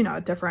and,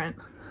 different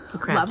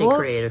levels.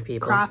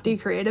 Crafty,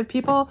 creative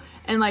people.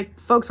 And like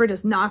folks were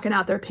just knocking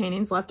out their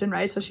paintings left and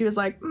right. So she was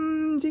like,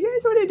 do you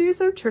guys want to do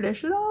some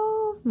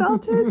traditional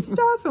felted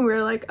stuff? And we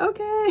were like,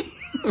 okay.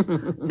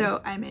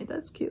 So I made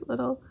this cute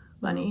little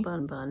bunny.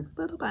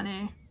 Little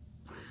bunny.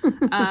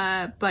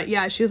 But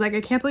yeah, she was like,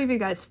 I can't believe you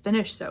guys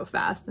finished so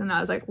fast. And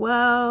I was like,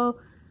 well,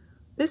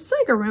 this is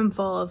like a room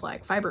full of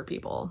like fiber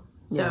people.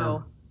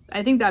 So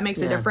I think that makes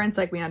a difference.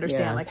 Like we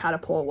understand like how to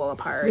pull wool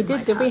apart. We did.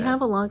 Like, did we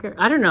have a longer?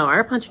 I don't know.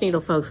 Our punch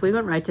needle folks, we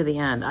went right to the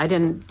end. I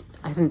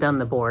hadn't done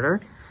the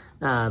border,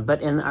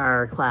 but in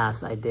our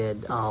class, I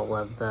did all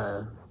of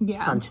the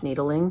punch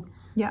needling.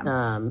 Yeah.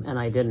 And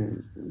I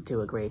didn't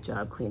do a great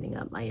job cleaning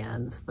up my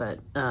ends, but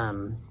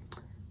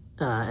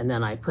and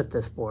then I put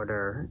this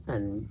border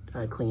and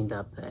cleaned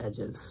up the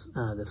edges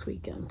this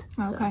weekend.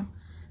 Okay.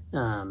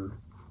 So,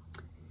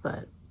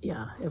 but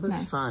yeah, it was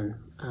fun.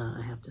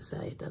 I have to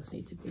say, it does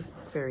need to be.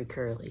 It's very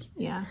curly.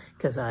 Yeah.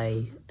 Because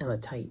I am a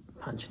tight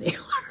punch needler.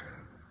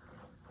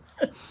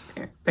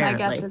 I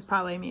guess it's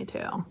probably me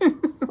too.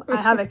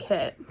 I have a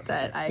kit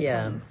that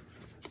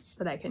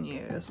I can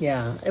use.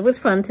 Yeah, it was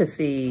fun to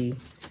see.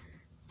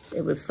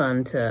 It was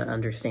fun to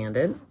understand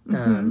it.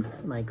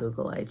 My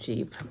Google Eye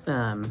cheap.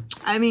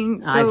 I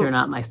mean, eyes are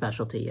not my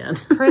specialty yet.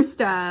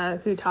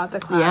 Krista, who taught the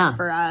class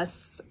for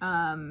us,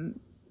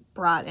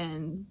 brought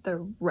in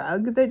the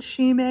rug that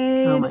she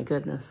made. Oh my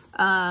goodness.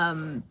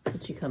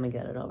 Did she come and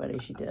get it already?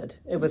 She did.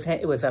 It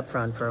was up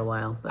front for a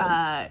while.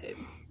 But...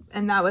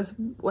 and that was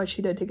what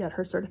she did to get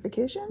her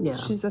certification. Yeah.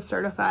 She's a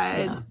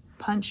certified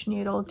punch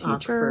needle teacher.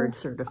 Oxford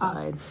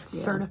certified.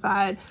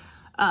 Certified.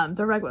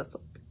 The rug was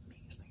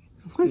amazing.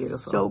 It was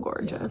beautiful. So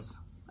gorgeous.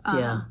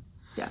 Yeah.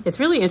 It's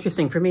really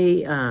interesting for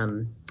me.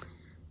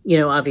 You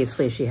know,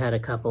 obviously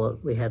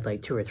we had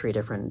like 2 or 3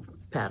 different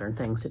pattern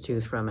things to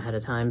choose from ahead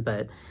of time,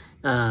 but,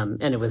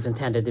 and it was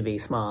intended to be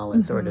small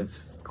and sort of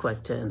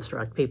quick to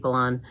instruct people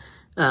on.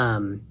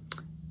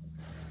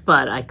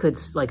 But I could,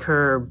 like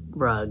her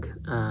rug,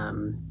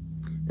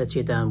 that she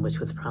had done, which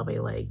was probably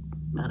like,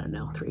 I don't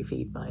know, 3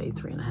 feet by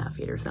 3.5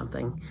 feet or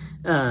something.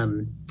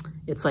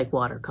 It's like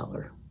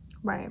watercolor.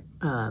 Right.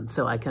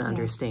 So I can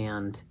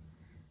understand,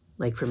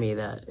 like for me,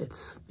 that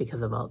it's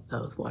because of all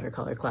those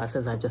watercolor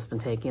classes I've just been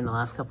taking the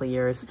last couple of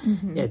years.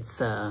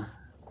 It's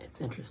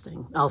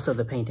interesting. Also,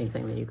 the painting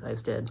thing that you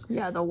guys did.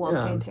 Yeah, the wall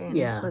painting.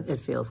 Yeah, it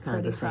feels kind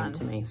of the same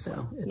to me.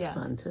 So it's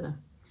fun to.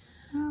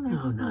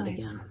 Oh, not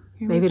again.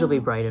 Maybe it'll be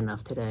bright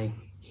enough today.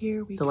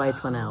 Here we go. The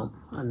lights went out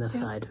on this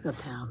side of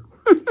town.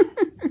 Here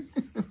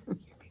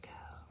we go.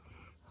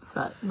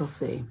 But we'll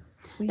see.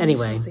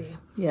 Anyway,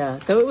 yeah.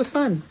 So it was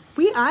fun.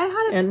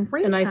 I had a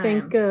great time. And I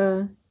think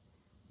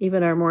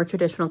even our more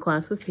traditional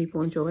classes,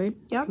 people enjoyed.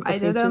 Yep, I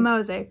did a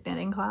mosaic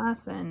knitting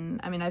class,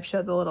 and I mean, I've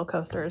showed the little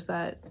coasters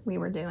that we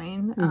were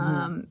doing,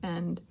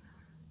 and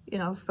you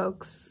know,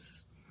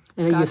 folks.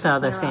 And you saw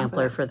the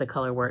sampler for the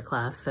color work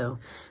class, so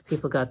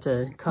people got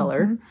to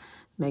color,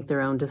 make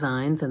their own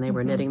designs, and they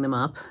were knitting them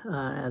up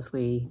as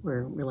we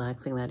were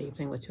relaxing that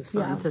evening, which was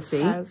fun to see.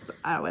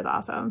 That was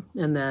awesome.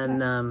 And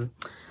then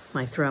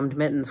my thrummed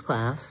mittens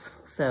class.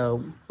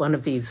 So one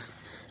of these,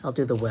 I'll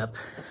do the whip.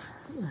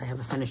 I have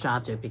a finished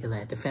object because I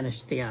had to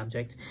finish the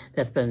object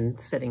that's been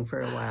sitting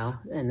for a while.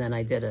 And then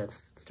I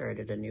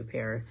started a new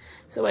pair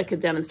so I could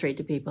demonstrate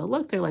to people,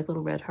 look, they're like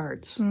little red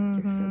hearts.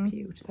 They're so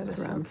cute. That is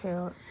so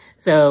cute.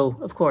 So,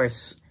 of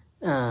course,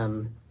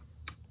 and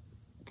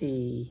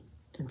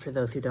for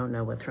those who don't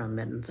know what thrum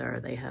mittens are,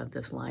 they have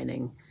this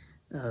lining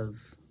of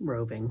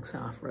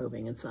soft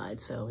roving inside.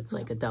 So it's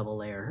like a double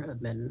layer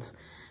of mittens.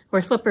 Or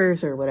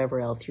slippers or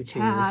whatever else you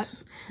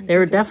choose. There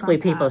were definitely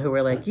people who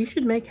were like, you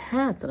should make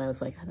hats. And I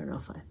was like, I don't know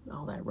if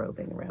all that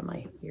roving around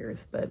my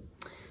ears. But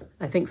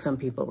I think some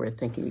people were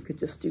thinking you could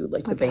just do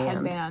like the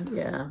band. Headband.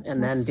 Yeah.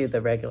 And then do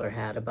the regular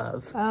hat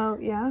above. Oh,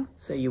 yeah.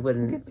 So you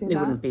wouldn't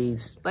be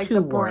like too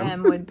the warm.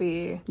 brim would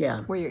be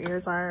where your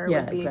ears are,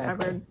 would be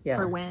covered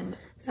for wind.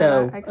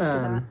 So I could see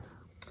that.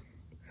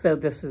 So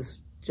this is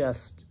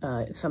just,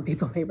 some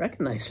people may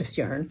recognize this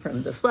yarn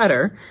from the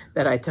sweater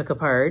that I took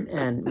apart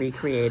and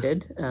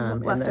recreated.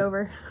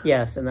 Leftover.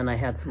 Yes, and then I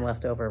had some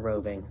leftover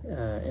roving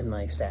in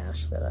my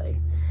stash that I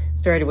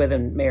started with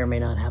and may or may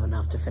not have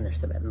enough to finish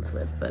the mittens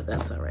with, but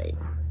that's all right.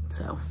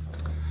 So,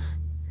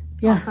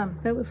 yeah, awesome.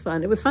 That was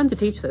fun. It was fun to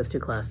teach those 2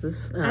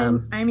 classes.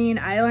 I mean,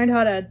 I learned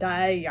how to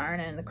dye yarn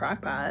in the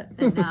crock pot,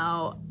 and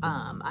now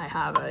I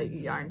have a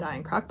yarn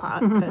dyeing crock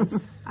pot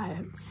because I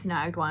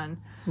snagged one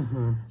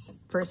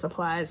for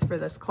supplies for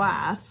this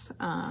class.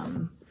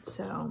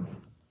 So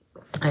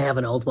I have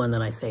an old one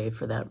that I saved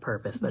for that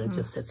purpose, but it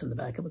just sits in the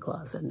back of the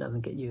closet and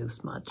doesn't get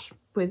used much.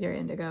 With your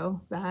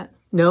indigo vat?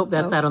 Nope,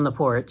 that's out on the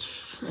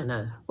porch in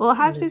a We'll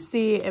have to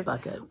see if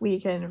bucket. We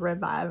can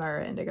revive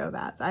our indigo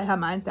vats. I have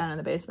mine down in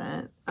the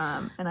basement.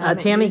 And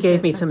Tammy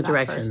gave me some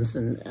directions,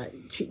 and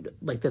she,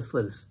 like, this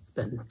was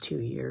been a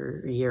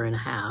year and a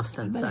half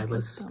since I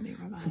was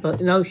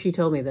supposed. No, she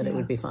told me that it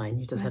would be fine.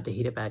 You just have to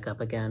heat it back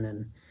up again,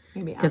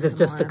 and because it's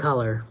just the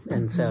color,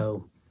 and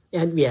so.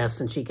 And yes,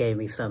 and she gave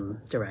me some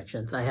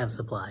directions. I have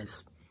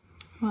supplies.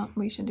 Well,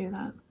 we should do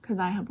that because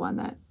I have one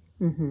that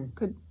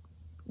could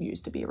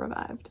use to be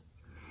revived.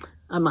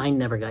 Mine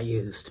never got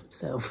used,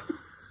 so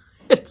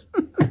it's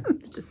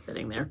just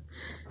sitting there.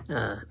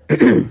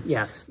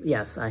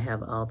 Yes, I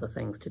have all the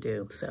things to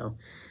do. So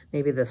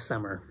maybe this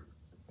summer.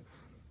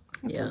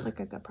 It feels like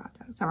a good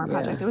summer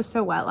project. It was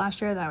so wet last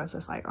year that I was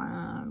just like,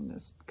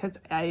 because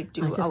I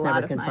do a lot of mine outside. I just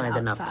never can find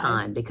enough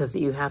time because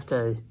you have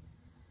to.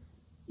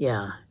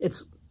 Yeah,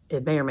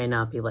 it may or may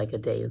not be like a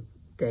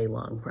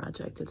day-long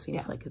project. It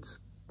seems like it's...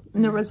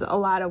 And there was a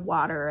lot of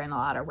water and a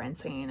lot of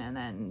rinsing and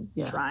then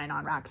drying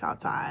on racks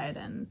outside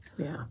and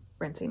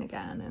rinsing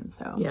again. And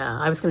so... Yeah,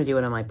 I was going to do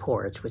it on my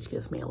porch, which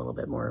gives me a little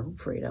bit more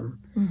freedom.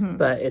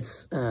 But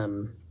it's...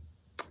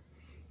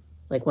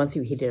 like once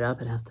you heat it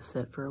up, it has to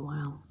sit for a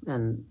while.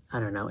 And I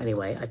don't know.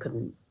 Anyway, I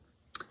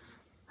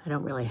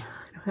don't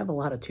have a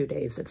lot of 2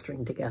 days that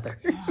string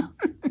together. Yeah.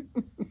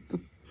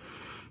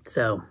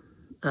 So...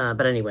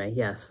 but anyway,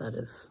 yes, that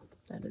is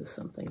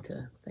something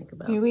to think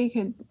about. Maybe we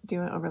could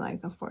do it over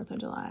like the 4th of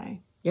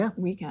July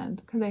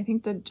weekend because I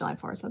think the July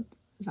 4th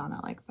is on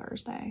a like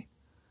Thursday.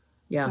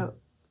 Yeah. So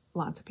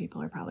lots of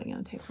people are probably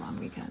going to take long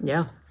weekends.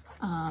 Yeah.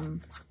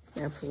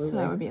 Absolutely. So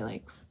that would be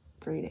like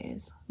 3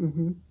 days.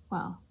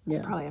 Well,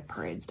 probably have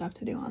parade stuff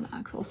to do on the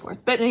actual 4th.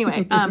 But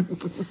anyway,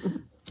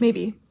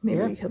 maybe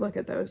we could look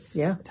at those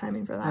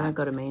timing for that. I don't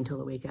go to Maine till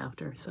the week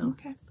after, so.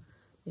 Okay.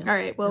 All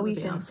right. Well, we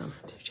can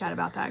chat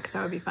about that because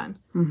that would be fun.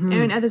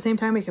 And at the same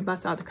time, we could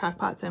bust out the crock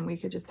pots and we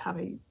could just have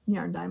a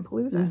yarn dyeing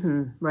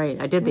palooza. Right.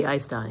 I did the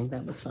ice dyeing.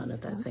 That was fun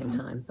at that same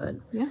time. But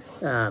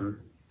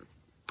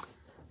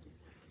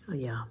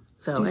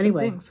So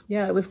anyway,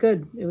 it was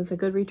good. It was a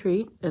good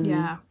retreat. And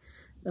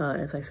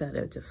as I said,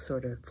 it just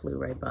sort of flew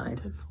right by.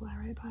 It did fly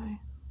right by.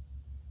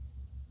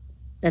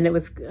 And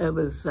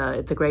it's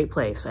a great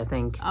place. I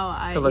think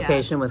the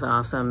location was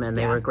awesome, and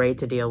they were great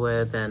to deal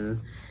with,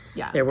 and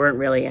there weren't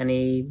really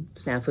any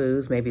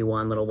snafus, maybe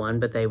one little one,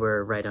 but they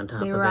were right on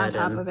top of it. They were on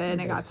top of it,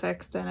 and it got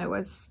fixed, and it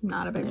was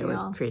not a big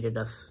deal. They treated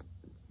us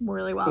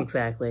really well.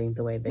 Exactly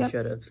the way they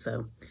should have.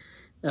 So,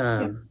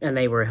 and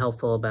they were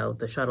helpful about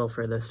the shuttle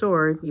for the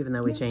store, even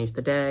though we changed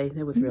the day.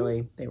 It was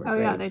really, they were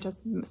great.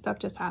 Stuff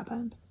just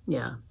happened.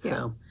 Yeah,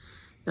 so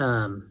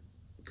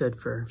good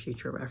for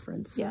future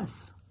reference.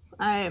 Yes.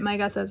 My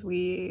gut says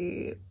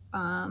we'll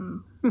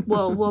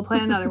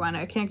plan another one.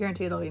 I can't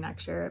guarantee it'll be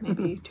next year,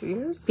 maybe 2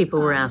 years. People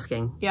were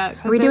asking. Yeah.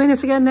 Are we doing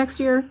this again next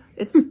year?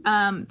 It's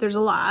there's a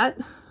lot.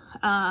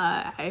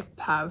 I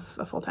have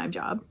a full-time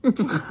job.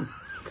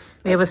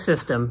 We have a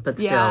system, but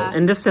still.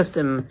 And this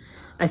system,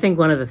 I think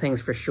one of the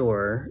things for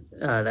sure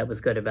that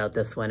was good about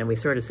this one, and we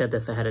sort of said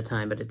this ahead of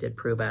time, but it did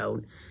prove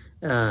out.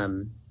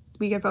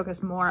 We could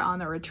focus more on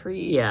the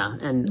retreat. Yeah,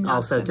 and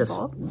also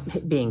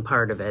just being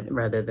part of it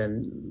rather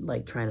than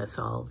like trying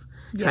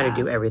to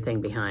do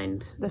everything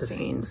behind the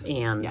scenes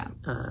and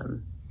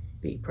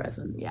be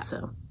present. Yeah.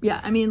 So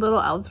I mean, little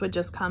elves would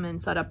just come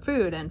and set up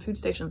food, and food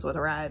stations would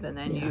arrive, and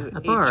then you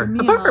ate your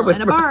meal,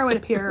 and a bar would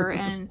appear,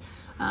 and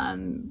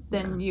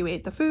then you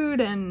ate the food,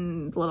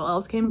 and little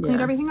elves came and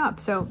cleaned everything up.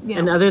 So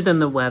and other than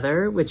the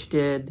weather, which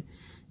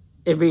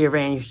it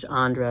rearranged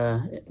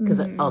Andra, because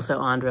also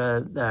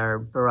Andra, our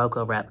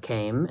Barocco rep,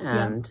 came,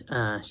 and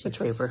she's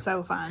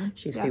so fun.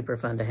 She's super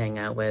fun to hang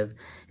out with,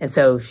 and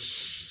so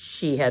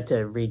she had to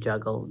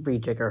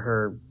rejigger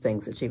her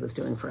things that she was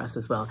doing for us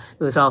as well.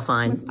 It was all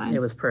fine. It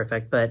was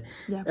perfect, but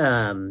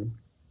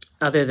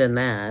other than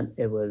that,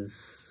 it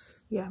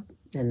was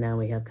And now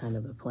we have kind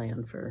of a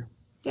plan for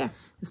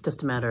It's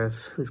just a matter of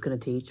who's going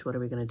to teach, what are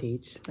we going to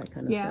teach, that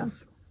kind of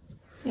stuff.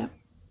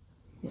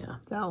 Yeah.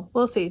 So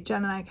we'll see.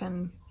 Jen and I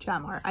can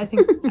chat more. I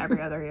think every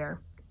other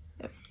year,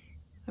 if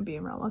I'm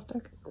being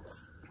realistic.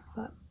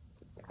 But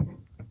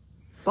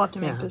we'll have to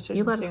make decisions.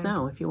 You let us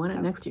know if you want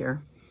it next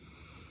year.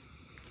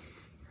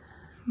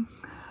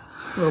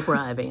 We'll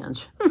bribe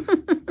Ange.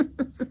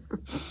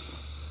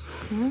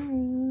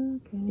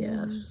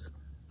 Yes.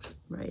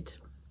 Right.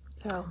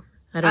 So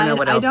I don't know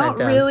what else I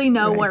don't really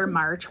know where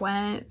March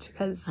went,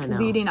 because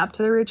leading up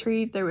to the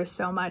retreat, there was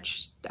so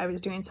much. I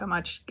was doing so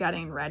much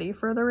getting ready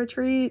for the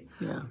retreat.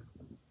 Yeah.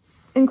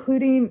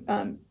 Including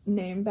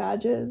name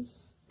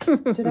badges.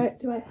 Do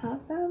I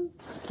have them?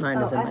 Mine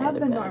is in my I have the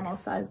bag. normal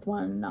sized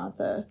one, not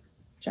the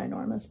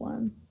ginormous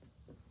one.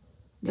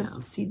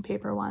 The seed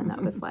paper one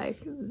that was like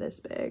this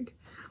big.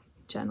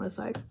 Jen was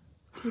like, "Do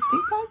you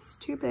think that's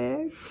too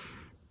big?"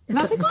 And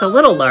I was like, it's a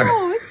little large.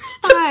 No, it's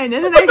fine.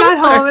 And then I got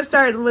home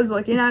and was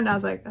looking at it, and I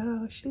was like,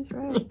 "Oh, she's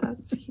right.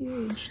 That's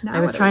huge." Now I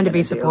was trying to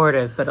be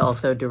supportive, but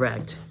also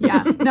direct.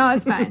 Yeah, no,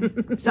 it's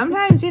fine.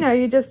 Sometimes,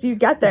 you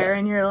get there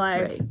and you're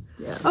like,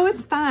 "Oh,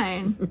 it's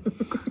fine."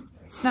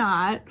 It's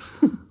not.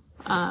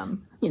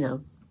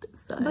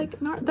 Size. Like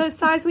the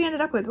size we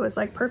ended up with was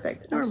like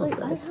perfect. Normal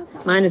size.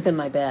 Mine is in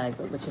my bag,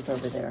 which is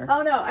over there.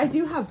 Oh no, I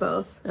do have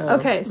both. Oh.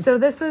 Okay, so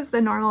this was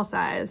the normal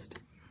sized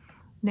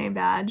name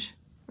badge,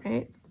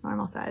 right?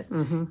 Normal size.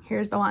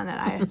 Here's the one that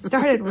I had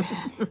started with.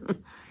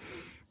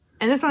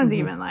 And this one's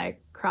even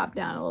like cropped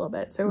down a little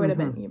bit, so it would have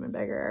been even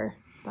bigger.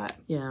 But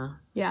yeah,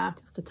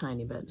 just a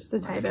tiny bit. Just a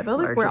tiny bit. But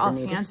look, we're all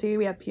fancy.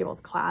 We have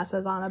people's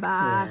classes on the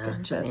back. Yeah,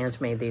 and so Aunt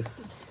made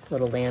these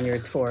little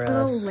lanyards for us.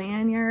 Fun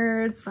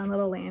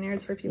little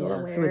lanyards for people to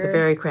wear. So it was a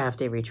very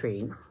crafty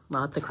retreat.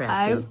 Lots of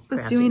crafty. I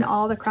was doing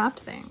all the craft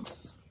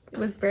things. It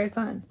was very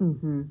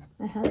fun.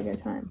 I had a good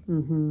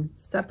time.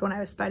 Except when I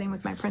was fighting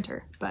with my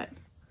printer, but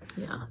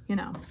what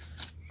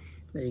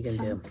are you gonna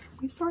do?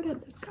 We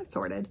sorted. It got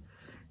sorted.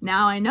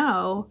 Now I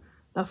know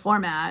the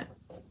format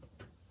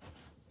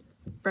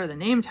for the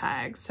name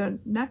tag. So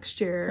next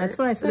year, that's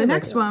what I said. The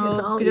next one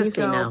will all just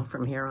go now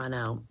from here on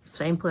out.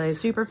 Same place,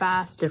 super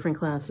fast, different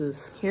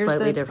classes,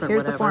 slightly different.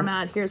 Here's the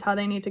format. Here's how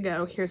they need to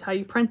go. Here's how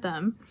you print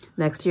them.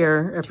 Next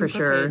year, for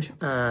sure,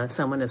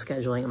 someone is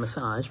scheduling a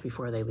massage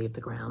before they leave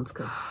the grounds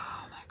because.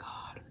 Oh my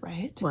God!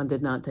 Right. One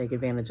did not take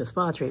advantage of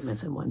spa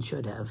treatments, and one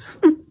should have.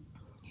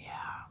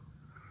 Yeah,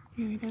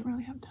 we didn't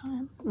really have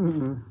time.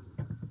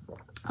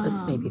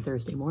 But maybe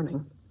Thursday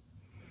morning.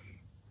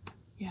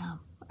 Yeah,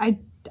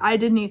 I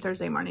did need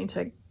Thursday morning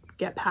to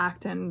get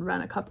packed and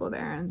run a couple of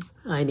errands.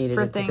 I needed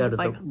for it to things go to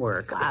like the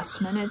work.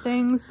 Last minute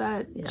things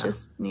that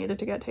just needed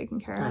to get taken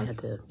care of. I had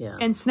to,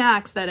 and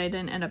snacks that I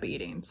didn't end up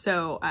eating.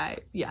 So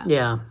Yeah.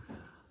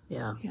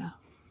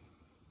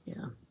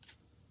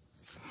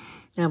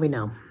 Now we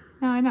know.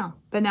 Now I know,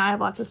 but now I have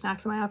lots of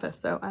snacks in my office,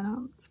 so I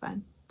know it's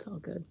fine. It's all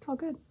good. It's all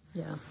good.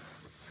 Yeah.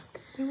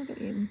 They will get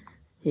eaten.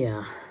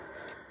 Yeah.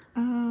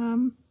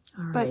 All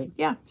right. But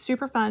yeah,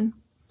 super fun.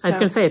 So, I was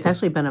going to say, it's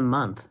actually been a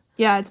month.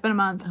 Yeah, it's been a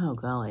month. Oh,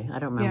 golly. I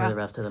don't remember the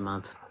rest of the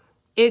month.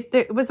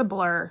 It was a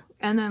blur.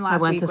 And then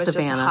last week was just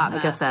a hot mess. I went to Savannah.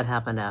 I guess that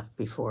happened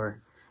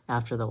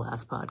after the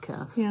last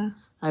podcast. Yeah.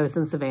 I was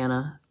in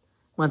Savannah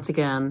once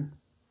again,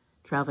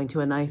 traveling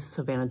to a nice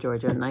Savannah,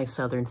 Georgia, a nice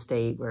southern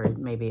state where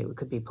maybe it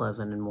could be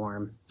pleasant and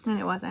warm. And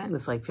it wasn't. It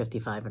was like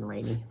 55 and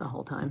rainy the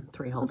whole time,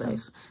 3 whole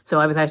days.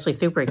 So I was actually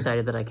super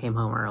excited that I came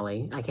home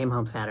early. I came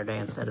home Saturday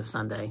instead of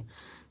Sunday.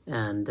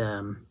 And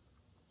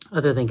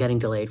other than getting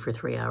delayed for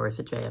 3 hours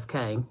at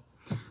JFK,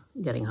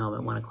 getting home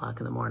at 1 o'clock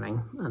in the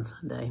morning on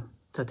Sunday.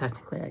 So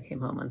technically I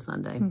came home on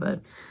Sunday,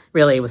 but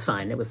really it was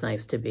fine. It was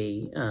nice to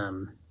be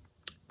home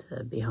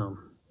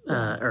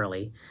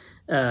early.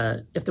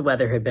 If the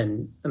weather had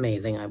been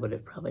amazing, I would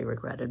have probably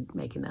regretted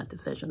making that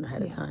decision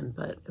ahead of time,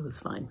 but it was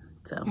fine.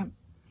 So,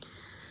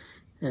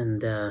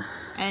 and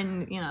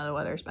you know, the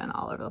weather's been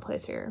all over the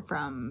place here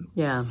from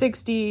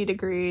 60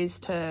 degrees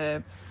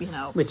to, you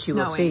know, which you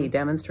snowing. Will see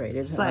demonstrated.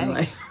 It's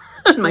like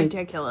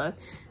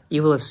ridiculous.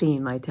 You will have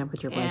seen my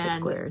temperature blanket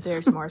squares.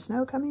 There's more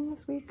snow coming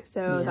this week,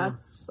 so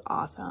that's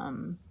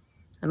awesome.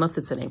 Unless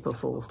it's an April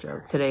Fool's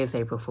joke. Today is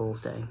April Fool's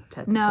Day.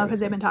 No,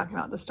 because they've been talking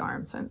about the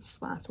storm since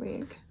last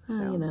week. So.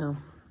 You know,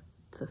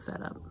 it's a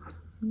setup.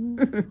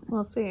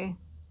 We'll see.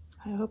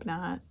 I hope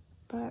not,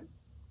 but...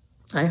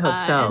 I hope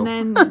so. And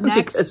then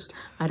next... because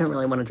I don't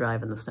really want to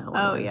drive in the snow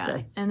on Wednesday.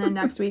 Yeah. And then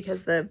next week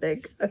is the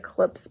big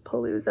Eclipse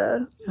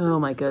Palooza. Oh,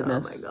 my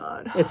goodness. Oh, my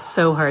God. It's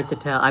so hard to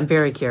tell. I'm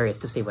very curious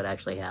to see what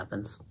actually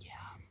happens. Yeah.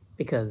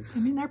 Because... I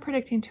mean, they're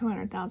predicting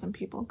 200,000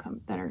 people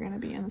that are going to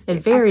be in the state.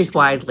 It varies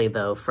widely,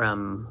 though,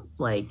 from,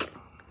 like...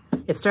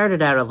 It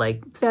started out at,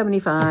 like,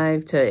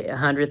 75 to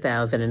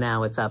 100,000, and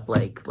now it's up,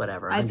 like,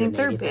 whatever, I think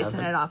they're basing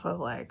it off of,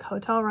 like,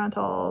 hotel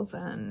rentals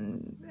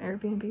and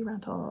Airbnb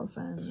rentals.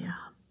 And yeah.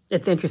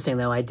 It's interesting,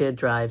 though. I did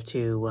drive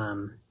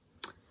to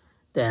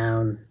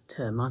down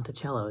to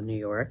Monticello, New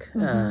York,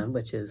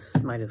 which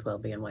might as well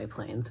be in White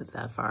Plains. It's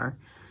that far.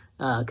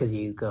 Because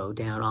you go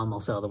down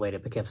almost all the way to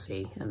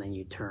Poughkeepsie, and then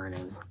you turn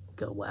and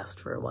go west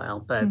for a while.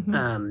 But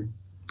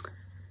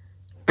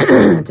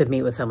to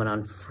meet with someone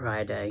on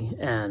Friday,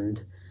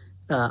 and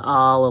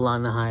all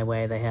along the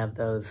highway they have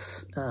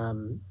those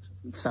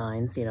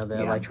signs, you know, the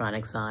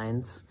electronic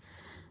signs.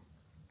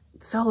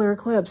 Solar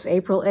eclipse,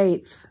 April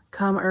 8th.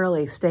 Come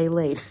early, stay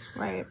late.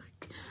 Right.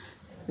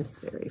 It's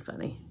very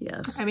funny,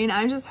 yes. I mean,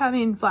 I'm just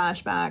having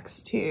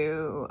flashbacks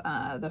to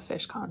the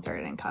Fish concert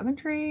in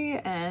Coventry,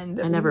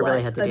 and I never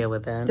really had to deal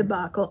with that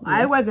debacle. Yeah.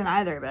 I wasn't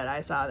either, but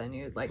I saw the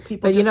news. Like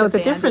people, but just the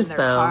difference their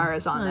though,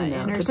 cars on the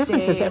interstate. The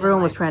difference is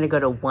everyone was trying to go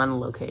to one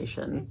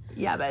location.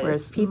 Yeah, but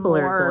whereas people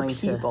are going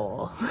to.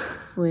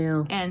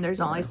 Well, and there's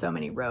only so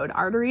many road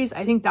arteries.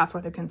 I think that's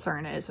what the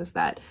concern is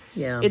that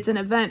it's an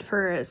event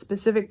for a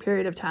specific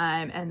period of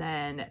time, and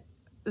then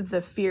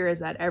the fear is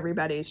that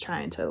everybody's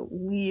trying to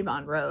leave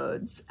on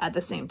roads at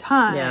the same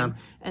time,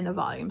 and the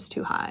volume's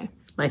too high.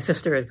 My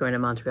sister is going to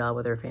Montreal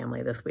with her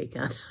family this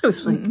weekend. I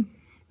was like,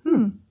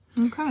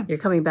 okay. You're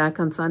coming back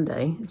on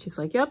Sunday? And she's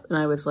like, yep. And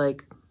I was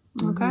like,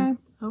 okay.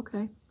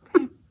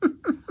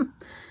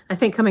 I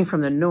think coming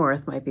from the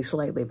north might be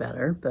slightly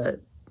better,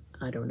 but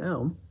I don't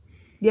know.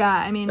 Yeah,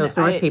 I mean, those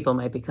north people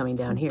might be coming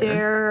down here.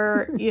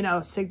 There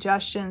are,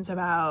 suggestions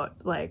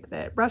about, like,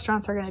 that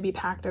restaurants are going to be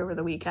packed over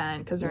the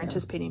weekend because they're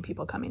anticipating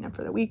people coming in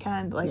for the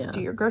weekend. Like, do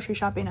your grocery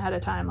shopping ahead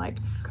of time. Like,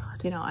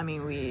 I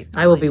mean,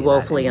 I will be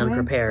woefully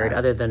unprepared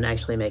other than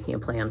actually making a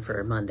plan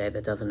for Monday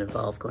that doesn't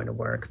involve going to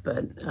work,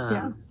 but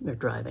or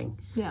driving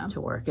to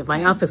work. If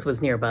my office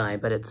was nearby,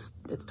 but it's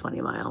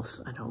 20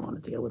 miles, I don't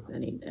want to deal with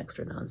any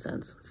extra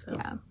nonsense. So.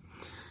 Yeah.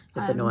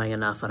 It's annoying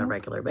enough on a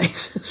regular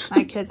basis.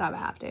 My kids have a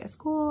half day of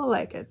school.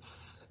 Like,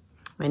 it's...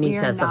 My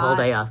niece has the whole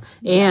day off.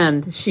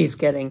 And she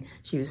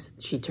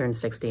turned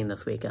 16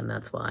 this weekend.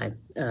 That's why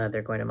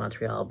they're going to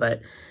Montreal.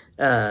 But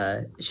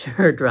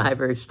her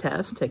driver's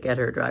test to get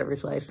her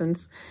driver's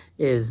license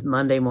is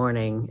Monday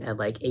morning at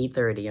like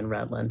 8:30 in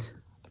Rutland.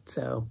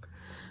 So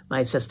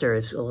my sister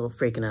is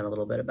freaking out a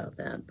little bit about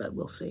that. But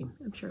we'll see.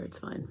 I'm sure it's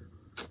fine.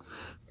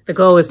 The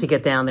goal is to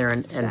get down there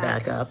and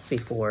back up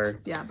before...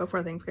 Yeah,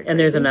 before things get crazy. And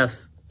there's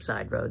enough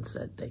side roads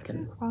that they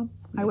can... Well,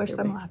 I wish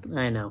them luck.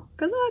 I know.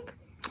 Good luck.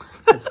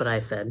 That's what I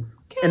said.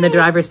 Okay. And the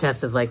driver's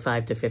test is like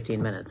 5 to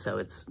 15 minutes, so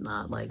it's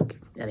not like...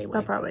 Anyway.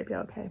 They'll probably be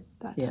okay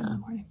that time in the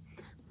morning.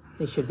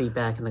 They should be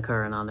back in the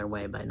car and on their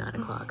way by 9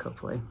 o'clock,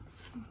 hopefully.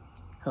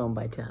 Home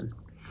by 10.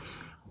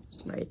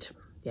 Right.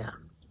 Yeah.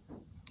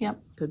 Yep.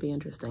 Could be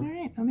interesting. All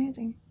right.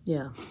 Amazing.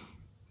 Yeah.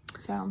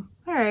 So,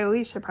 all right,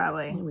 we should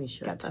probably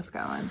get this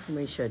going.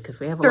 We should, because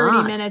we have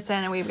 30 minutes in,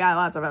 and we've got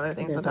lots of other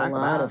things to talk about.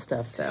 There's a lot of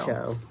stuff to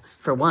show.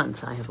 For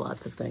once, I have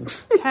lots of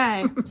things.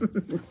 Okay.